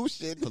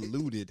pollution.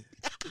 Polluted.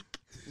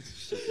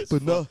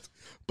 But no.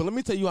 But let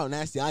me tell you how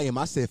nasty I am.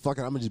 I said, fuck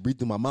it, I'm gonna just breathe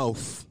through my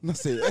mouth. I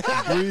said,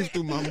 breathe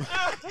through my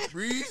mouth.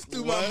 Breathe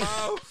through my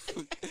mouth.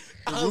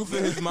 The roof of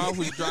his mouth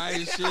was dry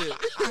as shit.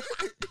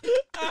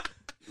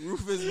 The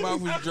roof of his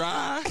mouth was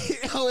dry.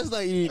 I was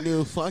like,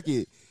 dude, fuck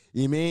it.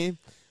 You mean?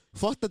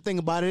 Fuck the thing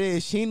about it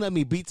is, she ain't let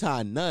me beat to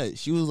her nut.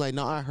 She was like,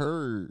 no, I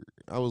heard.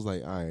 I was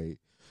like, all right.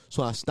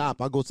 So I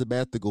stop. I go to the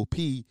bath to go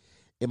pee,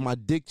 and my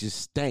dick just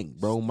stank,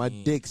 bro. My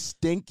dick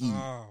stinky.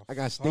 Oh, I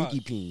got stinky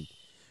pee.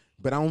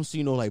 But I don't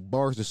see no like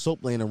bars of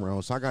soap laying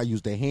around, so I gotta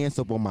use the hand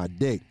soap on my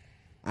dick.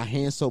 I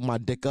hand soap my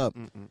dick up.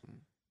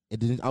 And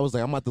then I was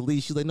like, I'm about to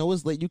leave. She's like, no,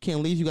 it's late. You can't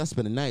leave. You got to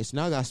spend the night. So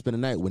now I got to spend the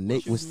night with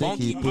Nick, with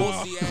Funky Stinky.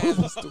 pussy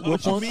ass.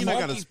 What you mean I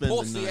gotta Funky spend the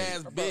pussy night?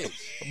 ass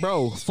bitch.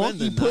 Bro, Spend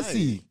funky the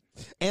pussy. night.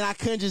 And I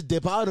couldn't just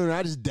dip out on her.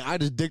 I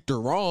just dicked her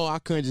raw. I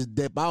couldn't just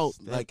dip out.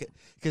 Like,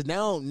 because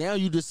now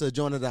you just a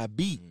joint that I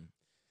beat.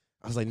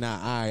 I was like, nah, all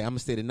right, I'm going to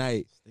stay the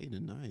night. Stay the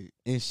night.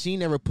 And she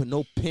never put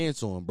no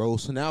pants on, bro.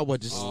 So now I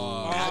just...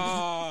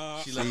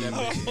 She let that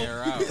bitch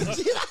air out.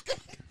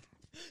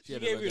 She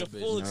gave you the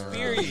full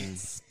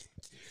experience.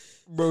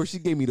 Bro, she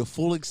gave me the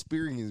full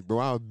experience, bro.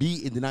 I would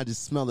beat and then I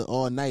just smelled it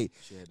all night.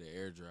 She had the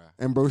air dry.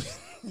 And bro,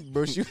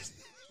 she was,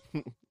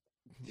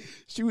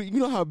 you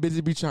know how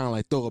bitches be trying to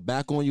like throw it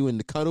back on you in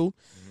the cuddle,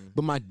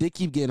 but my dick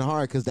keep getting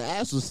hard because the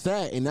ass was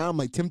fat, and now I'm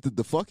like tempted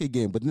to fuck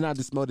again. But then I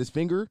just smelled his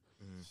finger.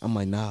 I'm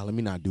like, nah, let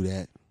me not do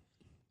that.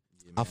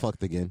 Yeah, I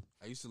fucked again.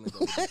 I used to link up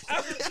with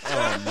this.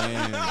 Oh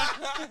man.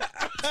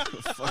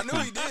 I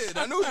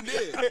knew he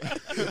did.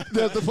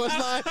 That's the first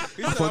line.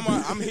 He said,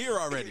 I'm here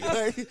already.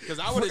 Because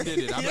I would have did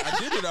it. I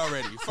did it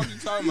already. Fuck you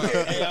talking about?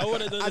 Hey, I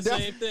would have done the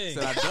same thing.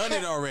 Said I done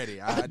it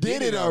already. I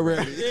did it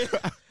already.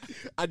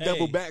 I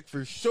double back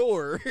for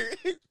sure.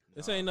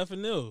 This ain't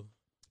nothing new.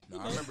 No,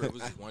 I remember it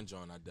was this one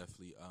John I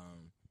definitely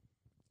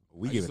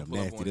We I give used it to a pull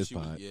up nasty on. this She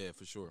was- pod. Yeah,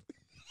 for sure.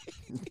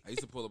 I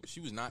used to pull up. She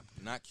was not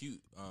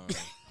cute.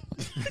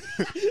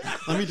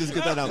 Let me just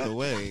get that out the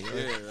way.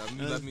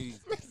 Yeah, let me.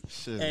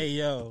 Shit. Hey,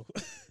 yo.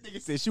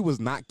 Nigga said she was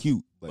not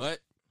cute, But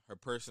her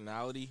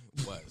personality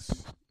was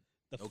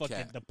The No fucking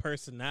cap. the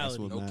personality.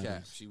 That's no matters.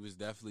 cap. She was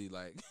definitely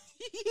like.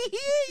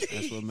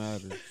 That's what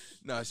matters.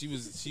 No, she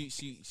was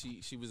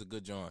a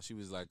good John. She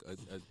was like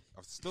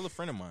still a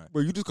friend of mine.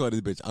 bro, you just called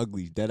this bitch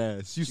ugly, dead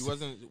ass. She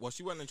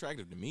wasn't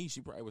attractive to me.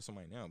 She probably was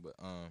somebody now, but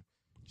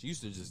she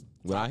used to just.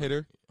 Would I hit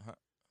her?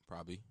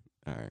 Probably.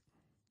 All right.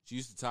 She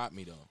used to top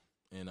me though,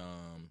 and That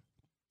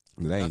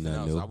ain't nothing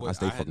nothing else. new. I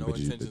stay had fucking no bitches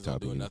with intentions the of top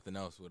of doing you. nothing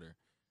else with her,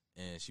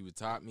 and she would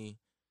top me.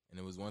 And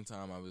it was one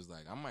time I was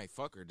like, I might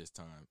fuck her this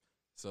time.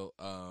 So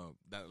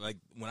that like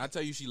when I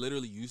tell you, she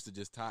literally used to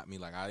just top me.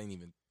 Like I didn't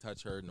even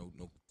touch her. No,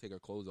 take her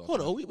clothes off.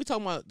 Hold on, we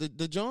talking about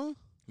the John?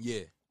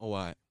 Yeah. Oh,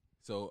 all right.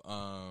 So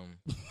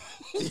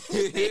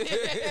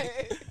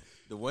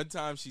the one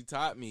time she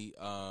taught me,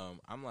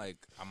 I'm like,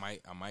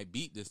 I might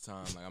beat this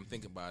time. Like I'm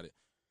thinking about it.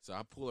 So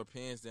I pull her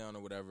pants down or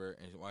whatever,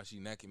 and while she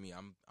necking me,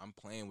 I'm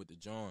playing with the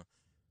joint,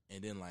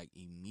 and then like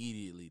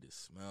immediately the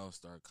smell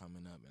start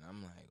coming up, and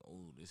I'm like,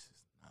 oh, this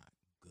is not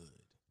good.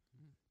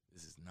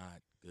 This is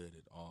not good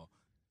at all.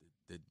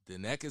 The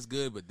neck is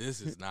good, but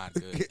this is not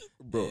good.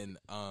 Bro. And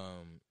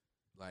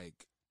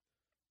like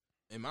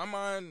in my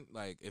mind,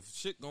 like if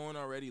shit going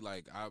already,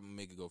 like I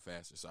make it go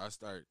faster. So I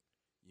start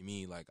you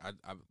mean like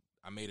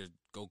I made her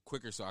go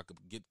quicker so I could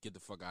get the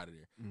fuck out of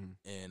there.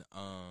 And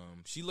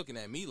she looking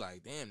at me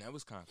like, damn, that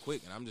was kind of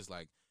quick. And I'm just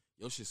like,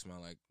 your shit smell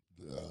like.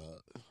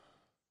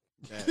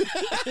 That's what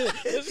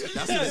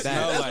it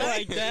smell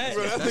like. That.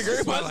 Bro, that's a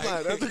great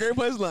punchline. That's a great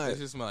punchline. It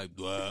just smell like.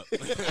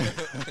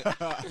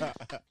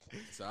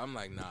 So I'm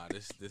like, nah,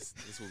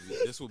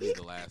 this will be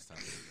the last time.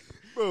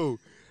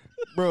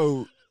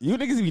 Bro, you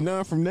niggas be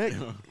numb from neck.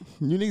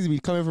 You niggas be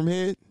coming from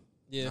head.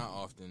 Yeah. Not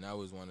often. That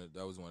was one of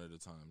the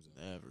times.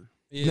 Never.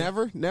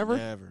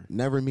 Yeah.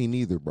 Never me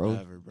neither, bro.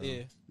 Never, bro.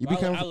 Yeah. You be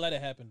coming I let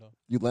it happen though.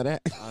 You let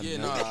that? Yeah,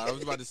 no, I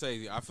was about to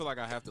say, I feel like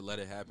I have to let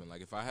it happen.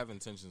 Like, if I have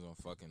intentions on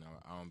fucking,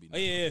 I don't be. Oh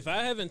yeah, if I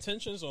have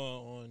intentions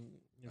on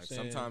you know like,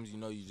 saying, sometimes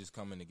you just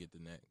come in to get the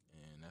neck,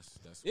 and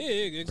that's.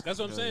 Yeah, that's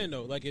what I'm saying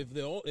though. Like if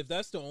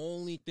that's the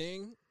only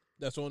thing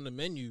that's on the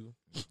menu,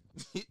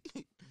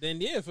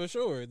 then yeah, for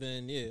sure.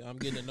 Then yeah, I'm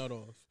getting a nut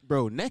off.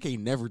 Bro, neck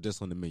ain't never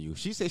just on the menu.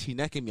 She said she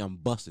necking me, I'm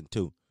busting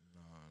too.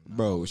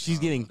 Bro, she's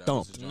getting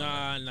thumped.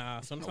 Nah.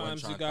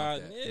 Sometimes you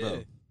got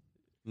Bro.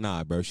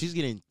 Nah, bro, she's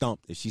getting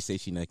thumped if she say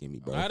she necking me,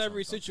 bro. Not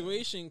every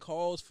situation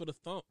calls for the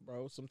thump,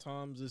 bro.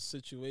 Sometimes it's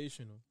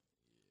situational.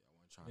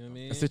 You know what I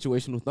mean? A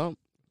situational thump?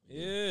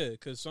 Yeah,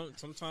 because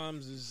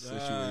sometimes it's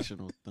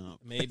Situational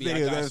thump. maybe Nigga, I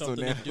got that's so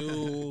something to nasty.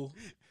 do.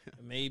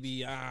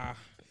 Maybe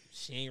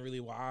she ain't really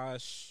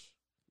wash.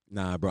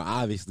 Nah, bro,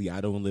 obviously I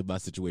don't live by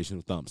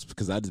situational thumps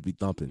because I just be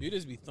thumping. You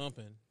just be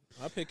thumping.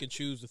 I pick and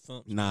choose the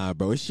thump. Nah,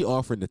 bro, if she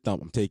offering the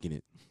thump, I'm taking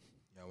it.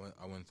 Yeah,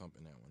 I wouldn't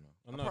thumping that one.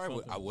 I'm Though. not I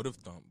thumping. would have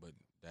thumped, but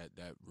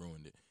that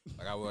ruined it.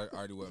 Like I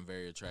already wasn't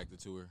very attracted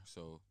to her,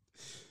 so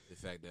the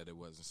fact that it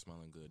wasn't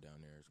smelling good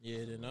down there.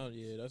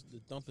 Yeah, that's the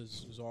thump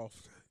is off.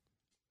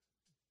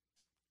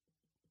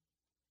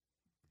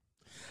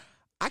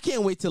 I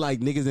can't wait till like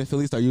niggas in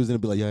Philly start using it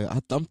and be like, yeah, I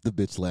thumped the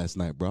bitch last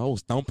night, bro. I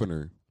was thumping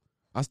her.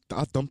 I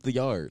thumped the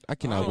yard. I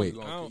cannot wait.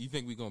 You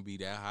think we gonna be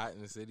that hot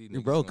in the city? Yeah,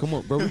 bro, come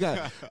on, bro. We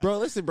got, bro.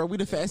 Listen, bro. We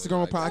the fastest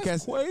growing podcast.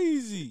 That's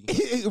crazy,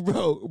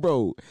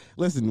 bro.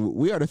 Listen,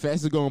 we are the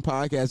fastest growing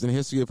podcast in the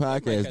history of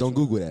podcasts. Don't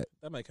Google that.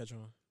 That might catch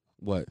on.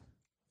 What?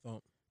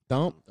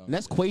 Thump. And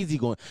that's crazy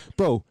going,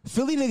 bro.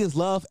 Philly niggas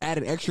love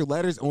adding extra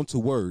letters onto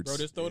words. Bro,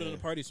 just throw it in a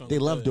party song. They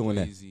we love good. doing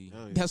crazy.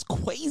 that. That's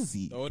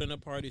crazy. Throw it in a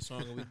party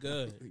song and we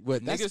good.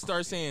 But Niggas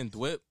start saying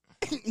 "dwip."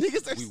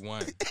 niggas We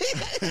won.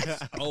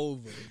 It's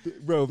over.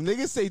 bro. If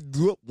niggas say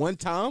 "dwip" one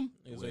time,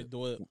 Niggas say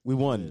do it. we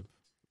won.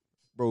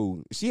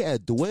 Bro, she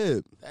had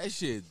 "dwip." That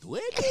shit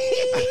dwip.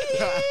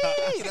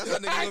 That's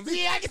what niggas gonna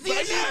be. I can see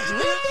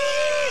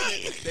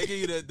it. They give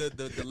you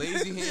the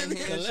lazy hand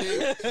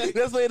shit.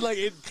 That's why like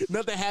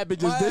nothing happened.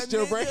 Just this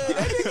your brain.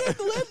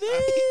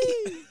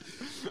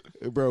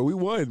 Bro, we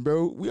won,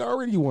 bro. We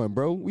already won,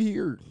 bro. We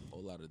here.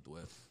 Whole lot of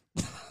dwip.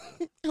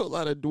 A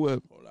lot of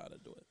 "dwip." Whole lot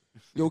of do it.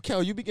 Yo,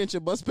 Cal, you be getting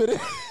your bus pitted?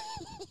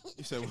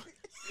 You said what?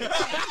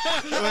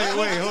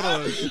 wait, hold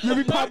on. You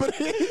be popping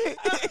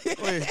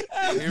Wait.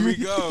 Here we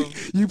go.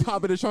 You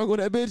popping the trunk with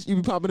that bitch? You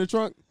be popping the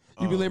trunk?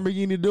 You be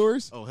Lamborghini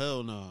doors? Oh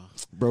hell no,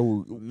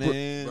 Bro,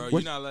 man. Bro,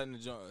 you're not letting the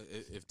jump.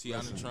 If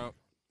Tiana Trump.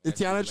 if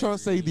Tiana Trump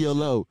say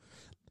DLO,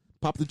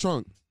 pop the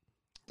trunk.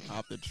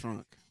 Pop the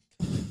trunk.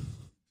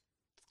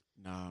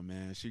 Nah,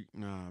 man.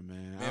 Nah,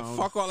 man. I Man, don't-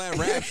 fuck all that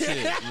rap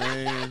shit.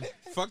 man.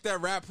 Fuck that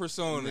rap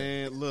persona.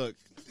 Man, look.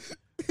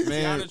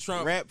 Man, Tiana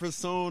Trump. rap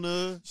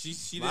persona.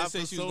 She My didn't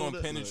say she was going to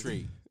persona-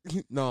 penetrate.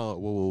 No,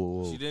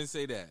 whoa. She didn't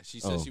say that. She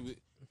said Oh.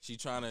 she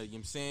trying to, you know what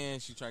I'm saying?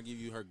 She trying to give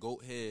you her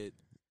goat head.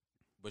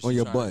 But On she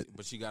your tryna- butt.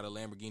 But she got a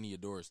Lamborghini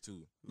Adores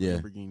too. Yeah.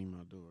 Lamborghini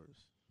my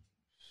doors.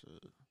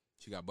 Shit.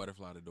 She got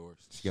butterfly Adores.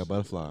 She got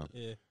butterfly.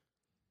 Yeah.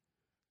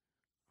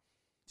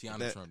 Tiana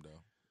That- Trump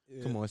though.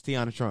 Yeah. Come on, it's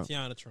Tiana Trump.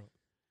 Tiana Trump.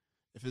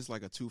 If it's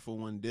like a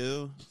 2-for-1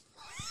 deal,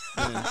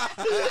 then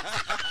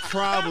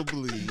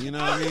probably. You know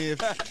what I mean?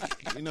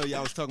 If,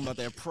 y'all was talking about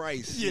that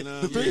price. You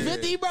know, The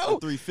 350, bro.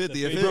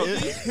 350.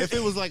 If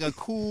it was like a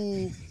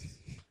cool,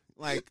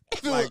 like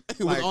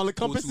It was all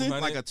encompassing.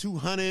 Cool like a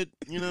 200.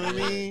 You know what I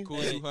mean?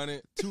 Cool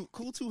 200.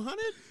 Cool 200.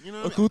 You know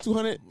A what I cool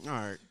 200. mean? All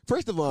right.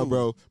 First of all, Cool.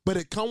 bro, but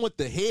it come with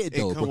the head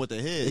though. It come bro. with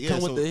the head. It yeah,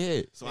 come so, with the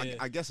head. So Yeah.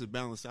 I guess it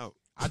balanced out.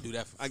 I do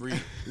that for free.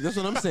 That's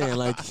what I'm saying.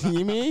 Like,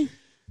 you mean?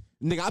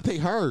 Nigga, I pay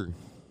her.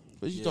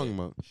 What you Yeah. talking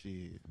about?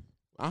 Shit.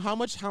 How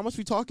much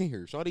we talking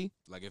here, shawty?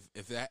 Like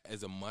if that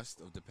is a must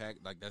of the pack,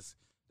 like that's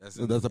That's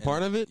a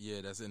part of it?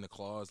 Yeah, that's in the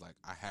clause. Like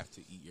I have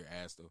to eat your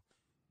ass though.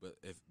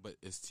 But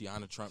it's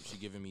Tiana Trump. She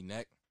giving me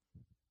neck,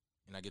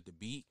 and I get the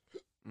beat.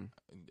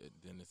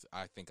 Then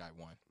I think I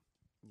won.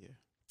 Yeah.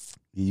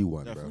 Yeah, you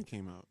won, Definitely bro.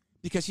 came out.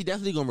 Because she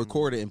definitely gonna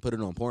record it and put it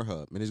on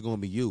Pornhub, and it's gonna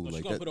be you. No, she's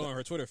like gonna that, put it on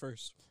her Twitter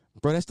first.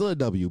 bro. That's still a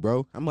W,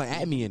 bro. I'm like,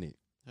 add me in it.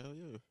 Hell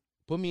yeah.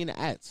 Put me in the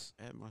ads.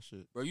 Add my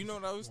shit. Bro, you know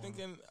what I was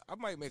thinking? I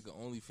might make an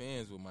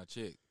OnlyFans with my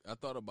chick. I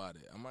thought about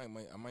it.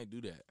 I might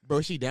do that.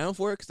 Bro, she down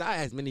for it? Cause I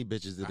asked many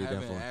bitches that I they down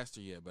haven't for it. asked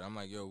her yet, but I'm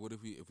like, yo, what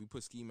if we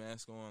put ski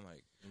mask on? Like, you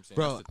know what I'm saying?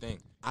 Bro, That's the thing.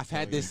 I've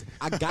had this.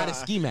 I got a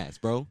ski mask,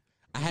 bro.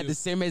 I had the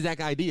same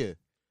exact idea.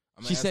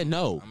 I'ma She ask- said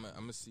no. I'm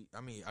gonna see. I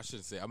mean, I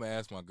shouldn't say. I'm gonna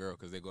ask my girl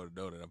because they go to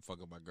know that I'm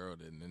fucking my girl,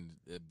 and then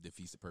it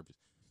defeats the purpose.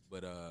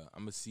 But I'm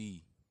gonna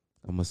see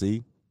I'm gonna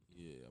see.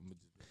 Yeah,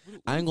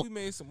 what I ain't if gonna- we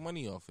made some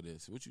money off of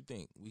this? What you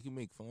think? We can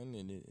make fun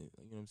and it,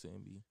 you know what I'm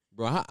saying?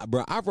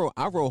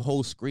 I wrote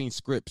whole screen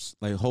scripts,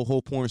 like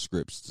whole porn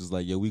scripts. Just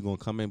like, yo, we gonna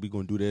come in, we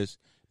gonna do this,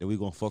 then we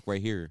gonna fuck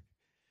right here.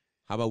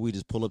 How about we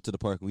just pull up to the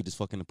park and we just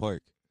fuck in the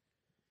park?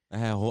 I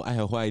had whole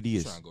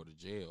ideas. Trying to go to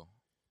jail.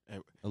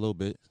 A little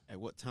bit. At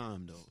what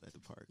time though? At the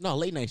park? No,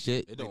 late night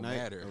shit. It don't night?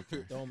 matter.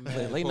 Okay. Don't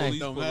matter. Late night. Police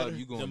Don't pull up, matter.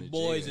 you going Them to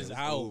boys jail. is It's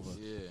out. over.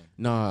 Yeah.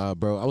 Nah,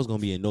 bro, I was gonna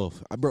be in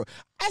North. Bro,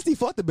 I actually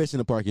fucked the bitch in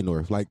the park in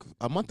North like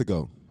a month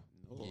ago.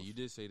 Yeah, you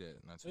did say that.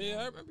 Not too Yeah, I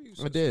long ago. remember you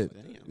I said did.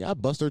 something like that. Yeah, I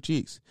bust her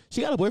cheeks.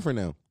 She got a boyfriend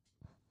now.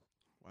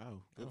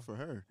 Wow, good for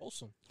her.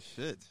 Wholesome.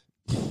 Shit.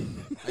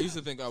 I used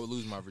to think I would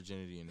lose my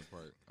virginity in the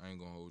park. I ain't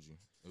gonna hold you.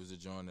 It was a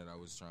joint that I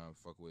was trying to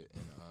fuck with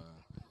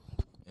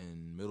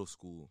in middle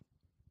school,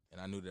 and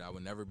I knew that I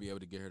would never be able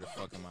to get her to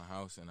fuck in my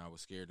house, and I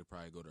was scared to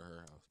probably go to her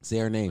house. Say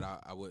her name.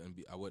 But I wouldn't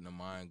have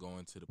mind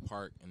going to the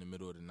park in the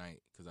middle of the night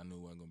because I knew there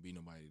wasn't gonna be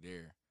nobody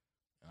there,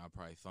 and I'd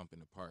probably thump in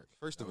the park.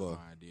 First That of was all-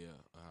 my idea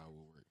of how it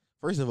would work.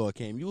 First of all,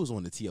 Cam, you was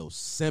on the TO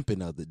simping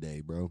the other day,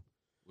 bro.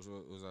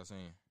 What was I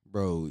saying?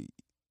 Bro,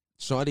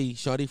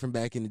 Shawty from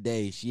back in the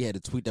day, she had a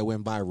tweet that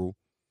went viral.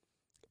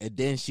 And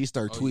then she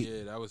started tweeting.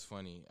 Yeah, that was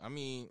funny. I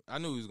mean, I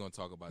knew he was gonna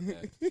talk about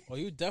that. Oh,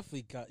 you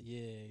definitely got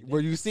Bro,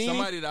 you seen?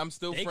 Somebody that I'm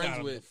still They got friends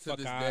him with the fuck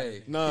to this outta day.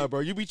 here. Nah, bro,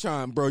 you be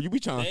trying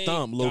to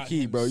thump low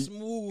key, bro.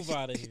 Smooth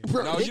out of here.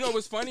 Bro, No, you know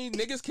what's funny?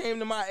 Niggas came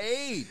to my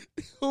aid.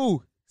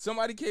 who?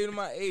 Somebody came to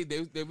my aid.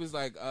 They was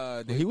like,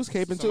 He was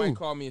caping somebody too.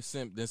 called me a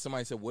simp. Then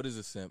somebody said, "What is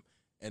a simp?"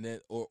 And then,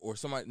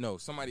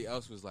 somebody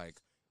else was like,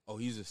 "Oh,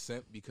 he's a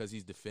simp because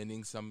he's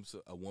defending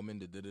a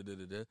woman."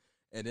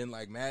 And then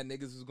like mad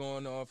niggas was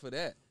going on for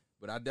that.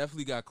 But I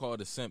definitely got called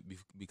a simp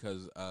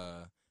because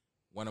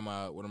one of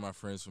my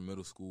friends from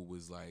middle school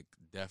was like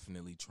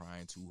definitely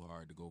trying too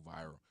hard to go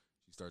viral.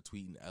 She started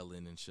tweeting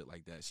Ellen and shit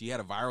like that. She had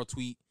a viral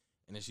tweet.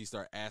 And then she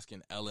started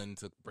asking Ellen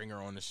to bring her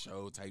on the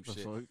show type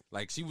shit. fuck?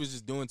 Like she was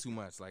just doing too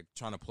much, like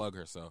trying to plug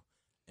herself.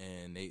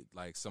 And they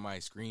like somebody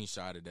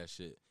screenshotted that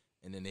shit.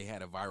 And then they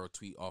had a viral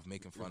tweet off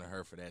making fun of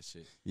her for that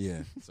shit.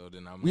 Yeah. So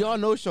then We all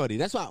know Shorty.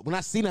 That's why when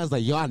I seen her, I was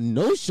like, yo, I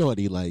know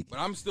Shorty. Like, But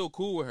I'm still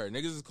cool with her.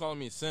 Niggas is calling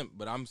me a simp,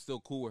 but I'm still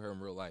cool with her in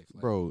real life.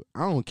 Like, bro,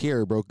 I don't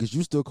care, bro, because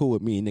you still cool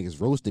with me. And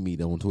niggas roasted me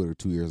on Twitter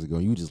 2 years ago.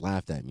 And you just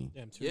laughed at me.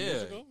 Damn, 2 years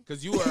yeah, ago?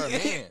 because you are a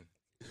man.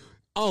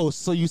 Oh,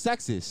 so you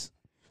sexist.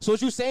 So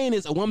what you're saying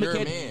is a woman You're a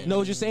can't. man. No,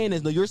 what you're saying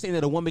is you're saying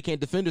that a woman can't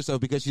defend herself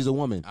because she's a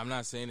woman. I'm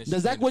not saying that. That's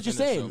exactly what you're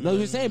saying. No,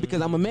 you're saying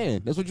because I'm a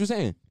man. That's what you're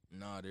saying.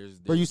 No, there's.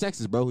 Bro, you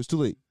sexist, bro. It's too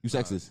late. You nah,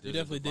 sexist. You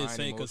there's definitely did divine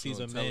say 'cause he's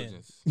a emotional man.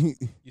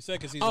 intelligence. You said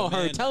because he's Oh, a man.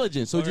 her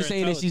intelligence. So Or what you're her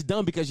saying that she's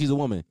dumb because she's a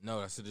woman. No,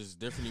 I said there's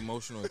different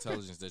emotional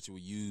intelligence that you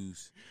would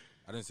use.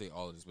 I didn't say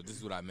all of this, but this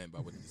is what I meant by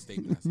what the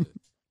statement I said.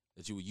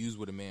 That you would use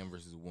with a man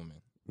versus a woman.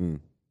 Mm.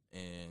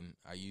 And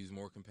I use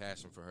more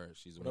compassion for her.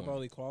 She's a What woman.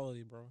 about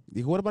equality, bro?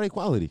 What about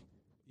equality?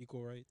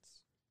 Equal rights.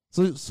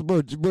 So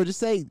bro, just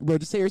say you're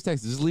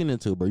sexist. Just lean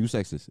into it, bro. You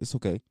sexist. It's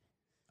okay.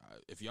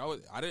 If y'all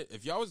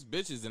was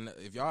bitches and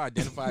if y'all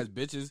identify as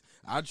bitches,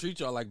 I'd treat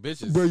y'all like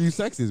bitches. Bro, you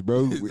sexist,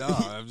 bro. No,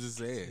 I'm just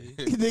saying.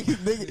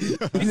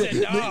 nigga, He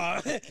said, nah.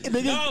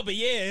 No, but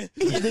yeah.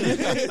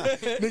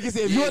 nigga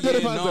said if you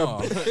identify as no.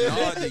 a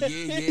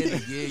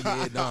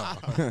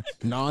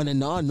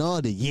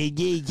No, the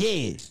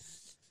yeah.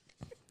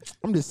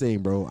 I'm just saying,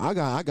 bro. I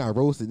got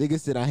roasted. Nigga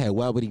said I had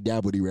wabbity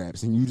dabbity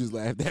raps, and you just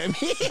laughed at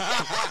me.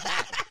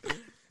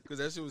 Because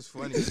that shit was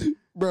funny.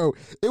 Bro,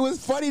 it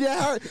was funny that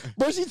her,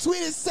 bro, she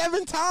tweeted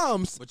 7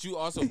 times. But you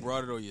also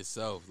brought it on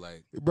yourself.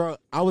 Like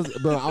I was,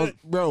 I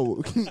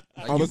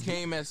you was,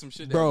 came at some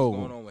shit that bro, was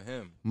going on with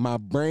him. my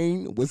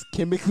brain was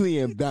chemically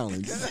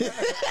imbalanced.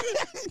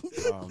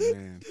 Oh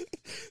man.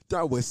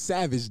 That was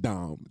Savage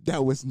Dom.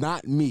 That was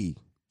not me.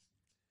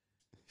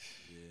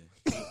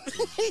 Yeah.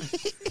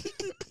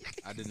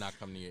 I did not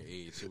come to your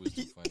age. It was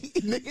too funny.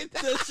 Nigga,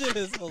 That shit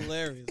is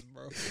hilarious,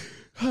 bro.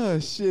 oh,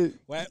 shit.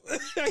 I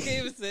can't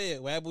even say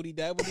it. Wabbity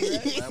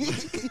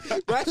dabbity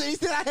rap. That's what he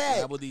said I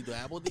had. Dabbledy,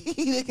 dabbledy.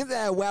 Niggas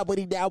had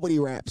wabbity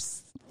dabbity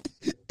raps.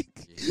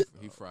 Yeah,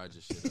 he fried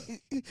your shit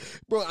up.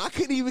 Bro, I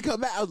couldn't even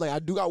come back. I was like, I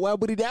do got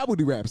wabbity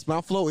dabbity raps.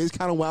 My flow is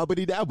kind of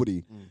wabbity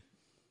dabbity.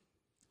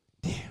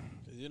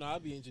 You know, I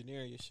be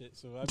engineering your shit,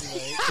 so I be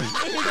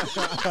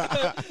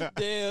like,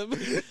 damn,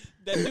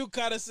 that do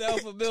kind of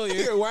sound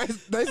familiar. Why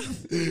is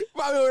that's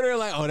probably over there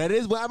like, oh, that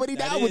is wabbity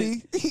That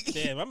dabbity.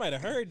 Damn, I might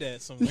have heard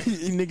that somewhere.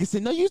 Nigga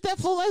said, no, use that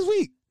flow last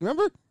week.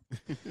 Remember?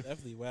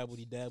 Definitely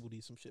wabbity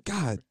dabbity some shit.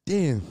 God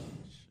damn.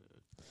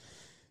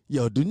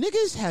 Yo, do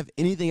niggas have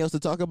anything else to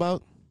talk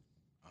about?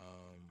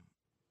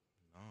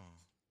 No.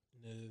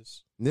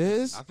 Is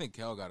Niz? I think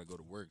Kel got to go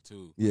to work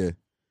too. Yeah.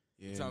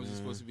 Yeah, What time is he man.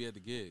 supposed to be at the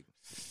gig?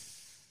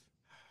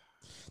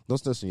 Don't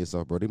stress on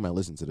yourself, bro. They might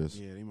listen to this.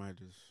 Yeah, they might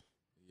just.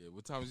 Yeah,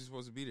 what time is he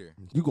supposed to be there?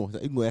 You gonna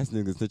ask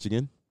niggas to snitch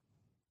again?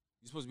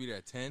 You supposed to be there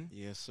at 10?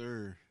 Yes,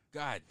 sir.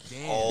 God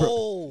damn.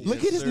 oh,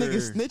 Look Yes, at this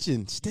nigga sir. snitching.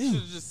 You Still.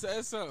 should have just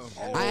said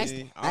something. I asked-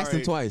 Hey, asked him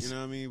alright, twice. You know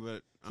what I mean?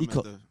 But He I'm co-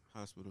 at the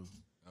hospital.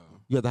 Oh.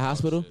 You at the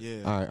hospital? shit.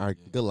 Yeah. All right.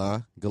 Yeah. Good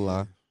lie. Good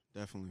lie.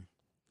 Definitely.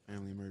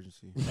 family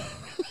emergency.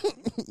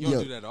 You don't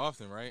Yo. do that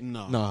often, right?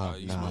 No, Nah,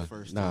 you it's my nah,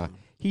 first nah. time.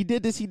 He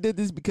did this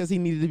because he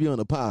needed to be on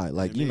the pod.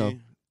 Like, you know.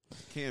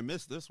 Can't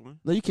miss this one.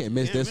 No, you can't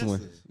miss Can't this miss one.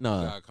 this. You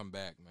No. gotta come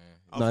back,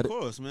 man. No, Of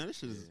course, man. This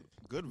shit is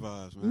good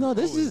vibes, man. No,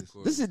 this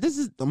Always.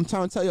 is I'm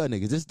trying to tell y'all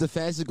niggas, this is the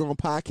fastest growing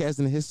podcast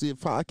in the history of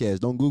podcasts.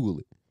 Don't Google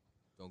it.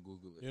 Don't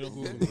Google it. You don't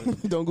Google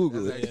it. Don't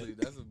Google That's it. actually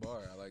that's a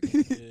bar. I like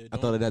it. Yeah, I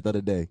thought of that the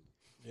other day.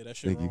 Yeah, that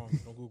shit Thank you. wrong.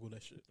 Don't Google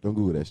that shit. Don't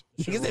Google that shit.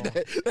 Shit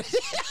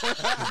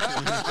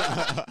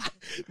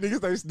Niggas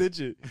start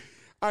snitching.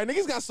 All right,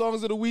 niggas got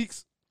songs of the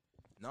weeks.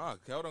 Nah,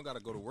 Kel don't gotta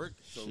go to work,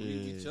 so we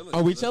Shit. be chilling.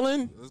 Are we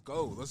chilling? Let's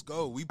go. Let's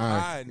go. We All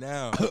right. pie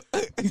now.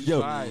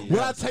 Yo, Fine, what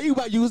yeah. I tell you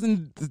about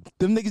using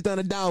them niggas down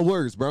to dial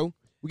words, bro?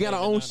 We got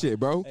our own shit,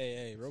 bro.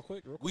 Hey, real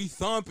quick. We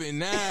thumping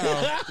now.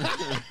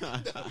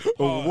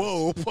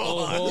 Whoa,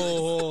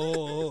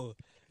 Oh.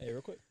 Hey,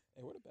 real quick.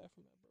 Hey, where the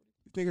bathroom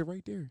at, bro? Nigga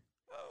right there.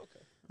 Oh,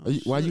 okay.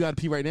 Why you got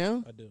to pee right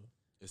now? I do.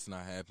 It's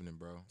not happening,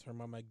 bro. Turn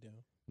my mic down.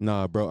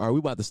 Nah, bro. All right, we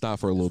about to stop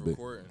for a little It's bit.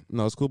 recording.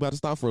 No, it's cool. About to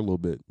stop for a little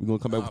bit. We're gonna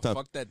come back with top.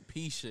 Fuck that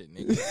pee shit,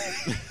 nigga.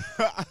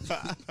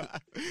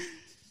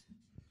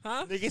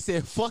 Huh? Nigga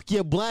said, "Fuck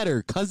your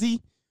bladder, cuzzy.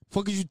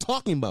 Fuck is you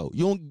talking about?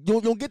 You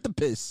don't get the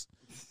piss.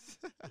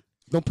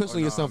 Don't piss Oh, on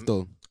no, yourself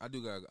though,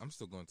 I'm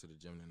still going to the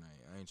gym tonight.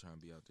 I ain't trying to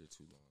be out there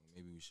too long.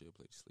 Maybe we should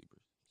play the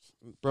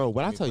sleepers. bro.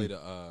 What I Let me tell play you,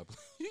 the,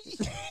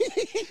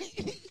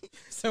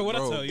 So what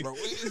bro, I tell you? bro, what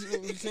is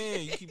what you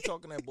saying? You keep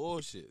talking that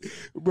bullshit.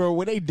 bro.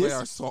 When they Play diss,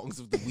 our songs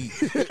of the week.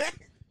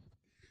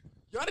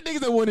 y'all the niggas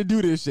that want to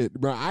do this shit,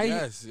 bro.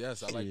 yes,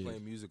 I like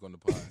playing music on the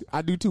pod.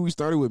 I do too. We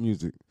started with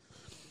music.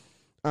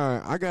 All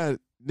right, I got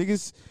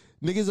niggas.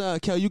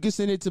 Kel, you can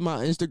send it to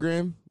my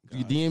Instagram. If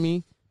you DM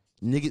me,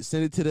 niggas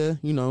send it to the,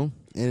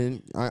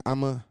 and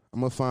I'm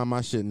a find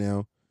my shit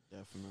now.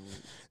 Definitely.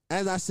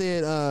 As I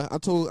said, I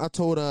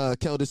told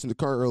Kel this in the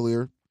car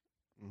earlier.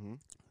 Mm-hmm.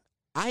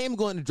 I am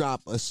going to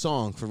drop a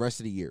song for the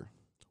rest of the year.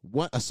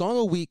 A song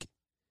a week,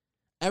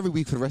 every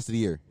week for the rest of the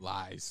year.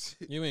 Lies.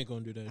 You ain't gonna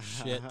do that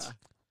shit.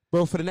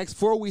 Bro, for the next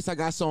 4 weeks, I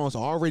got songs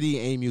already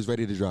in AIMU's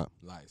ready to drop.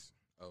 Lies.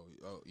 Oh,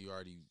 you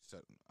already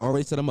set.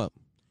 Already set them up.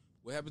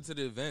 What happened to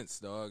the events,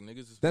 dog? Niggas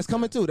is That's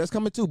coming too. That's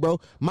coming too, bro.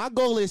 My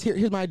goal is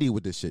here's my idea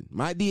with this shit.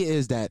 My idea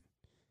is that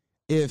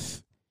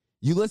if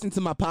you listen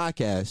to my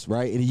podcast,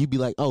 right, and you be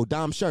like, "Oh,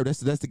 Dom Sharp, that's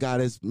the guy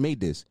that's made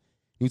this."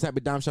 You type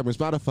in Dom Sharp on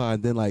Spotify,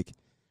 and then like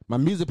my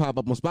music pop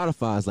up on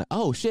Spotify. It's like,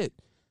 "Oh shit,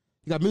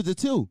 you got music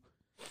too."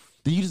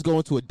 Then you just go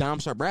into a Dom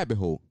Sharp rabbit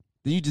hole.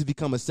 Then you just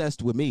become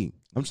obsessed with me.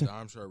 I'm just,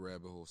 Dom Sharp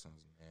rabbit hole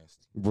sounds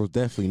nasty. bro,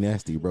 definitely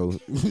nasty, bro.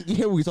 You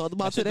hear what we talked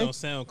about That shit today? don't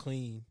sound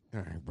clean.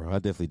 All right, bro. I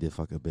definitely did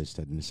fuck a bitch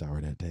that in the shower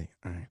that day.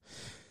 All right,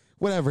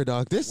 whatever,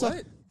 dog. This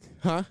What?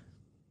 huh?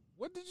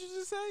 What did you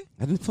just say?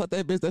 I didn't fuck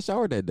that bitch that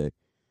showered that day.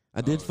 I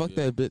did Oh, fuck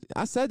yeah. that bitch.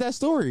 I said that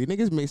story.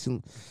 Niggas make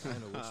some. I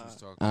don't know what you was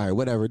talking. All right,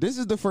 whatever. This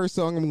is the first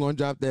song I'm going to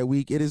drop that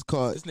week. It is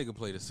called This nigga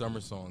played a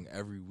summer song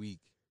every week.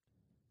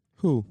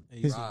 Who? Hey,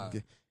 His- Rob.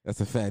 That's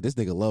a fact. This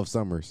nigga loves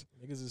summers.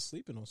 Niggas is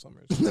sleeping on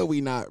summers. No,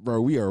 we not, bro.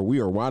 We are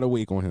wide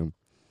awake on him.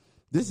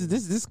 This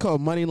is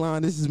called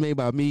Moneyline. This is made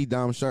by me,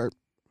 Dom Sharp.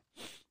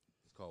 It's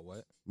called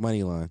what?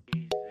 Moneyline.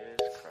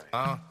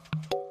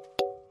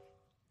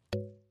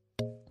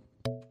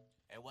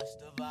 Hey, what's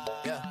the vibe?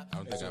 Yeah. I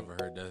don't think I ever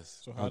heard this.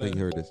 So I don't think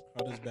you heard this.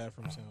 how does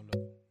bathroom sound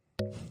though?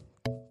 Give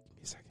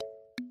me a second.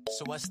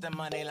 So what's the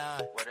money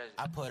line?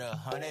 I put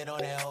 100 on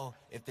that hoe.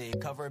 If they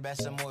cover back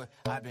some more,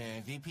 I've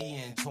been VP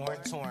and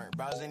torrent.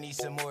 Browser needs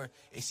some more.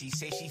 If she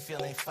say she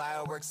feeling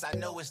fireworks, I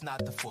know it's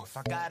not the fourth.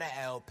 I got a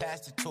L,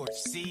 pass the torch.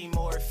 See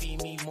more,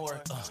 feed me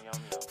more.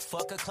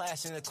 Fuck a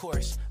class in the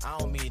course. I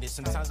don't mean it.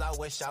 Sometimes I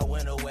wish I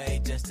went away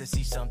just to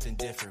see something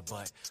different.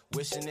 But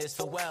wishing this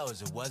for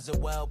wells. It wasn't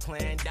well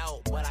planned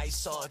out, but I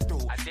saw it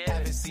through. I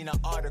haven't seen an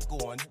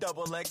article on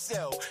Double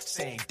XL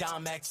saying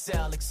Dom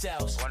XL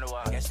excels.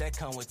 I guess that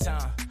come with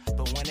time.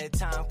 But when that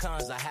time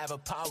comes, I have a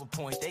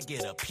PowerPoint. They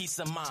get a piece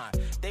of mind.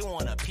 They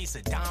want a piece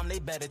of Dom. They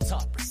better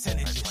talk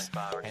percentages.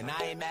 And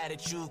I ain't mad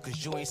at you,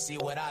 cause you ain't see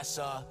what I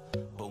saw.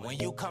 But when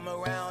you come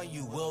around,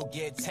 you will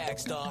get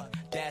taxed off.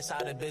 That's how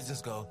the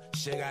business go.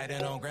 Shit got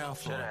it on ground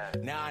floor.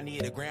 Now I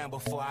need a gram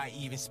before I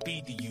even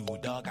speak to you.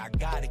 Dog, I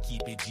gotta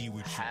keep it G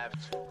with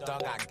you.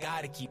 Dog, I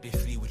gotta keep it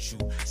free with you.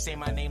 Say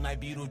my name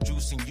like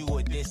Beetlejuice and you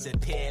would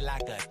disappear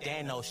like a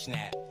Thanos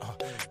snap.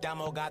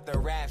 Damo got the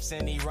raps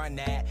and he run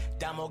that.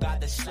 Damo got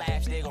the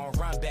slaps, they gon'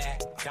 run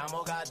back.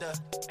 Damo got the,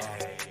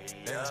 hey,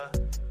 yeah.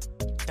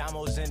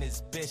 Damo's in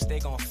his bitch, they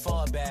gon'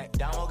 fall back.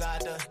 Damo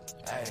got the,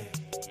 hey,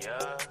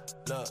 yeah.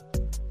 Look.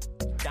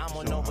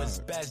 Damo know what's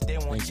best, they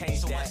won't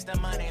change that. So what's the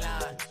money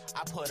line?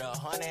 I put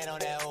 100 on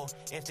that O.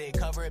 If they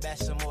cover it back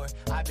some more,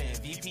 I've been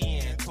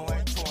VPN,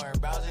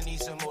 torrent. Browser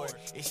needs some more.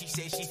 If she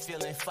say she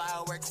feeling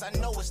fireworks, I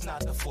know it's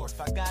not the fourth.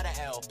 I got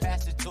a L,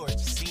 pass the torch.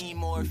 See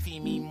more,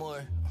 feed me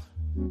more.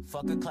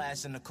 Fuck a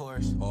class in the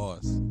course.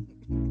 Pause.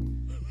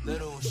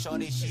 Little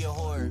shorty, she a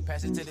whore.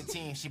 Pass it to the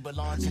team, she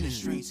belong to the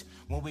streets.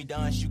 When we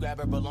done, she grab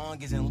her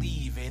belongings and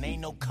leave. It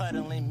ain't no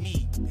cuddling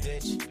me,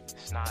 bitch.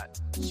 It's not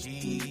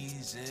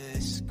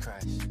Jesus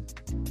Christ.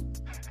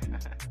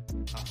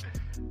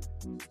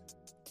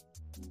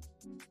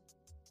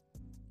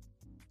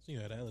 So you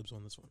had ad-libs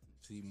on this one.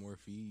 See more,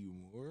 feed you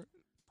more.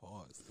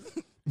 Pause.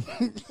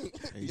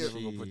 Hey, You ever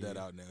gonna put that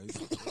out now?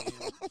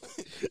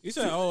 You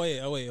said, oh wait,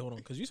 hold on,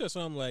 because you said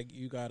something like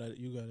you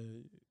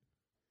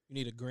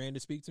need a grand to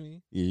speak to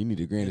me. Yeah, you need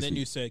a grand. And then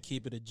you said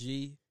keep it a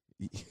G.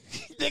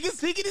 Nigga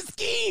speaking a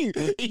scheme.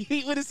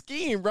 He with a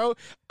scheme, bro.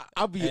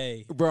 I'll be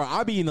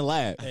in the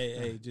lab.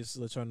 Hey, just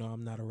to let y'all know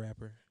I'm not a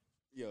rapper.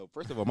 Yo,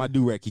 first of all, my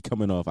do-rag keep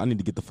coming off. I need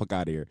to get the fuck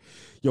out of here.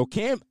 Yo,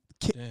 Cam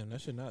Damn,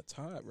 that shit not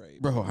tied right,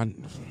 bro.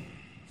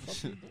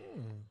 Fuck you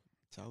doing?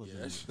 Taliban. Yeah,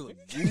 that shit look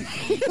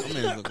That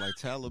man look like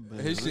Taliban.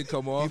 His shit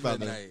come off about at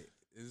to- night.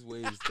 His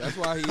waves. That's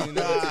why he. That's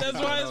That's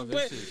why it's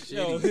wet.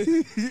 Yo,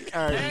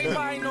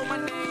 Everybody know my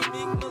name,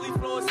 Big Millie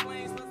Floor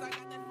Swings. Plus I got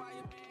that fire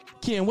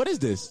band. Ken, what is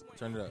this?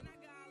 Turn it up.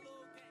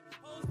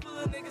 Hoes full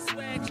of niggas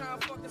swag,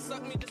 tryna fucking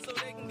suck me just so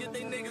they can get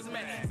they niggas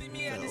mad. See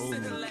me at the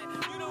center lap.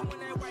 You know when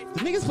that white The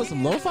niggas put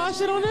some lo-fi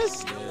shit on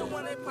this? I'm the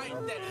one that pipe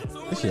that. So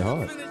That when shit you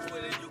hard. finish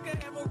with it, you can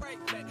have a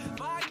right back.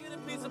 If I get a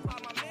piece of pie,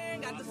 my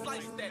man got to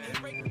slice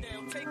that. Break it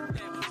down, take it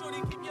down.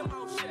 Shorty, keep your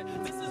mouth shut.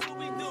 This is what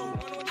we do.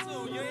 1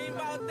 or 2. You ain't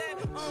about that.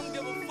 I don't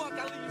give a fuck.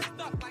 I leave you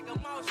stuck like a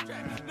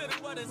mousetrap.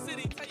 Middle of the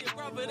city, tell your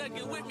brother to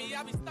get with me.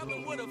 I be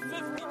stumping with a 50.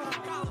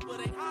 Collar, but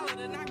they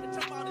holler, and I can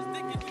jump out his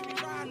dick if you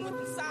be riding with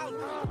them solid.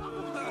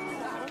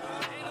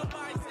 Ain't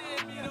nobody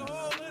seeing me. The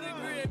whole hood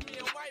agree with me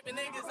and wiping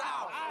niggas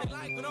out. They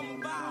like what I'm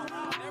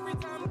about. Every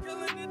time I'm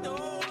killing it, the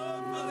whole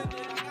hood feeling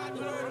it. I got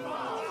to hurt them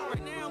all.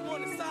 Right now I'm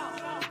on the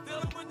south.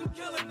 Dealing with them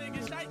killing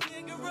niggas. Shitey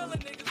and gorilla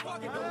niggas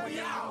fucking don't be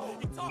out.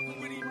 He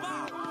talking with he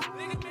bow.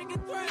 Nigga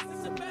making threats.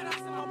 It's a bad I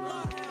see my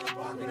blood hound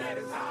walking at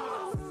his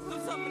house.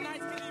 Some summer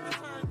nights can even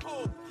turn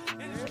cold.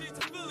 In the streets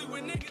of Philly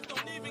where niggas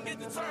don't even get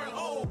to turn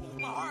old.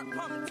 My heart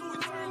pumping to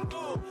a turn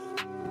gold.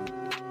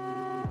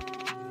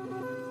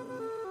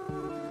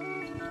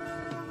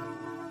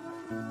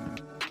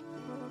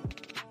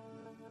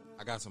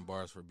 I got some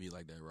bars for a beat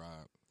like that,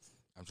 Rob.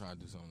 I'm trying to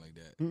do something like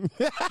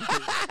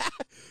that.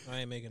 I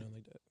ain't making them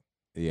like that.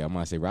 Yeah, I'm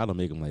gonna say Rod don't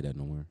make them like that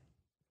no more.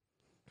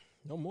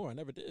 No more. I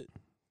never did.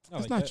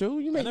 That's not true.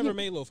 You I never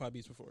made lo-fi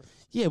beats before.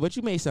 Yeah, but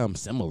you made something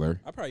similar.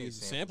 I probably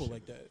used a sample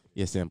like that.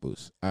 Yeah,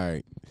 samples. All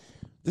right.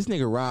 This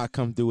nigga Rod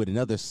come through with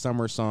another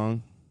summer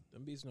song.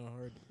 Them beats not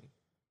hard to me.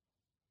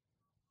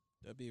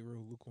 That'd be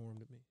real lukewarm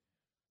to me.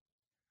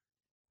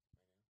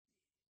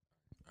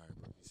 All right,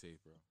 bro. Be safe,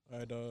 bro. All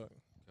right, dog.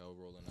 Kel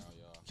rolling out,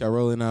 y'all. Y'all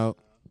rolling out.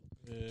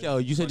 Yeah. Yo,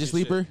 you said Plug your your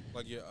sleeper? shit.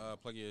 Plug your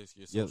Yeah,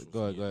 socials. go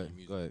ahead, for go your ahead,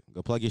 music. go ahead.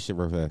 Go plug your shit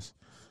real fast.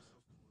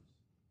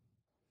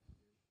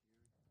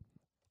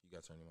 You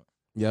got to turn him up.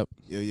 Yep.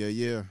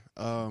 Yeah.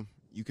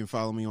 You can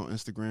follow me on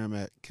Instagram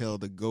at Kel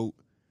the Goat.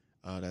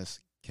 That's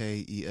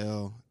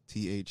KelTheeGoat.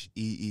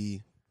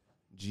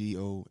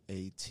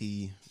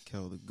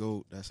 Kel the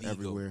Goat. That's The Goat.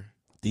 everywhere.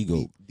 The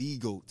Goat. The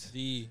Goat.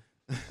 The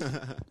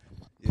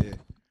Yeah.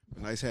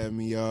 Nice having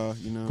me, y'all.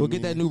 You know. Go what I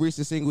get that mean? new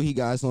recent single he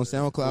got. It's on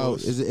SoundCloud.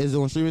 course. Is it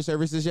on streaming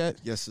services yet?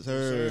 Yes, sir.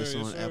 sir, It's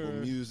on yes, Apple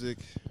sir. Music.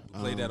 We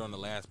played that on the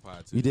last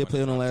pod, too. We did When play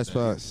it on the dropped last that.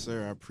 pod. Yes,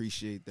 sir. I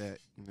appreciate that.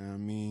 You know what I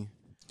mean?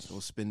 Go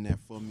spin that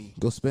for me.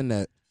 Go spin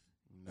that.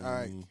 You know All what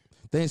I right. mean?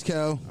 Thanks,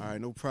 Kel. All right,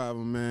 no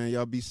problem, man.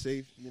 Y'all be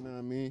safe. You know what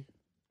I mean?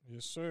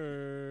 yes,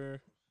 sir.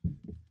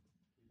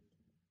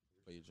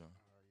 Play your John.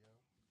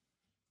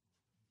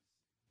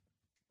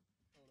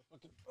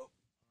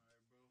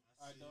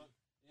 All right, dog.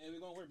 Yeah, we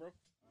gonna work, bro.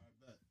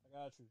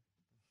 I got you.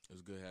 It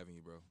was good having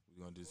you, bro.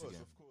 We're going to do this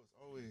again. Of course,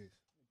 always.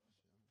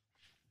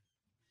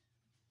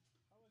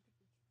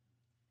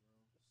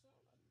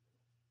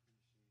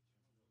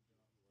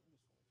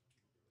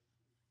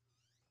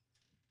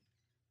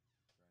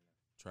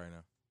 Try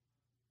now.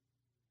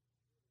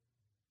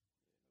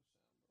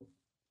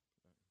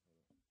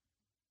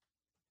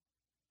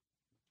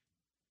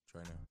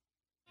 Try now.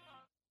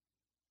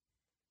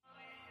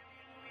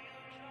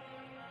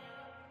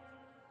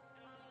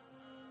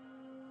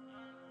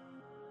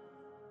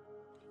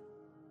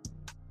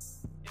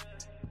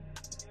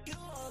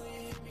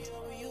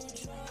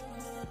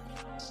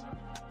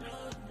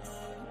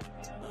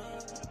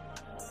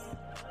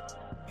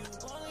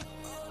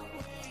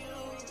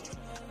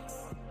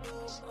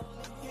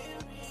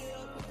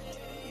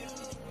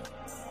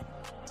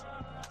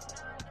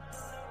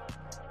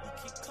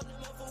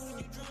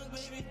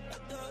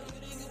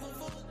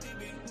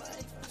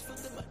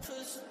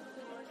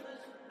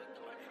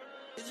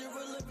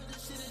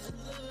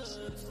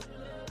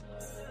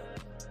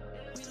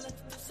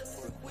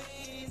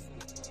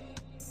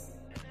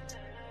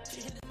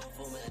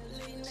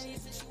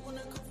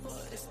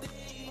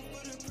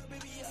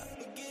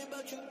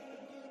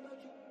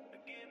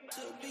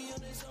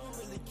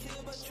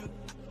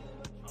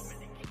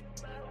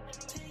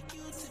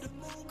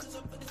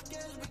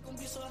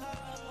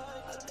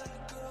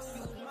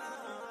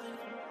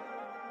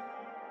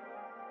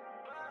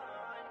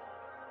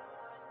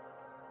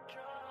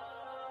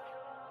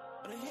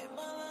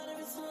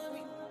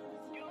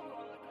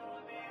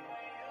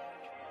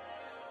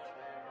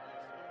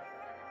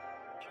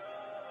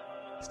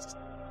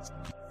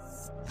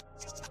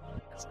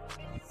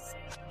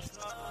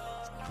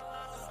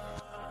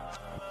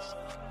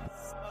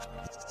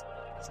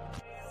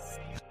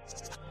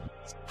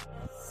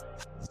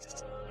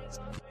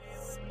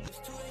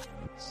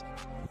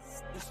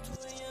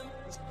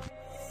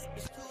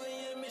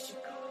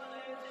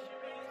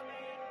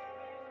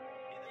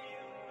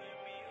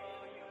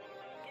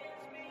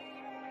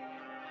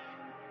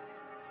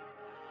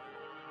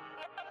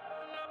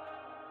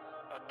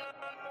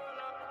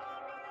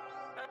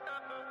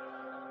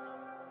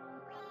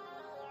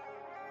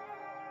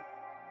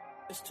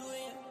 It's 2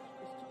 a.m.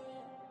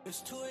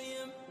 It's 2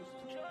 a.m.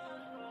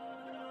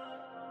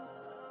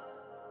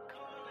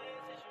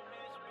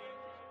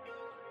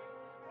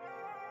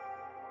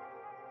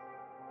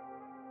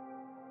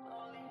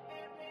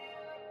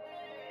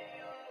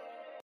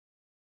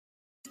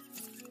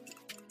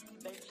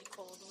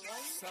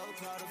 So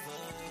proud of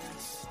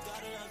us.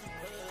 Got it out the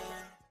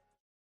blood.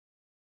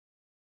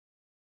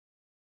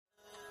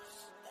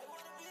 They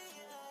wanna be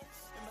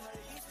us. Remember how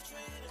they used to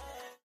treat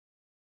us.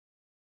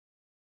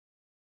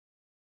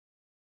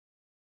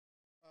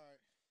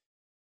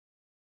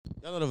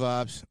 Y'all know the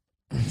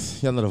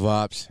vibes. Y'all know the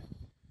vibes.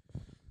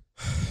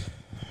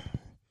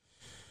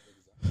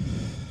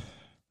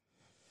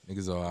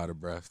 Niggas all out of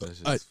breath. That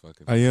shit's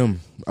fucking. I am.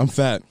 I'm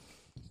fat.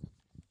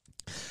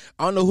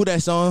 I don't know who that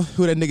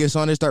nigga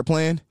song they start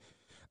playing.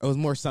 It was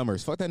more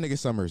Summers. Fuck that nigga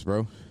Summers,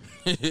 bro.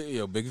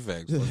 Yo, big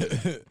facts.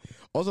 Fuck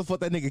Also, fuck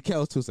that nigga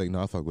Kels too. It's like,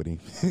 no, I fuck with him.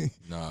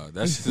 nah,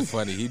 that shit's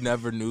funny. He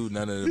never knew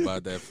none of it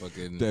about that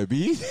fucking That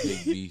beat?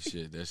 big B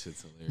shit. That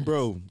shit's hilarious.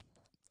 Bro,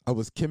 I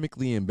was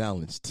chemically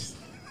imbalanced.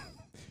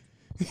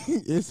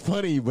 It's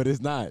funny, but it's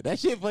not. That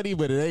shit funny,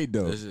 but it ain't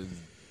though. That shit,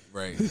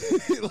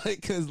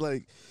 right. Cause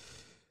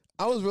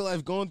I was real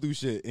life going through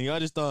shit, and y'all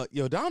just thought,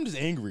 yo, I'm just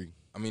angry.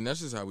 I mean, that's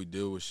just how we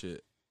deal with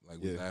shit.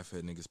 Like, we Yeah. laugh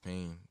at niggas'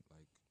 pain.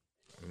 Like,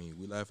 I mean,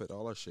 we laugh at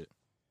all our shit.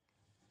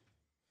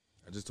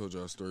 I just told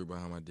y'all a story about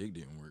how my dick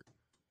didn't work.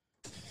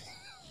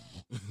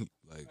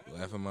 Like,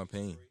 laugh at my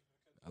pain.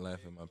 I laugh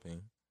at my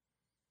pain.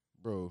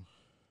 Bro,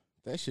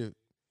 that shit.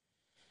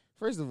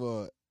 First of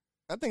all,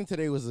 I think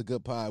today was a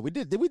good pod. We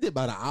did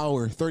about an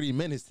hour and 30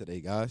 minutes today,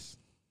 guys.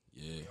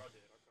 Yeah.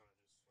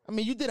 I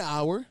mean, you did an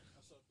hour.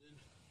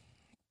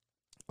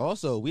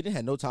 Also, we didn't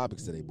have no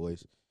topics today,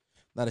 boys.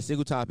 Not a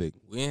single topic.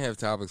 We didn't have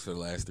topics for the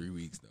last 3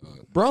 weeks,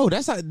 dog. Bro,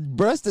 that's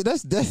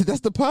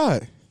the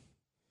pod.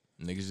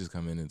 Niggas just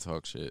come in and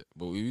talk shit.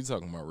 But we be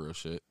talking about real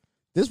shit.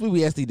 This week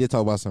we actually did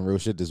talk about some real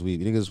shit this week.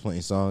 Niggas was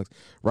playing songs.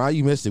 Rod,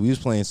 you missed it. We was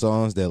playing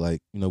songs that,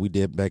 like, we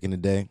did back in the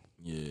day.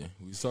 Yeah.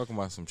 We was talking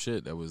about some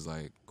shit that was,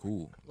 like,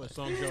 cool. What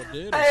songs y'all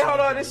did? Hey, hold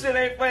on, this shit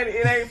ain't funny.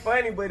 It ain't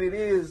funny, but it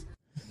is.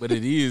 But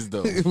it is,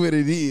 though. What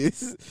it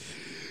is.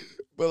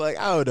 But, like,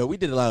 I don't know. We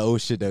did a lot of old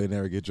shit that would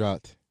never get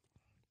dropped.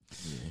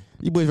 Yeah.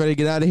 You boys ready to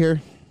get out of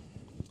here?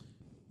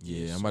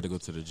 Yeah, I'm about to go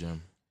to the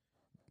gym.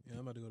 Yeah, I'm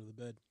about to go to the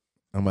bed.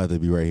 I'm about to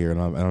be right here,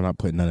 and I'm not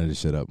putting none of this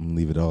shit up. I'm gonna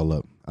leave it all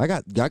up. I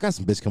got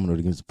some bitch coming over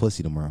to give me some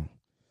pussy tomorrow.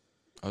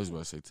 I was about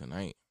to say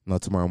tonight. No,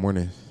 tomorrow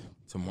morning.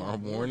 Tomorrow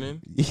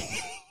morning?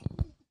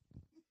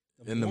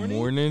 The In the morning?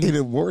 morning? In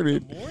the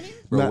morning. The morning?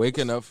 Bro, Not-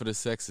 waking up for the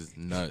sex is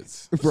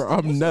nuts. Bro,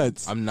 I'm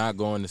nuts. I'm not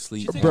going to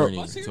sleep She take Bro. horny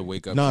a bus here? to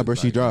wake up. Nah, to bro,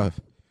 she like- drive.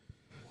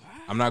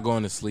 I'm not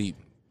going to sleep.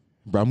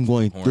 Bro, I'm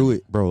going Horny. through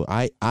it, bro.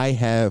 I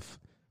have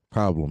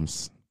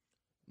problems.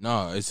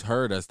 No, it's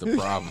her that's the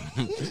problem.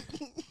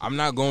 I'm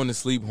not going to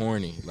sleep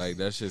horny. Like,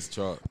 that shit's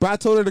chalk. But I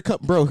told her to come.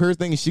 Bro, her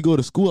thing is she go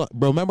to school.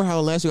 Bro, remember how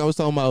last week I was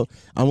talking about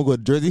I'm gonna go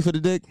to Jersey for the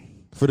dick?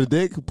 For the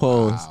dick?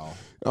 Pause. Wow.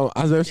 Oh,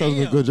 I was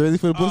gonna go to Jersey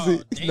for the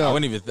pussy? damn. I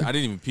didn't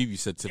even peep you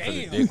said for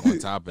the dick on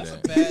top of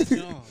that. Bad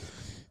song.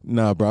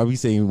 Nah, bro, I be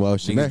saying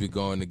wild shit. Niggas be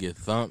going to get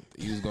thumped.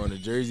 He was going to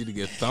Jersey to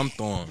get thumped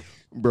on.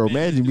 Bro,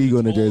 imagine me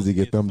going to Jersey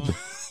to get thumped.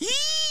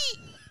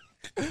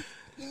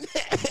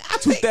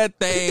 Toot that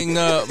thing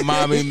up,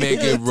 mommy, make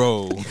it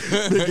roll.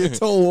 Get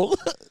told.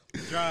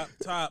 Drop,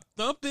 top,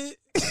 thump it.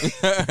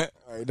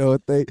 All right, know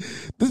what they? This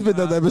has been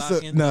another Pop, lock,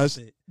 episode. and No,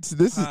 thump it.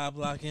 this is Pop,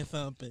 lock, and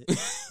thump it.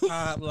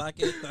 Pop, lock,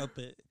 and thump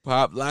it.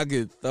 Pop, lock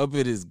it, thump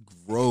it is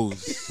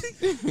gross.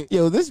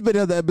 yo. This has been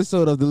another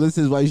episode of the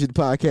Listen Why You Should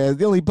podcast,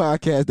 the only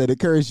podcast that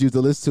encourages you to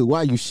listen to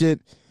why you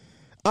shit.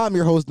 I'm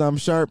your host, Dom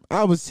Sharp.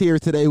 I was here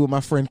today with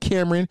my friend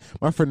Cameron,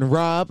 my friend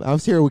Rob. I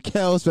was here with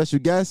Kel, special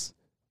guest,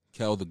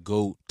 Kel the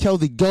goat. Kel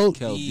the goat.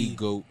 Kel the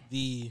goat.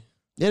 The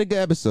They had a good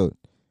episode.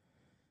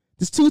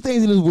 There's two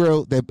things in this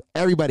world that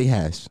everybody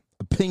has: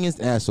 opinions,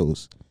 and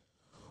assholes.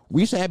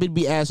 We should happy to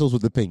be assholes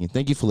with opinion.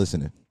 Thank you for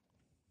listening.